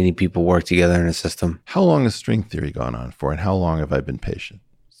many people work together in a system? How long has string theory gone on for, and how long have I been patient?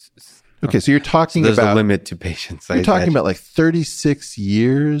 Okay, so you're talking about... There's a limit to patience. You're talking about 36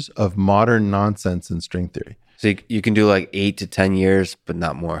 years of modern nonsense in string theory. So you can do 8 to 10 years, but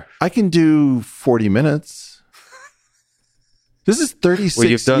not more. I can do 40 minutes. This is 36 Well,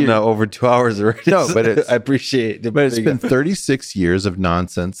 you've done that over 2 hours already. No, but I appreciate it. But it's been 36 years of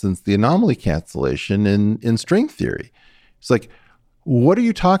nonsense since the anomaly cancellation in string theory. It's like, what are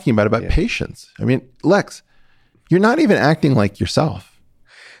you talking about patience? I mean, Lex, you're not even acting like yourself.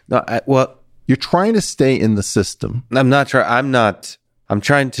 No, you're trying to stay in the system. I'm not trying. I'm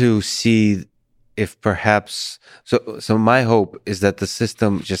trying to see if perhaps. So my hope is that the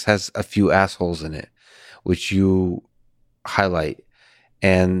system just has a few assholes in it, which you highlight,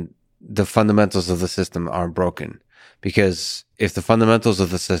 and the fundamentals of the system aren't broken. Because if the fundamentals of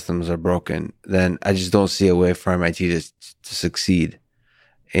the systems are broken, then I just don't see a way for MIT to succeed.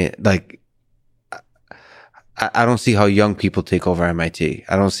 I don't see how young people take over MIT.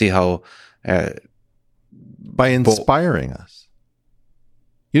 I don't see how... by inspiring us.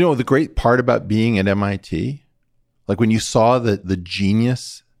 The great part about being at MIT, when you saw the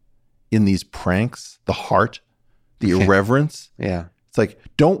genius in these pranks, the heart, the irreverence. Yeah. It's like,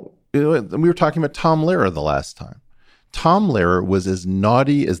 we were talking about Tom Lehrer the last time. Tom Lehrer was as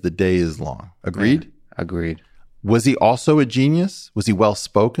naughty as the day is long. Agreed? Yeah, agreed. Was he also a genius? Was he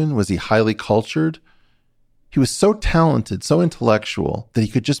well-spoken? Was he highly cultured? He was so talented, so intellectual, that he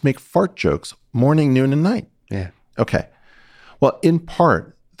could just make fart jokes morning, noon, and night. Yeah. Okay. Well, in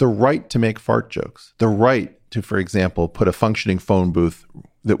part, the right to make fart jokes, the right to, for example, put a functioning phone booth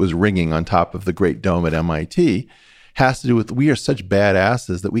that was ringing on top of the Great Dome at MIT has to do with we are such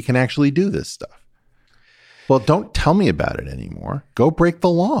badasses that we can actually do this stuff. Well, don't tell me about it anymore. Go break the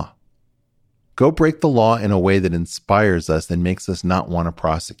law. Go break the law in a way that inspires us and makes us not want to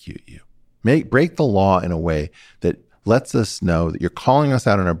prosecute you. Break the law in a way that lets us know that you're calling us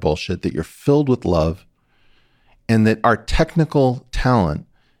out on our bullshit, that you're filled with love, and that our technical talent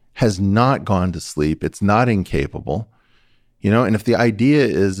has not gone to sleep. It's not incapable. And if the idea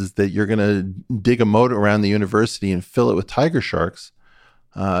is that you're going to dig a moat around the university and fill it with tiger sharks,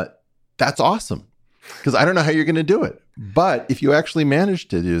 that's awesome. because I don't know how you're going to do it. But if you actually manage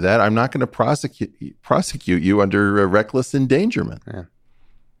to do that, I'm not going to prosecute you under reckless endangerment. Yeah.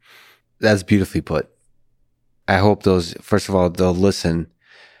 That's beautifully put. I hope first of all, they'll listen.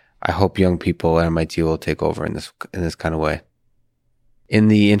 I hope young people at MIT will take over in this kind of way. In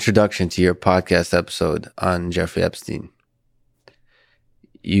the introduction to your podcast episode on Jeffrey Epstein,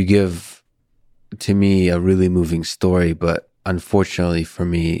 you give to me a really moving story, but unfortunately for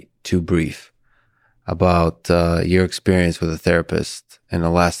me, too brief, about your experience with a therapist and a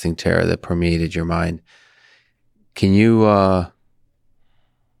lasting terror that permeated your mind. Can you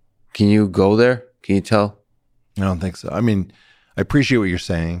go there? Can you tell? I don't think so. I mean, I appreciate what you're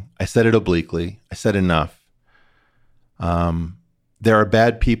saying. I said it obliquely. I said enough. There are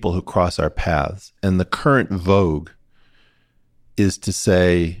bad people who cross our paths, and the current vogue is to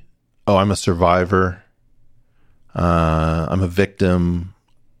say, oh, I'm a survivor. I'm a victim.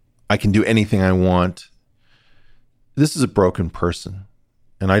 I can do anything I want. This is a broken person,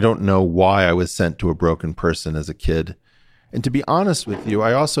 and I don't know why I was sent to a broken person as a kid. And to be honest with you,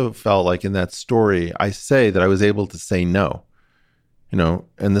 I also felt like in that story, I say that I was able to say no,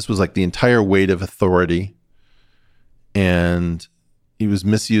 and this was like the entire weight of authority, and he was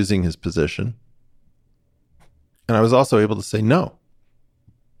misusing his position. And I was also able to say no.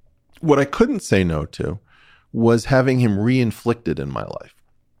 What I couldn't say no to was having him re-inflicted in my life.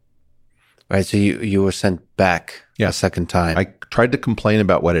 Right, so you were sent back a second time. I tried to complain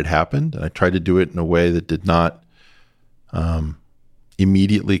about what had happened, and I tried to do it in a way that did not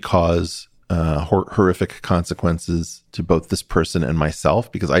immediately cause horrific consequences to both this person and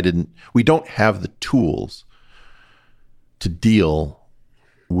myself, because we don't have the tools to deal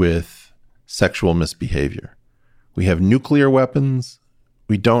with sexual misbehavior. We have nuclear weapons.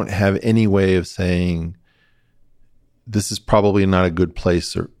 We don't have any way of saying, this is probably not a good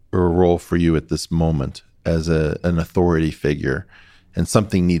place or a role for you at this moment as an authority figure, and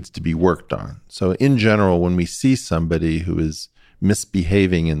something needs to be worked on. So in general, when we see somebody who is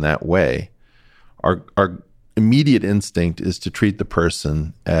misbehaving in that way, our immediate instinct is to treat the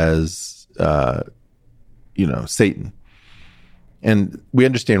person as, Satan. And we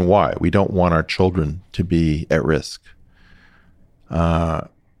understand why. We don't want our children to be at risk. Now,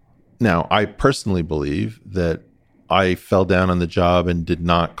 I personally believe that I fell down on the job and did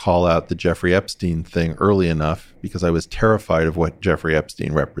not call out the Jeffrey Epstein thing early enough because I was terrified of what Jeffrey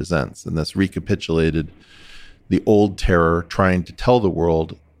Epstein represents. And this recapitulated the old terror trying to tell the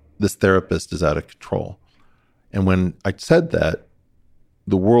world this therapist is out of control. And when I said that,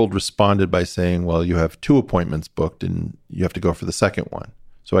 the world responded by saying, well, you have 2 appointments booked and you have to go for the second one.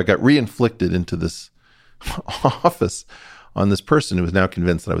 So I got re-inflicted into this office on this person who was now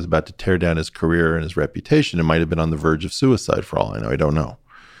convinced that I was about to tear down his career and his reputation. It might have been on the verge of suicide for all I know. I don't know.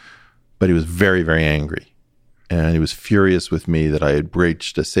 But he was very, very angry. And he was furious with me that I had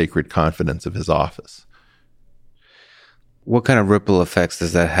breached a sacred confidence of his office. What kind of ripple effects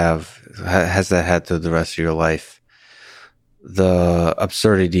does that have? Has that had through the rest of your life? The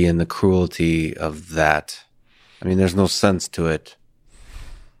absurdity and the cruelty of that. I mean, there's no sense to it.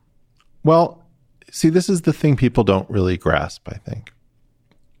 Well, see, this is the thing people don't really grasp, I think.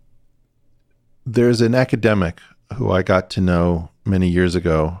 There's an academic who I got to know many years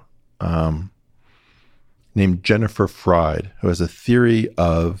ago named Jennifer Freud, who has a theory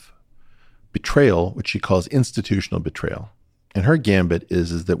of betrayal, which she calls institutional betrayal. And her gambit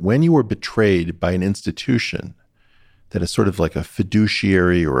is that when you are betrayed by an institution that is sort of like a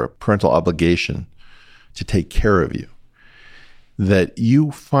fiduciary or a parental obligation to take care of you, that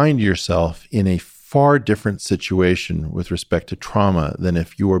you find yourself in a far different situation with respect to trauma than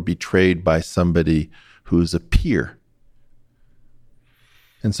if you are betrayed by somebody who's a peer.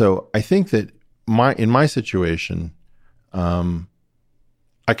 And so I think that in my situation,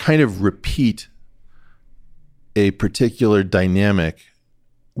 I kind of repeat a particular dynamic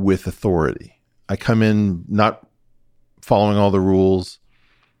with authority. I come in not following all the rules,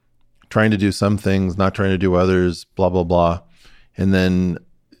 trying to do some things, not trying to do others, blah, blah, blah. And then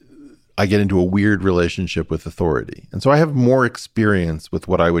I get into a weird relationship with authority. And so I have more experience with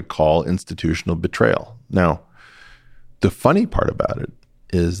what I would call institutional betrayal. Now, the funny part about it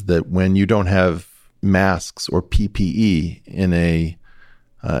is that when you don't have masks or PPE in a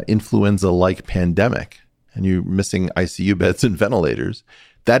influenza-like pandemic and you're missing ICU beds and ventilators,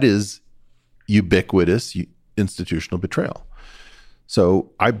 that is ubiquitous institutional betrayal.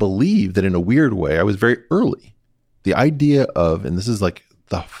 So I believe that in a weird way, I was very early. The idea of, and this is like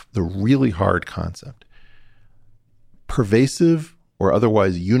the really hard concept, pervasive or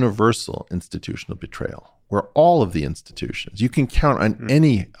otherwise universal institutional betrayal, where all of the institutions, you can count on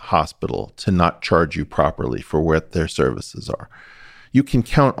any hospital to not charge you properly for what their services are. You can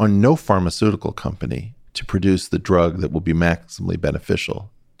count on no pharmaceutical company to produce the drug that will be maximally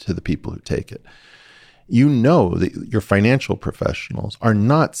beneficial to the people who take it. You know that your financial professionals are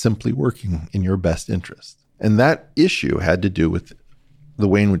not simply working in your best interest. And that issue had to do with the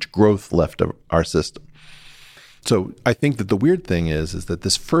way in which growth left our system. So I think that the weird thing is that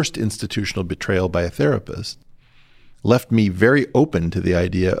this first institutional betrayal by a therapist left me very open to the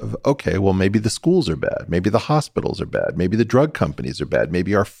idea of, okay, well, maybe the schools are bad. Maybe the hospitals are bad. Maybe the drug companies are bad.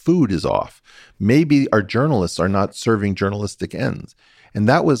 Maybe our food is off. Maybe our journalists are not serving journalistic ends. And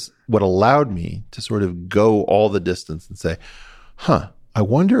that was what allowed me to sort of go all the distance and say, I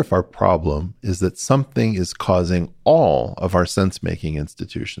wonder if our problem is that something is causing all of our sense-making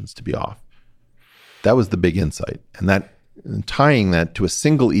institutions to be off. That was the big insight. And tying that to a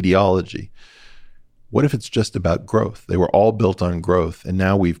single ideology, what if it's just about growth? They were all built on growth, and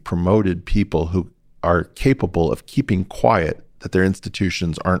now we've promoted people who are capable of keeping quiet that their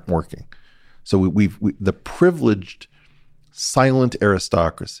institutions aren't working. So we've the privileged, silent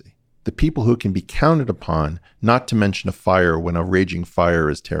aristocracy, the people who can be counted upon not to mention a fire when a raging fire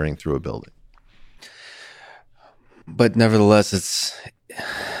is tearing through a building. But nevertheless,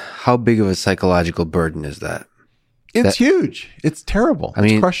 how big of a psychological burden is that? It's huge. It's terrible.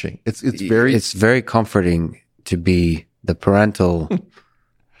 It's crushing. It's very comforting to be the parental.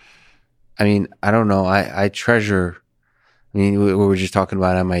 I don't know. I treasure. We were just talking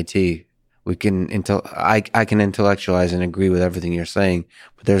about MIT. I can intellectualize and agree with everything you're saying,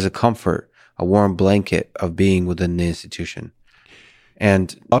 but there's a comfort, a warm blanket of being within the institution.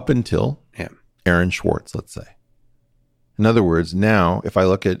 And up until Aaron Swartz, let's say. In other words, now if I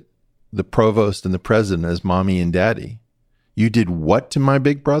look at the provost and the president as mommy and daddy, you did what to my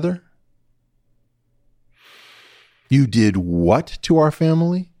big brother? You did what to our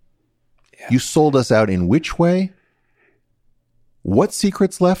family? Yeah. You sold us out in which way? What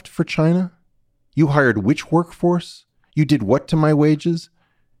secrets left for China? You hired which workforce? You did what to my wages?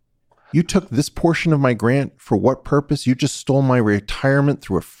 You took this portion of my grant for what purpose? You just stole my retirement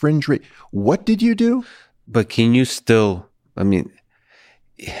through a fringe rate. What did you do? But can you still, the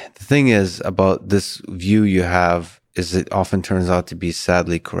thing is about this view you have is it often turns out to be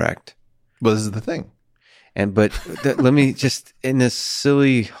sadly correct. Well, this is the thing. Let me just, in this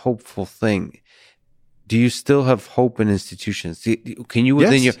silly, hopeful thing, do you still have hope in institutions? Can you,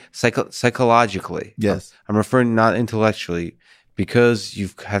 within your psychologically? Yes. I'm referring not intellectually, because you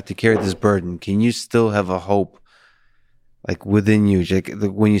have to carry this burden. Can you still have a hope, like within you,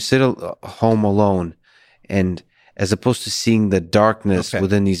 when you sit home alone, and as opposed to seeing the darkness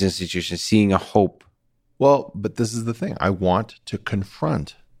within these institutions, seeing a hope? Well, but this is the thing. I want to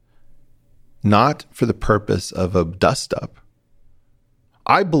confront, not for the purpose of a dust-up.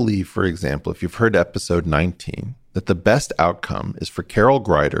 I believe, for example, if you've heard episode 19, that the best outcome is for Carol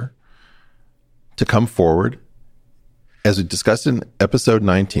Greider to come forward, as we discussed in episode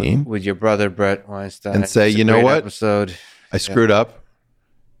 19. With your brother, Bret Weinstein. And say, you know what? I screwed up.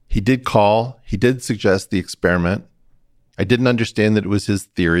 He did call. He did suggest the experiment. I didn't understand that it was his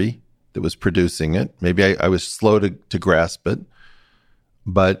theory that was producing it. Maybe I was slow to grasp it.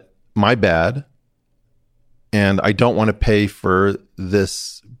 But my bad. And I don't want to pay for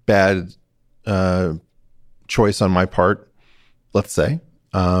this bad choice on my part, let's say.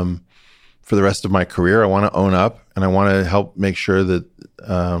 For the rest of my career, I want to own up, and I want to help make sure that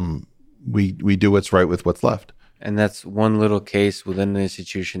we do what's right with what's left. And that's one little case within the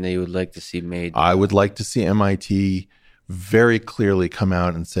institution that you would like to see made. I would like to see MIT very clearly come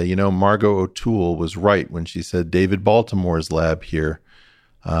out and say, Margot O'Toole was right when she said David Baltimore's lab here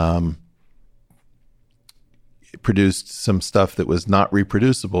produced some stuff that was not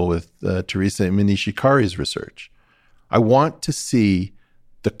reproducible with Teresa Minishikari's research. I want to see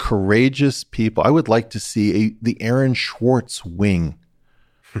the courageous people. I would like to see the Aaron Swartz wing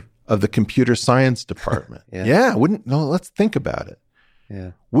of the computer science department. Let's think about it.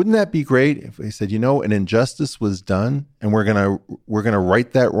 Yeah. Wouldn't that be great if they said, an injustice was done and we're gonna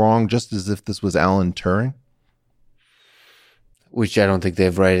right that wrong just as if this was Alan Turing? Which I don't think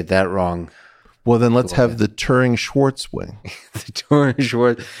they've righted that wrong. Well, then let's have the Turing-Schwartz wing. The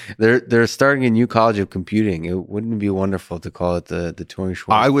Turing-Schwartz. They're starting a new college of computing. It wouldn't be wonderful to call it the Turing-Schwartz?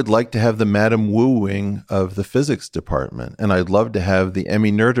 I would like to have the Madame Wu wing of the physics department, and I'd love to have the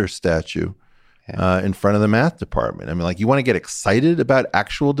Emmy Noether statue in front of the math department. You want to get excited about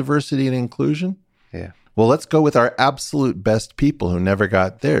actual diversity and inclusion? Yeah. Well, let's go with our absolute best people who never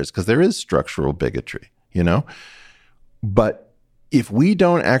got theirs, because there is structural bigotry, But if we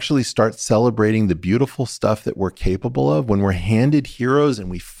don't actually start celebrating the beautiful stuff that we're capable of, when we're handed heroes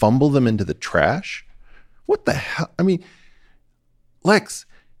and we fumble them into the trash, what the hell? I mean, Lex,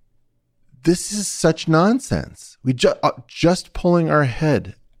 this is such nonsense. We just pulling our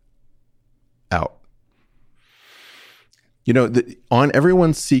head out. You know, on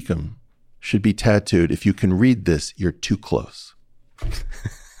everyone's cecum should be tattooed, if you can read this, you're too close.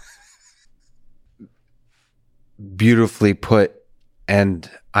 Beautifully put. And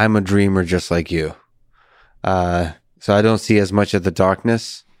I'm a dreamer just like you. So I don't see as much of the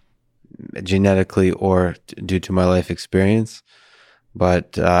darkness genetically or due to my life experience.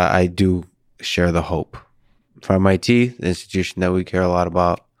 But I do share the hope. For MIT, the institution that we care a lot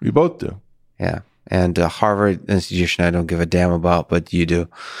about. We both do. Yeah. And Harvard, institution I don't give a damn about, but you do.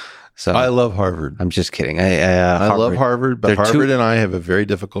 So I love Harvard. I'm just kidding. I love Harvard, but Harvard and I have a very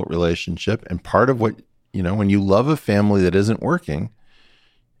difficult relationship. And part of what, you know, when you love a family that isn't working,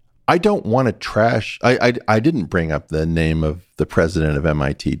 I don't want to trash. I didn't bring up the name of the president of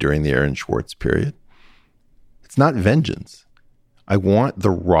MIT during the Aaron Swartz period. It's not vengeance. I want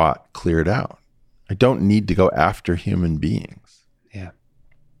the rot cleared out. I don't need to go after human beings. Yeah.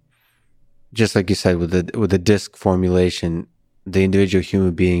 Just like you said, with the disc formulation, the individual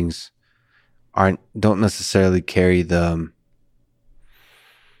human beings don't necessarily carry the.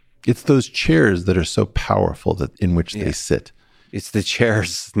 It's those chairs that are so powerful that in which they sit. It's the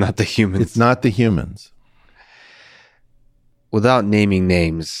chairs, not the humans. It's not the humans. Without naming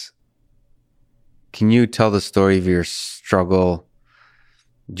names, can you tell the story of your struggle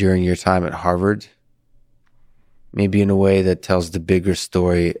during your time at Harvard? Maybe in a way that tells the bigger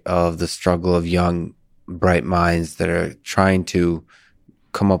story of the struggle of young, bright minds that are trying to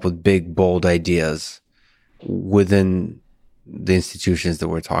come up with big, bold ideas within the institutions that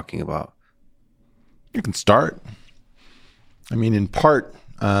we're talking about. You can start. I mean, in part,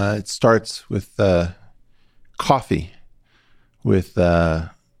 it starts with coffee with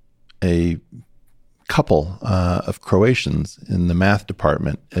a couple of Croatians in the math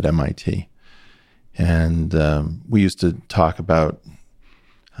department at MIT. And we used to talk about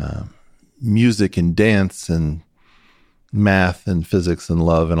music and dance and math and physics and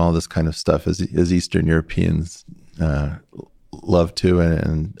love and all this kind of stuff as Eastern Europeans love to,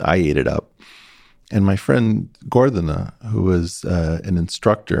 and I ate it up. And my friend Gordana, who was an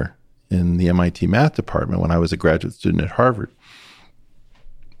instructor in the MIT math department when I was a graduate student at Harvard,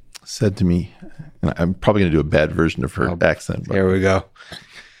 said to me, and I'm probably going to do a bad version of her accent. But here we go.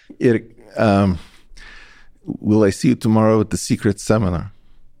 Will I see you tomorrow at the secret seminar?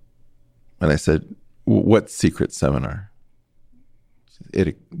 And I said, what secret seminar? Said,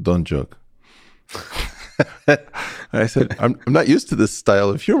 Eric, don't joke. I said, I'm not used to this style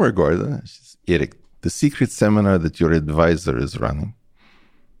of humor, Gordon. She said, Eric, the secret seminar that your advisor is running.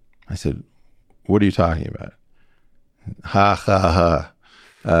 I said, what are you talking about? Ha, ha,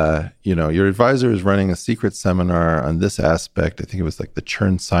 ha. Your advisor is running a secret seminar on this aspect. I think it was like the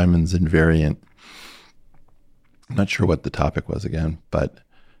Chern-Simons invariant. I'm not sure what the topic was again, but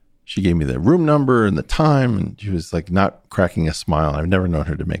she gave me the room number and the time, and she was like not cracking a smile. I've never known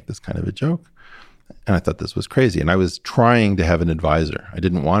her to make this kind of a joke. And I thought this was crazy. And I was trying to have an advisor. I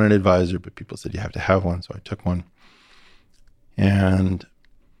didn't want an advisor, but people said you have to have one. So I took one. And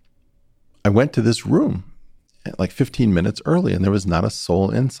I went to this room at like 15 minutes early, and there was not a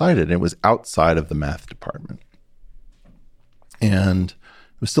soul inside it. And it was outside of the math department. And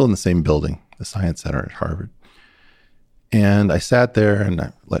it was still in the same building, the Science Center at Harvard. And I sat there and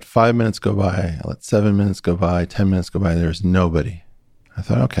I let 5 minutes go by. I let 7 minutes go by, 10 minutes go by. There was nobody. I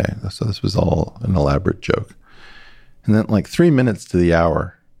thought, okay, so this was all an elaborate joke. And then like 3 minutes to the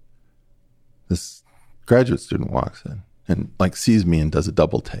hour, this graduate student walks in and like sees me and does a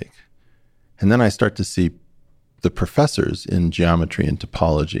double take. And then I start to see the professors in geometry and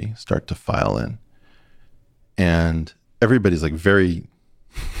topology start to file in. And everybody's like very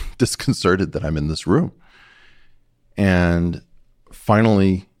disconcerted that I'm in this room. And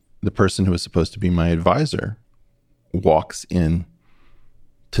finally, the person who was supposed to be my advisor walks in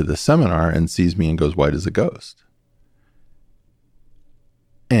to the seminar and sees me and goes white as a ghost.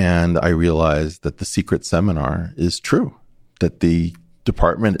 And I realized that the secret seminar is true, that the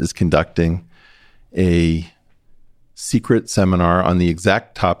department is conducting a secret seminar on the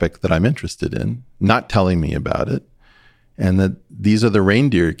exact topic that I'm interested in, not telling me about it, and that these are the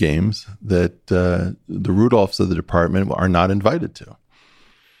reindeer games that the Rudolphs of the department are not invited to.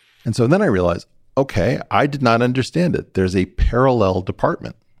 And so then I realized, okay, I did not understand it. There's a parallel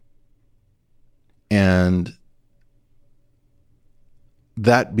department. And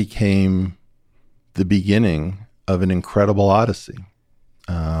that became the beginning of an incredible odyssey,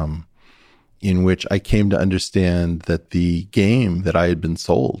 in which I came to understand that the game that I had been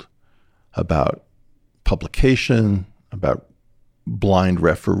sold about publication, about blind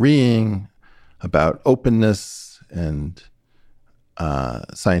refereeing, about openness and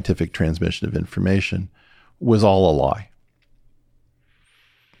scientific transmission of information was all a lie.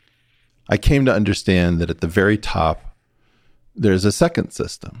 I came to understand that at the very top, there's a second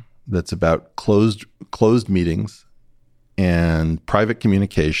system that's about closed meetings and private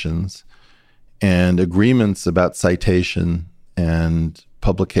communications and agreements about citation and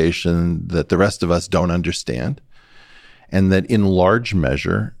publication that the rest of us don't understand. And that in large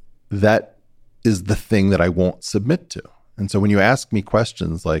measure, that is the thing that I won't submit to. And so when you ask me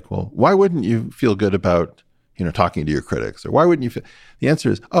questions like, well, why wouldn't you feel good about, talking to your critics? Or why wouldn't you feel? The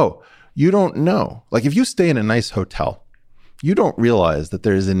answer is, oh, you don't know. Like if you stay in a nice hotel, you don't realize that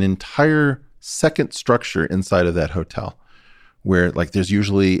there's an entire second structure inside of that hotel where like there's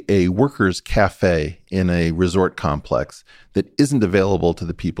usually a workers' cafe in a resort complex that isn't available to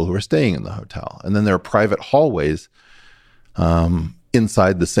the people who are staying in the hotel. And then there are private hallways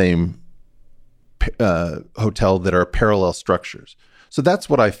inside the same hotel that are parallel structures. So that's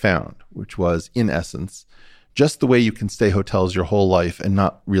what I found, which was, in essence, just the way you can stay hotels your whole life and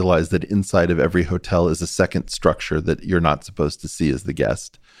not realize that inside of every hotel is a second structure that you're not supposed to see as the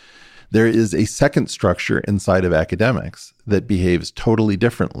guest. There is a second structure inside of academics that behaves totally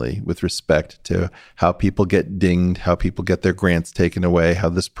differently with respect to how people get dinged, how people get their grants taken away, how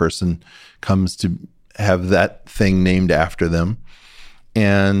this person comes to have that thing named after them.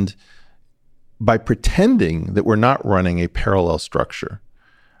 And by pretending that we're not running a parallel structure,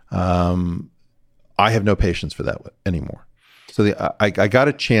 I have no patience for that anymore. So I got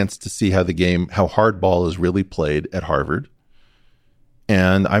a chance to see how hardball is really played at Harvard.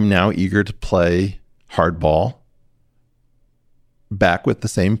 And I'm now eager to play hardball back with the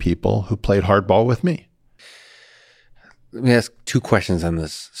same people who played hardball with me. Let me ask two questions on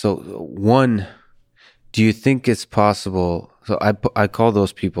this. So one, do you think it's possible? So I call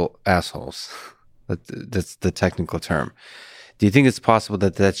those people assholes. That's the technical term. Do you think it's possible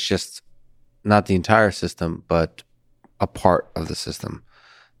that that's just not the entire system, but a part of the system?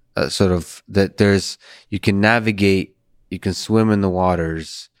 Sort of that you can navigate, you can swim in the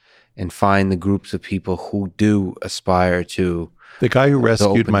waters and find the groups of people who do aspire to. The guy who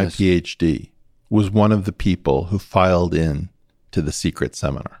rescued my PhD was one of the people who filed in to the secret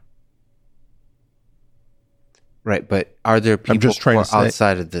seminar. Right, but are there people who are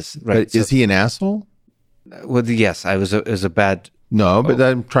outside of this? Right, is he an asshole? Well, yes, it was a bad. No, but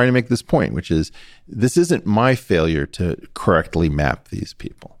I'm trying to make this point, which is this isn't my failure to correctly map these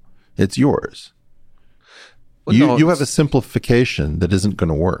people. It's yours. Well, you have a simplification that isn't going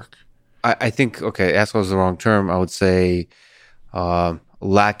to work. I think, asshole is the wrong term. I would say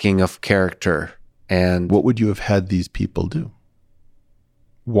lacking of character. And what would you have had these people do?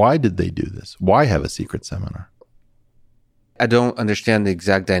 Why did they do this? Why have a secret seminar? I don't understand the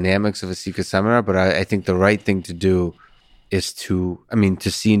exact dynamics of a secret seminar, but I think the right thing to do is to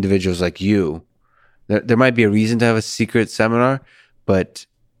see individuals like you. There might be a reason to have a secret seminar, but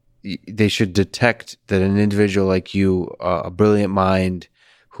they should detect that an individual like you, a brilliant mind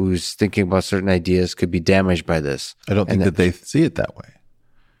who's thinking about certain ideas, could be damaged by this. I don't think that they see it that way.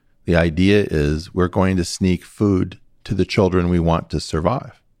 The idea is we're going to sneak food to the children we want to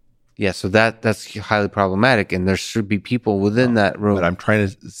survive. Yeah, so that's highly problematic, and there should be people within that room. But I'm trying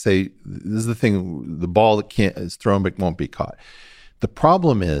to say, this is the thing, the ball that is thrown but won't be caught. The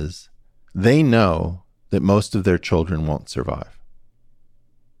problem is they know that most of their children won't survive.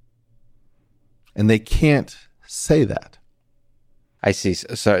 And they can't say that. I see.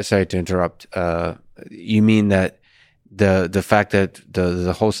 Sorry to interrupt. You mean that the fact that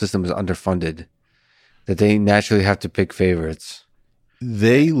the whole system is underfunded, that they naturally have to pick favorites?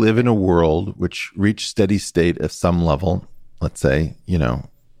 They live in a world which reached steady state at some level, let's say, in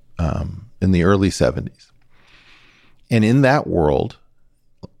the early 70s. And in that world,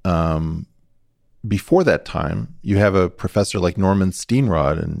 before that time, you have a professor like Norman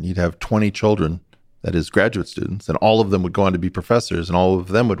Steenrod, and you'd have 20 children, that is graduate students, and all of them would go on to be professors, and all of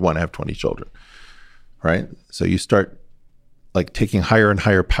them would want to have 20 children, right? So you start like taking higher and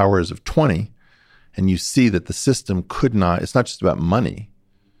higher powers of 20, and you see that the system could not, it's not just about money,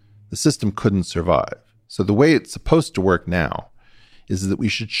 the system couldn't survive. So the way it's supposed to work now is that we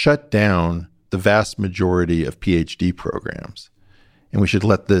should shut down the vast majority of PhD programs, and we should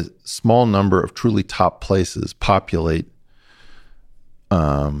let the small number of truly top places populate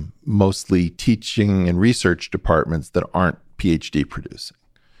mostly teaching and research departments that aren't PhD producing.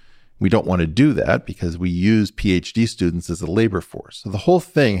 We don't want to do that because we use PhD students as a labor force. So the whole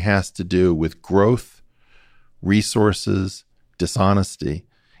thing has to do with growth, resources, dishonesty.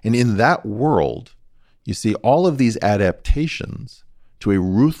 And in that world, you see all of these adaptations to a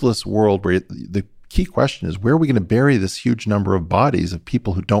ruthless world where the key question is, where are we going to bury this huge number of bodies of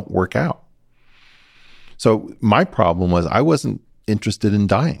people who don't work out? So my problem was I wasn't interested in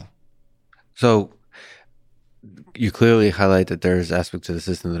dying. So you clearly highlight that there's aspects of the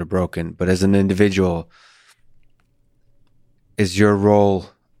system that are broken, but as an individual, is your role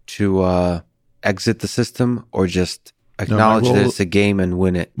to exit the system or just acknowledge that it's a game and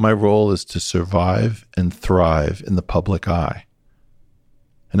win it? My role is to survive and thrive in the public eye.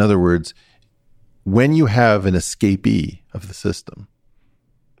 In other words, when you have an escapee of the system,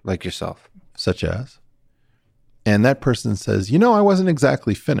 like yourself, such as, and that person says, I wasn't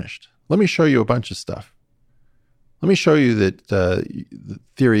exactly finished. Let me show you a bunch of stuff. Let me show you that the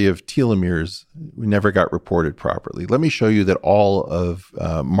theory of telomeres never got reported properly. Let me show you that all of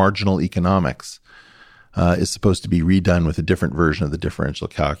marginal economics is supposed to be redone with a different version of the differential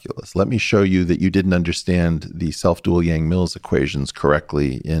calculus. Let me show you that you didn't understand the self-dual Yang-Mills equations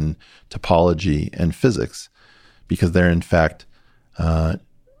correctly in topology and physics, because they're in fact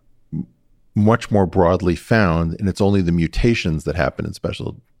much more broadly found, and it's only the mutations that happen in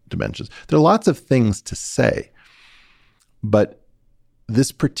special dimensions. There are lots of things to say. But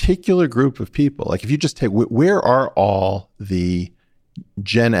this particular group of people, like if you just take, where are all the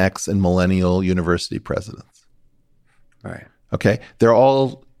Gen X and millennial university presidents? Right. Okay. They're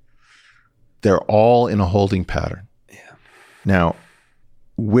all in a holding pattern. Yeah. Now,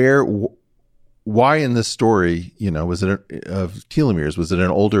 why in this story, was it of telomeres? Was it an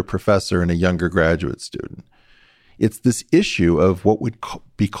older professor and a younger graduate student? It's this issue of what would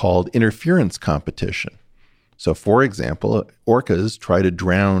be called interference competition. So, for example, orcas try to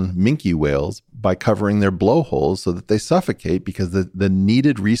drown minke whales by covering their blowholes so that they suffocate because the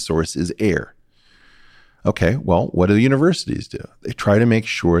needed resource is air. Okay, well, what do the universities do? They try to make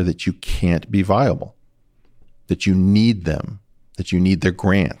sure that you can't be viable, that you need them, that you need their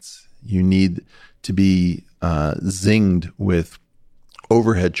grants. You need to be zinged with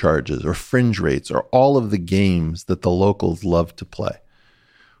overhead charges or fringe rates or all of the games that the locals love to play.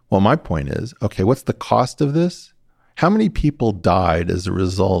 Well, my point is, okay, what's the cost of this? How many people died as a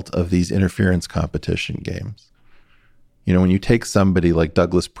result of these interference competition games? When you take somebody like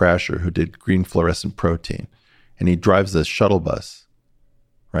Douglas Prasher, who did green fluorescent protein, and he drives a shuttle bus,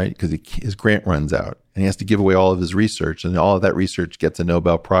 right? Because his grant runs out, and he has to give away all of his research, and all of that research gets a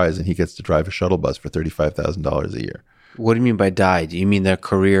Nobel Prize, and he gets to drive a shuttle bus for $35,000 a year. What do you mean by died? You mean their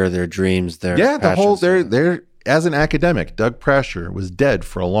career, their dreams, their the whole they're as an academic, Doug Prasher was dead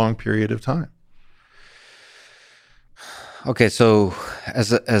for a long period of time. Okay, so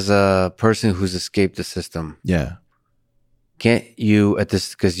as a person who's escaped the system, can't you at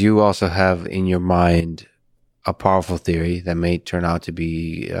this, because you also have in your mind a powerful theory that may turn out to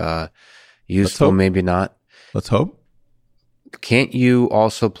be useful, maybe not. Let's hope. Can't you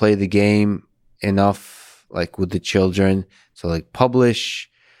also play the game enough, like with the children, so like publish?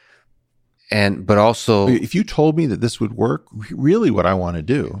 But also, if you told me that this would work, really what I want to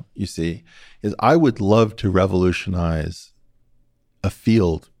do, you see, is I would love to revolutionize a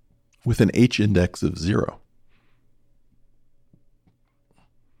field with an H index of 0.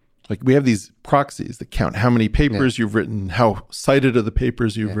 Like we have these proxies that count how many papers you've written, how cited are the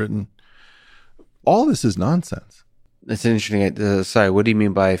papers you've written. All this is nonsense. That's interesting. Sorry, what do you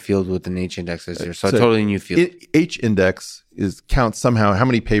mean by a field with an H index of 0? So a totally new field. H index counts somehow how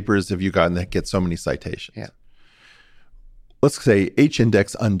many papers have you gotten that get so many citations. Yeah. Let's say H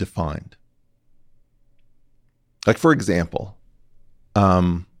index undefined. Like for example,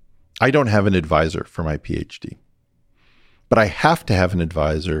 I don't have an advisor for my PhD, but I have to have an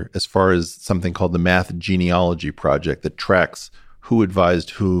advisor as far as something called the Math Genealogy Project that tracks who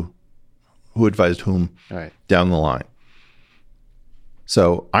advised whom down the line.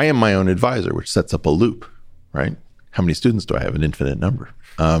 So I am my own advisor, which sets up a loop, right? How many students do I have? An infinite number,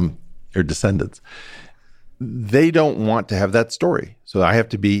 or descendants. They don't want to have that story. So I have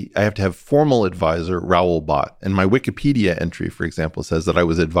to have formal advisor Raoul Bott. And my Wikipedia entry, for example, says that I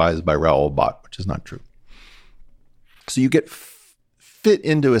was advised by Raoul Bott, which is not true. So you get fit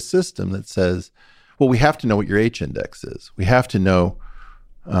into a system that says, well, we have to know what your H index is. We have to know,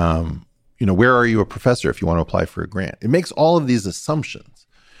 where are you a professor if you want to apply for a grant? It makes all of these assumptions.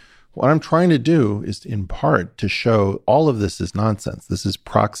 What I'm trying to do is, in part, to show all of this is nonsense. This is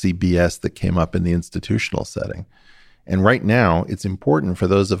proxy BS that came up in the institutional setting. And right now, it's important for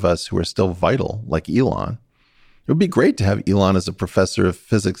those of us who are still vital, like Elon, It would be great to have Elon as a professor of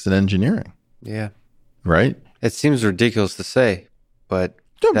physics and engineering, Yeah. right? It seems ridiculous to say, but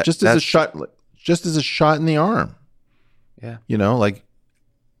Yeah, just as a shot in the arm. Yeah. You know, like,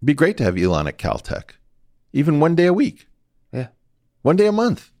 it'd be great to have Elon at Caltech, even one day a week. Yeah. One day a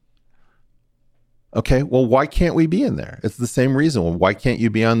month. Okay, well, why can't we be in there? It's the same reason. Well, why can't you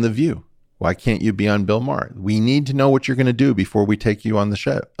be on The View? Why can't you be on Bill Maher? We need to know what you're going to do before we take you on the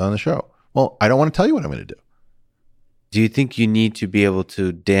show. Well, I don't want to tell you what I'm going to do. Do you think you need to be able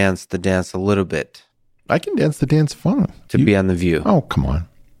to dance the dance a little bit I can dance the dance fine. to be on The View? Oh, come on.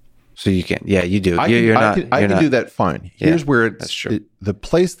 So you can. Yeah, you do. I can do that fine. Here's where the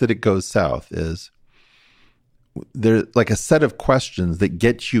place that it goes south is there's like a set of questions that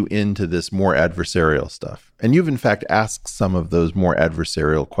get you into this more adversarial stuff. And you've in fact asked some of those more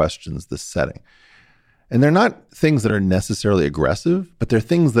adversarial questions this setting. And they're not things that are necessarily aggressive, but they're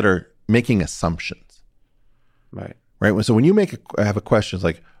things that are making assumptions. Right. Right. So when you have a question, it's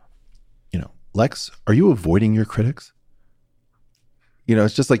like, Lex, are you avoiding your critics?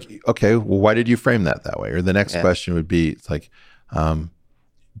 It's just like, okay, well, why did you frame that way? Or the next question would be, it's like,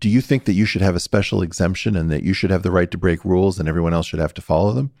 do you think that you should have a special exemption and that you should have the right to break rules and everyone else should have to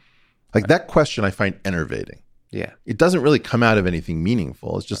follow them? Like that question I find enervating. Yeah. It doesn't really come out of anything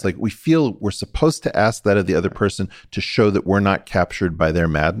meaningful. It's just like we feel we're supposed to ask that of the other person to show that we're not captured by their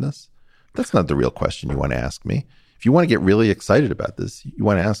madness. That's not the real question you want to ask me. If you want to get really excited about this, you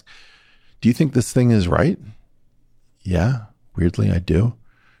want to ask, do you think this thing is right? Yeah, weirdly, I do.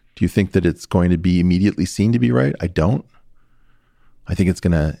 Do you think that it's going to be immediately seen to be right? I don't. I think it's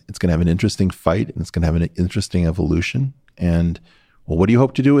gonna have an interesting fight and it's gonna have an interesting evolution. And well, what do you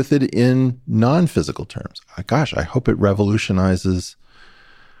hope to do with it in non-physical terms? Gosh, I hope it revolutionizes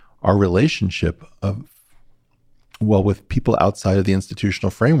our relationship with people outside of the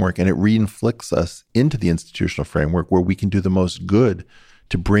institutional framework, and it reinflicts us into the institutional framework where we can do the most good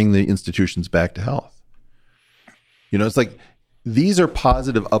to bring the institutions back to health. It's like these are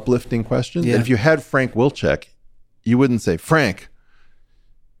positive, uplifting questions. Yeah. And if you had Frank Wilczek, you wouldn't say, Frank,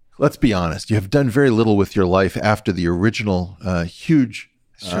 let's be honest, you have done very little with your life after the original huge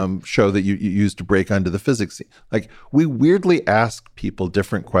show that you used to break onto the physics scene. Like, we weirdly ask people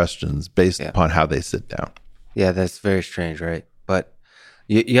different questions based upon how they sit down. Yeah, that's very strange, right? But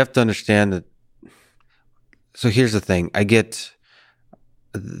you have to understand that. So here's the thing. I get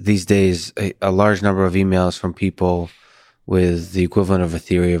these days a large number of emails from people with the equivalent of a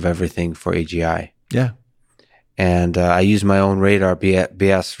theory of everything for AGI. Yeah. And I use my own radar,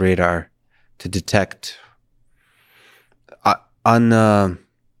 BS radar, to detect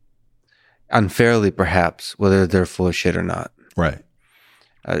unfairly, perhaps, whether they're full of shit or not. Right.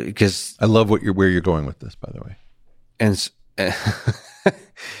 Because I love where you're going with this, by the way. And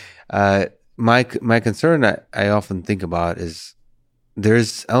my concern I often think about is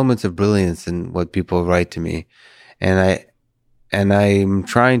there's elements of brilliance in what people write to me, and I'm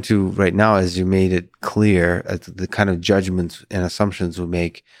trying to right now, as you made it clear, the kind of judgments and assumptions we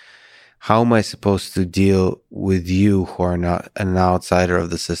make. How am I supposed to deal with you who are not an outsider of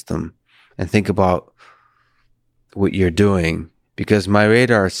the system and think about what you're doing? Because my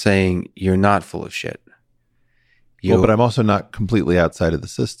radar is saying you're not full of shit. But I'm also not completely outside of the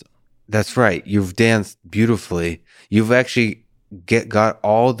system. That's right. You've danced beautifully. You've actually got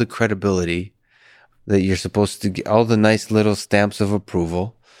all the credibility that you're supposed to get, all the nice little stamps of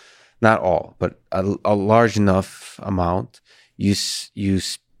approval. Not all, but a large enough amount.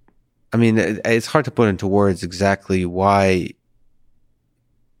 I mean, it's hard to put into words exactly why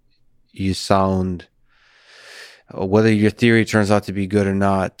you sound, whether your theory turns out to be good or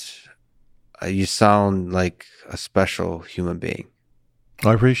not, you sound like a special human being.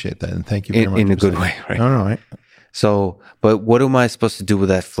 I appreciate that, and thank you very much. In a good way, right? No. So, but what am I supposed to do with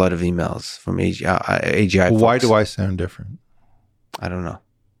that flood of emails from AGI? Why do I sound different? I don't know.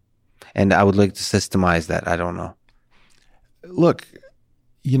 And I would like to systemize that. I don't know. Look,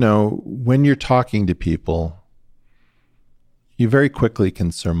 when you're talking to people, you very quickly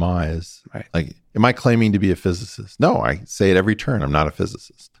can surmise, right? Like, am I claiming to be a physicist? No, I say at every turn, I'm not a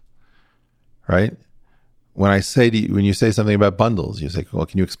physicist, right? When you say something about bundles, you say, well,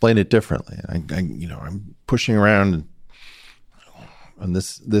 can you explain it differently? I'm pushing around on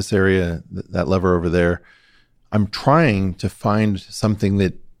this area, that lever over there. I'm trying to find something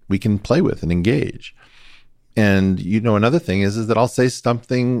that we can play with and engage. And another thing is that I'll say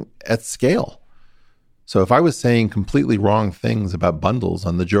something at scale. So if I was saying completely wrong things about bundles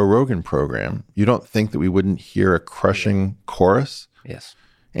on the Joe Rogan program, you don't think that we wouldn't hear a crushing chorus? Yes.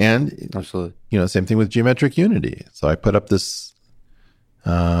 And absolutely, same thing with geometric unity. So I put up this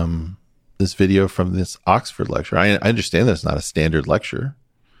this video from this Oxford lecture. I understand that it's not a standard lecture,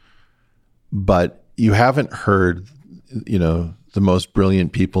 but you haven't heard, the most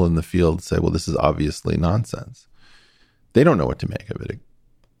brilliant people in the field say, well, this is obviously nonsense. They don't know what to make of it.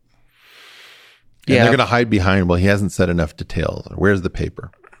 And they're going to hide behind, well, he hasn't said enough details. Where's the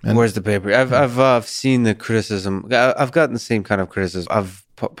paper? Where's the paper? I've seen the criticism. I've gotten the same kind of criticism. I've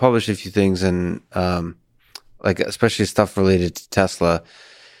published a few things, and especially stuff related to Tesla.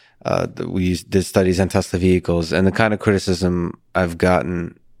 We did studies on Tesla vehicles, and the kind of criticism I've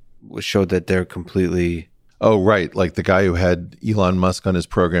gotten showed that they're completely... Oh, right. Like the guy who had Elon Musk on his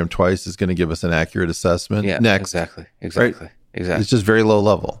program twice is going to give us an accurate assessment. Yeah, next. Exactly. Right? It's just very low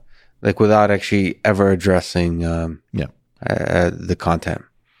level. Like without actually ever addressing the content.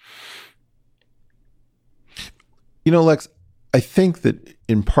 Lex, I think that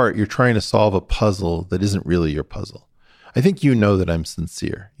in part you're trying to solve a puzzle that isn't really your puzzle. I think you know that I'm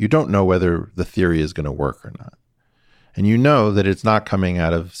sincere. You don't know whether the theory is going to work or not. And you know that it's not coming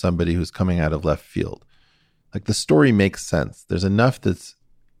out of somebody who's coming out of left field. Like the story makes sense. There's enough that's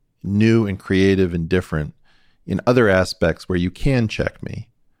new and creative and different in other aspects where you can check me,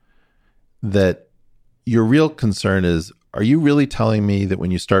 that your real concern is, are you really telling me that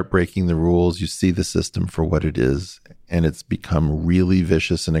when you start breaking the rules, you see the system for what it is and it's become really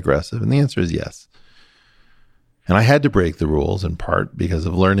vicious and aggressive? And the answer is yes. And I had to break the rules in part because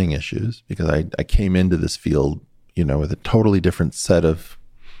of learning issues, because I came into this field, with a totally different set of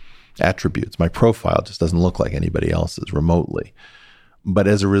attributes. My profile just doesn't look like anybody else's remotely. But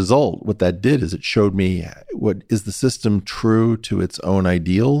as a result, what that did is it showed me, what is the system true to its own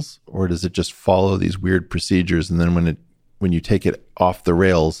ideals, or does it just follow these weird procedures, and then when you take it off the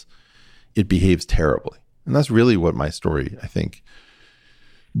rails, it behaves terribly? And that's really what my story, I think,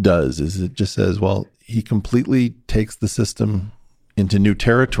 does, is it just says, well, he completely takes the system into new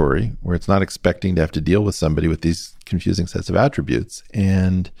territory where it's not expecting to have to deal with somebody with these confusing sets of attributes.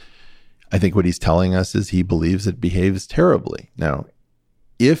 And I think what he's telling us is he believes it behaves terribly. Now,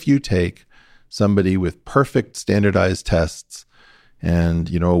 if you take somebody with perfect standardized tests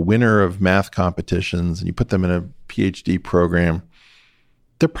and, a winner of math competitions, and you put them in a PhD program,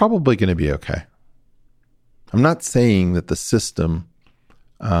 they're probably going to be okay. I'm not saying that the system,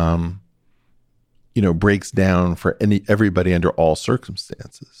 breaks down for everybody under all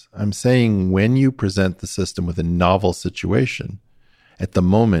circumstances. I'm saying when you present the system with a novel situation, at the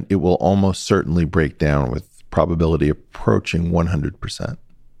moment, it will almost certainly break down with probability approaching 100%.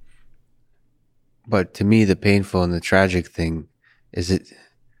 But to me, the painful and the tragic thing is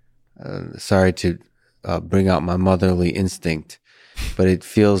sorry to bring out my motherly instinct, but it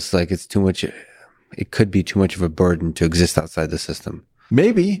feels like it's too much. It could be too much of a burden to exist outside the system.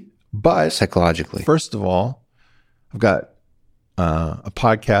 Maybe, but psychologically. First of all, I've got a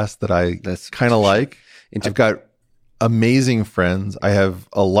podcast that I kind of like. I've got amazing friends. I have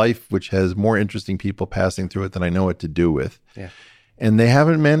a life which has more interesting people passing through it than I know what to do with. Yeah. And they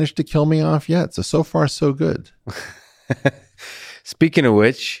haven't managed to kill me off yet. So far, so good. Speaking of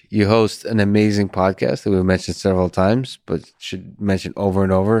which, you host an amazing podcast that we've mentioned several times, but should mention over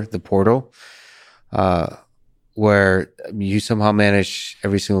and over, The Portal, where you somehow manage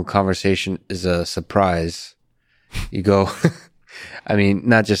every single conversation is a surprise. You go,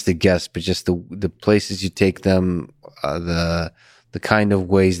 not just the guests, but just the places you take them, the kind of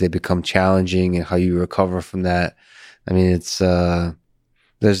ways they become challenging and how you recover from that.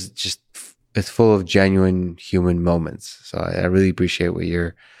 It's full of genuine human moments. So I really appreciate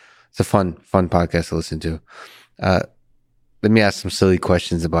it's a fun podcast to listen to. Let me ask some silly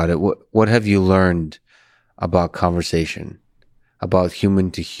questions about it. What have you learned about conversation, about human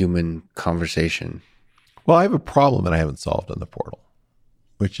to human conversation? Well, I have a problem that I haven't solved on The Portal,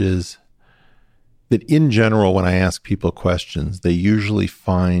 which is that in general, when I ask people questions, they usually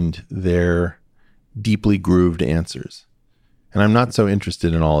find their deeply grooved answers. And I'm not so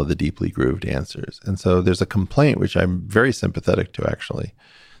interested in all of the deeply grooved answers. And so there's a complaint, which I'm very sympathetic to, actually,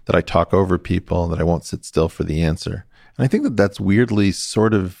 that I talk over people, that I won't sit still for the answer. And I think that that's weirdly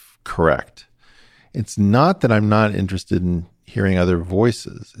sort of correct. It's not that I'm not interested in hearing other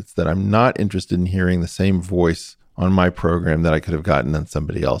voices. It's that I'm not interested in hearing the same voice on my program that I could have gotten on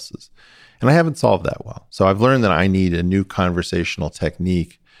somebody else's. And I haven't solved that well. So I've learned that I need a new conversational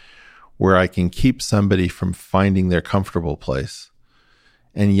technique where I can keep somebody from finding their comfortable place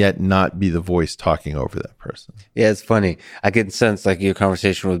and yet not be the voice talking over that person. Yeah, it's funny. I can sense, like your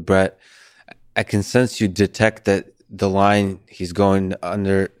conversation with Brett, I can sense you detect that the line he's going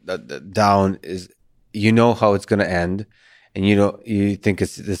down is, how it's going to end. and you think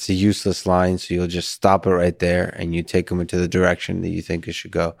it's a useless line, so you'll just stop it right there and you take them into the direction that you think it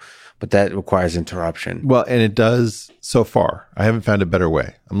should go. But that requires interruption. Well, and it does so far. I haven't found a better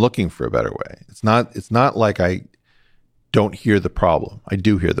way. I'm looking for a better way. It's not like I don't hear the problem. I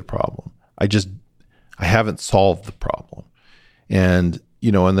do hear the problem. I haven't solved the problem. And,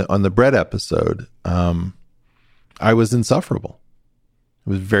 on the Brett episode, I was insufferable. It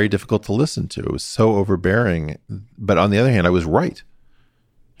was very difficult to listen to. It was so overbearing. But on the other hand, I was right.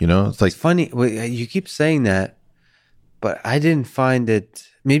 It's like... It's funny. You keep saying that, but I didn't find it...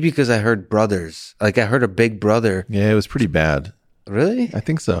 Maybe because I heard brothers. Like I heard a big brother. Yeah, it was pretty bad. Really? I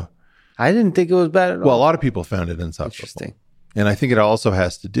think so. I didn't think it was bad at all. Well, a lot of people found it insufferable. Interesting. And I think it also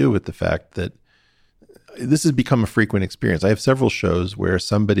has to do with the fact that this has become a frequent experience. I have several shows where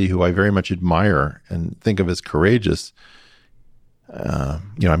somebody who I very much admire and think of as courageous,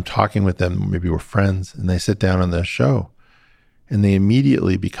 I'm talking with them, maybe we're friends, and they sit down on the show and they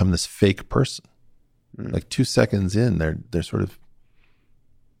immediately become this fake person. Like 2 seconds in, they're sort of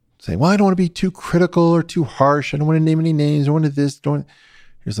saying, well, I don't want to be too critical or too harsh. I don't want to name any names. I don't want to this.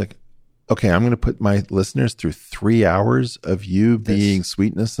 He's like, okay, I'm going to put my listeners through 3 hours of you being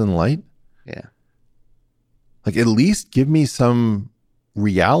sweetness and light. Yeah. Like at least give me some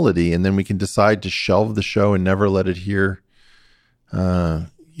reality, and then we can decide to shelve the show and never let it hear,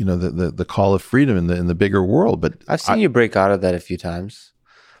 the call of freedom in the bigger world. But I've seen you break out of that a few times.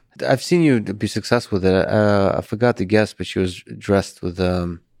 I've seen you be successful with it. I forgot the guest, but she was dressed with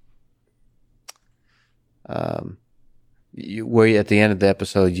where at the end of the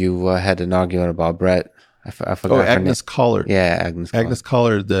episode you had an argument about Brett. I forgot. Oh, Agnes Collard. Yeah, Agnes Collard. Agnes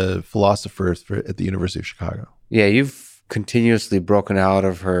Collard, the philosopher at the University of Chicago. Yeah, you've continuously broken out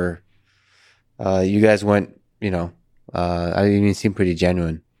of her. You guys went, you seem pretty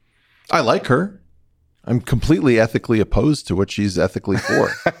genuine. I like her. I'm completely ethically opposed to what she's ethically for.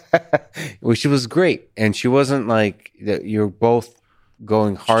 Well, she was great, and she wasn't like that. You're both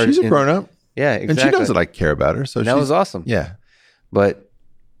going hard. She's a grown up. Yeah, exactly. And she knows that I care about her. So that was awesome. Yeah. But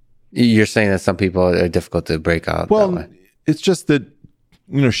you're saying that some people are difficult to break out that way. It's just that,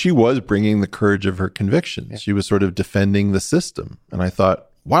 she was bringing the courage of her convictions. Yeah. She was sort of defending the system. And I thought,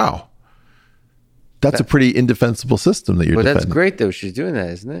 wow, that's a pretty indefensible system that you're defending. But that's great, though. She's doing that,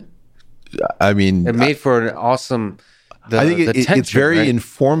 isn't it? I mean... It made for an awesome... I think it's very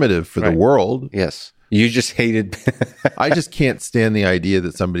informative for the world. Yes. You just hated... I just can't stand the idea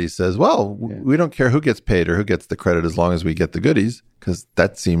that somebody says, well, we don't care who gets paid or who gets the credit as long as we get the goodies, because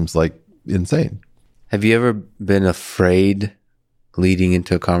that seems like insane. Have you ever been afraid leading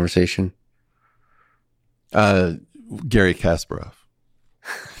into a conversation? Gary Kasparov.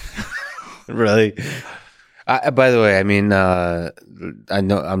 Really? By the way, I mean, I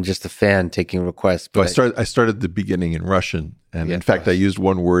know I'm just a fan taking requests. But I started the beginning in Russian, and in fact, I used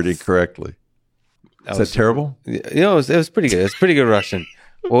one word incorrectly. Is that terrible? It was pretty good. It's pretty good Russian.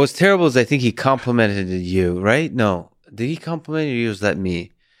 What was terrible is I think he complimented you, right? No. Did he compliment you or was that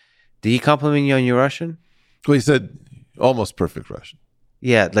me? Did he compliment you on your Russian? Well, he said almost perfect Russian.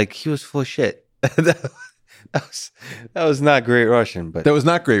 Yeah, like he was full of shit. That was not great Russian, but that was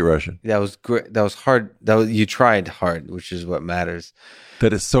not great Russian. That was great. That was hard. You tried hard, which is what matters.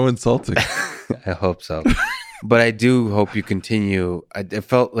 That is so insulting. I hope so. But I do hope you continue. It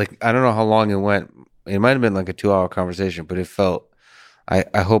felt like, I don't know how long it went. It might have been like a 2-hour conversation, but it felt,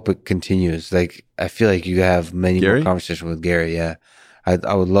 I hope it continues. Like, I feel like you have many more conversations with Gary. Yeah.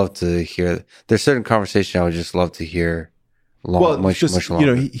 I would love to hear. There's certain conversation I would just love to hear much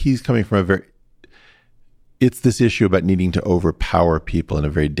longer. He's coming from it's this issue about needing to overpower people in a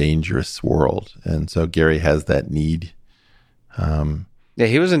very dangerous world. And so Gary has that need. Yeah,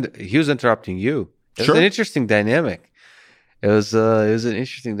 he was interrupting you. It was an interesting dynamic. It was an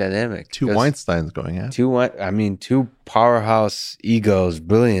interesting dynamic. Two Weinsteins going at. Two powerhouse egos,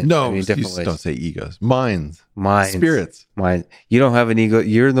 brilliant. No, don't say egos. Minds. Spirits. Minds. You don't have an ego.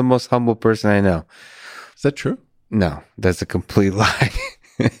 You're the most humble person I know. Is that true? No, that's a complete lie.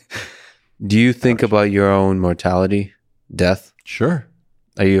 Do you think about your own mortality, death? Sure.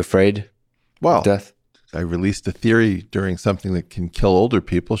 Are you afraid of death? I released a theory during something that can kill older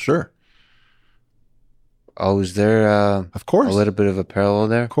people. Sure. Oh, is there of course a little bit of a parallel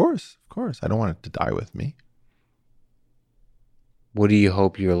there? Of course. I don't want it to die with me. What do you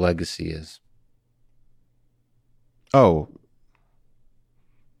hope your legacy is? Oh,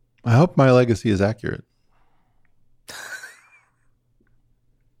 I hope my legacy is accurate.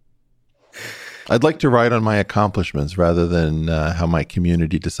 I'd like to write on my accomplishments rather than how my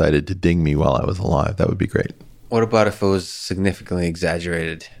community decided to ding me while I was alive. That would be great. What about if it was significantly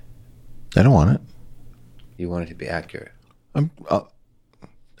exaggerated? I don't want it. You want it to be accurate. I'm,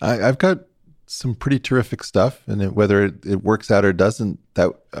 I've got some pretty terrific stuff, and whether it works out or doesn't,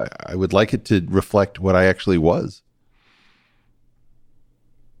 that I would like it to reflect what I actually was.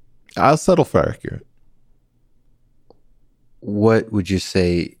 I'll settle for accurate. What would you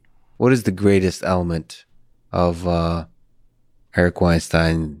say? What is the greatest element of Eric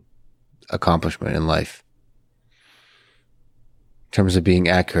Weinstein's accomplishment in life in terms of being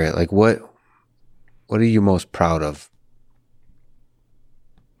accurate? Like what are you most proud of?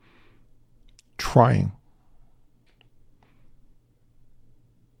 Trying.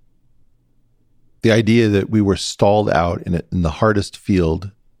 The idea that we were stalled out in the hardest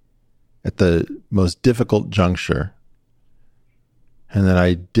field at the most difficult juncture, and that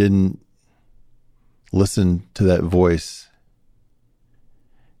I didn't listen to that voice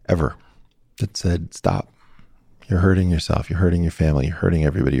ever that said, stop. You're hurting yourself. You're hurting your family. You're hurting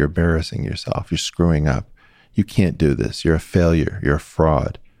everybody. You're embarrassing yourself. You're screwing up. You can't do this. You're a failure. You're a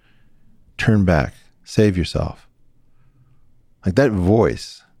fraud. Turn back. Save yourself. Like that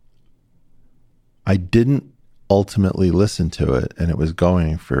voice, I didn't ultimately listen to it, and it was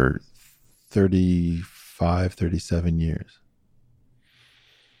going for 35, 37 years.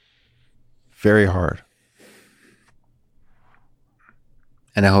 Very hard.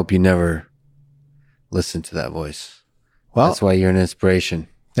 And I hope you never listen to that voice. Well, that's why you're an inspiration.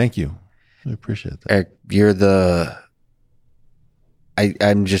 Thank you. I appreciate that. Eric, you're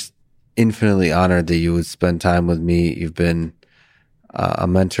I'm just infinitely honored that you would spend time with me. You've been a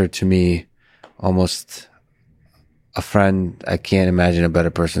mentor to me, almost a friend. I can't imagine a better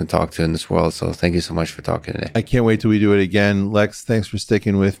person to talk to in this world. So thank you so much for talking today. I can't wait till we do it again. Lex, thanks for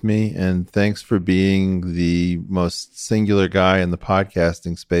sticking with me, and thanks for being the most singular guy in the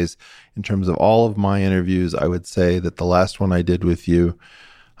podcasting space. In terms of all of my interviews, I would say that the last one I did with you,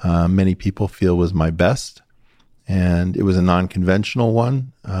 many people feel was my best, and it was a non-conventional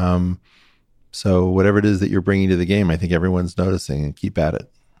one. So whatever it is that you're bringing to the game, I think everyone's noticing, and keep at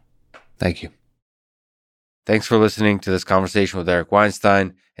it. Thank you. Thanks for listening to this conversation with Eric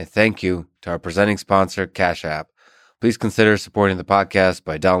Weinstein, and thank you to our presenting sponsor, Cash App. Please consider supporting the podcast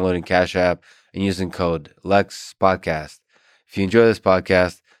by downloading Cash App and using code LEXPODCAST. If you enjoy this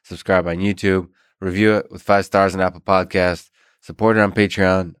podcast, subscribe on YouTube, review it with 5 stars on Apple Podcasts, support it on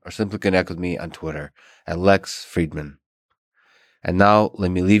Patreon, or simply connect with me on Twitter at Lex Friedman. And now, let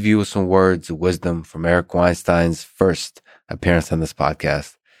me leave you with some words of wisdom from Eric Weinstein's first appearance on this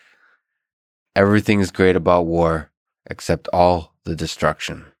podcast. Everything is great about war, except all the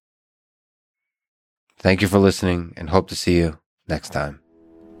destruction. Thank you for listening, and hope to see you next time.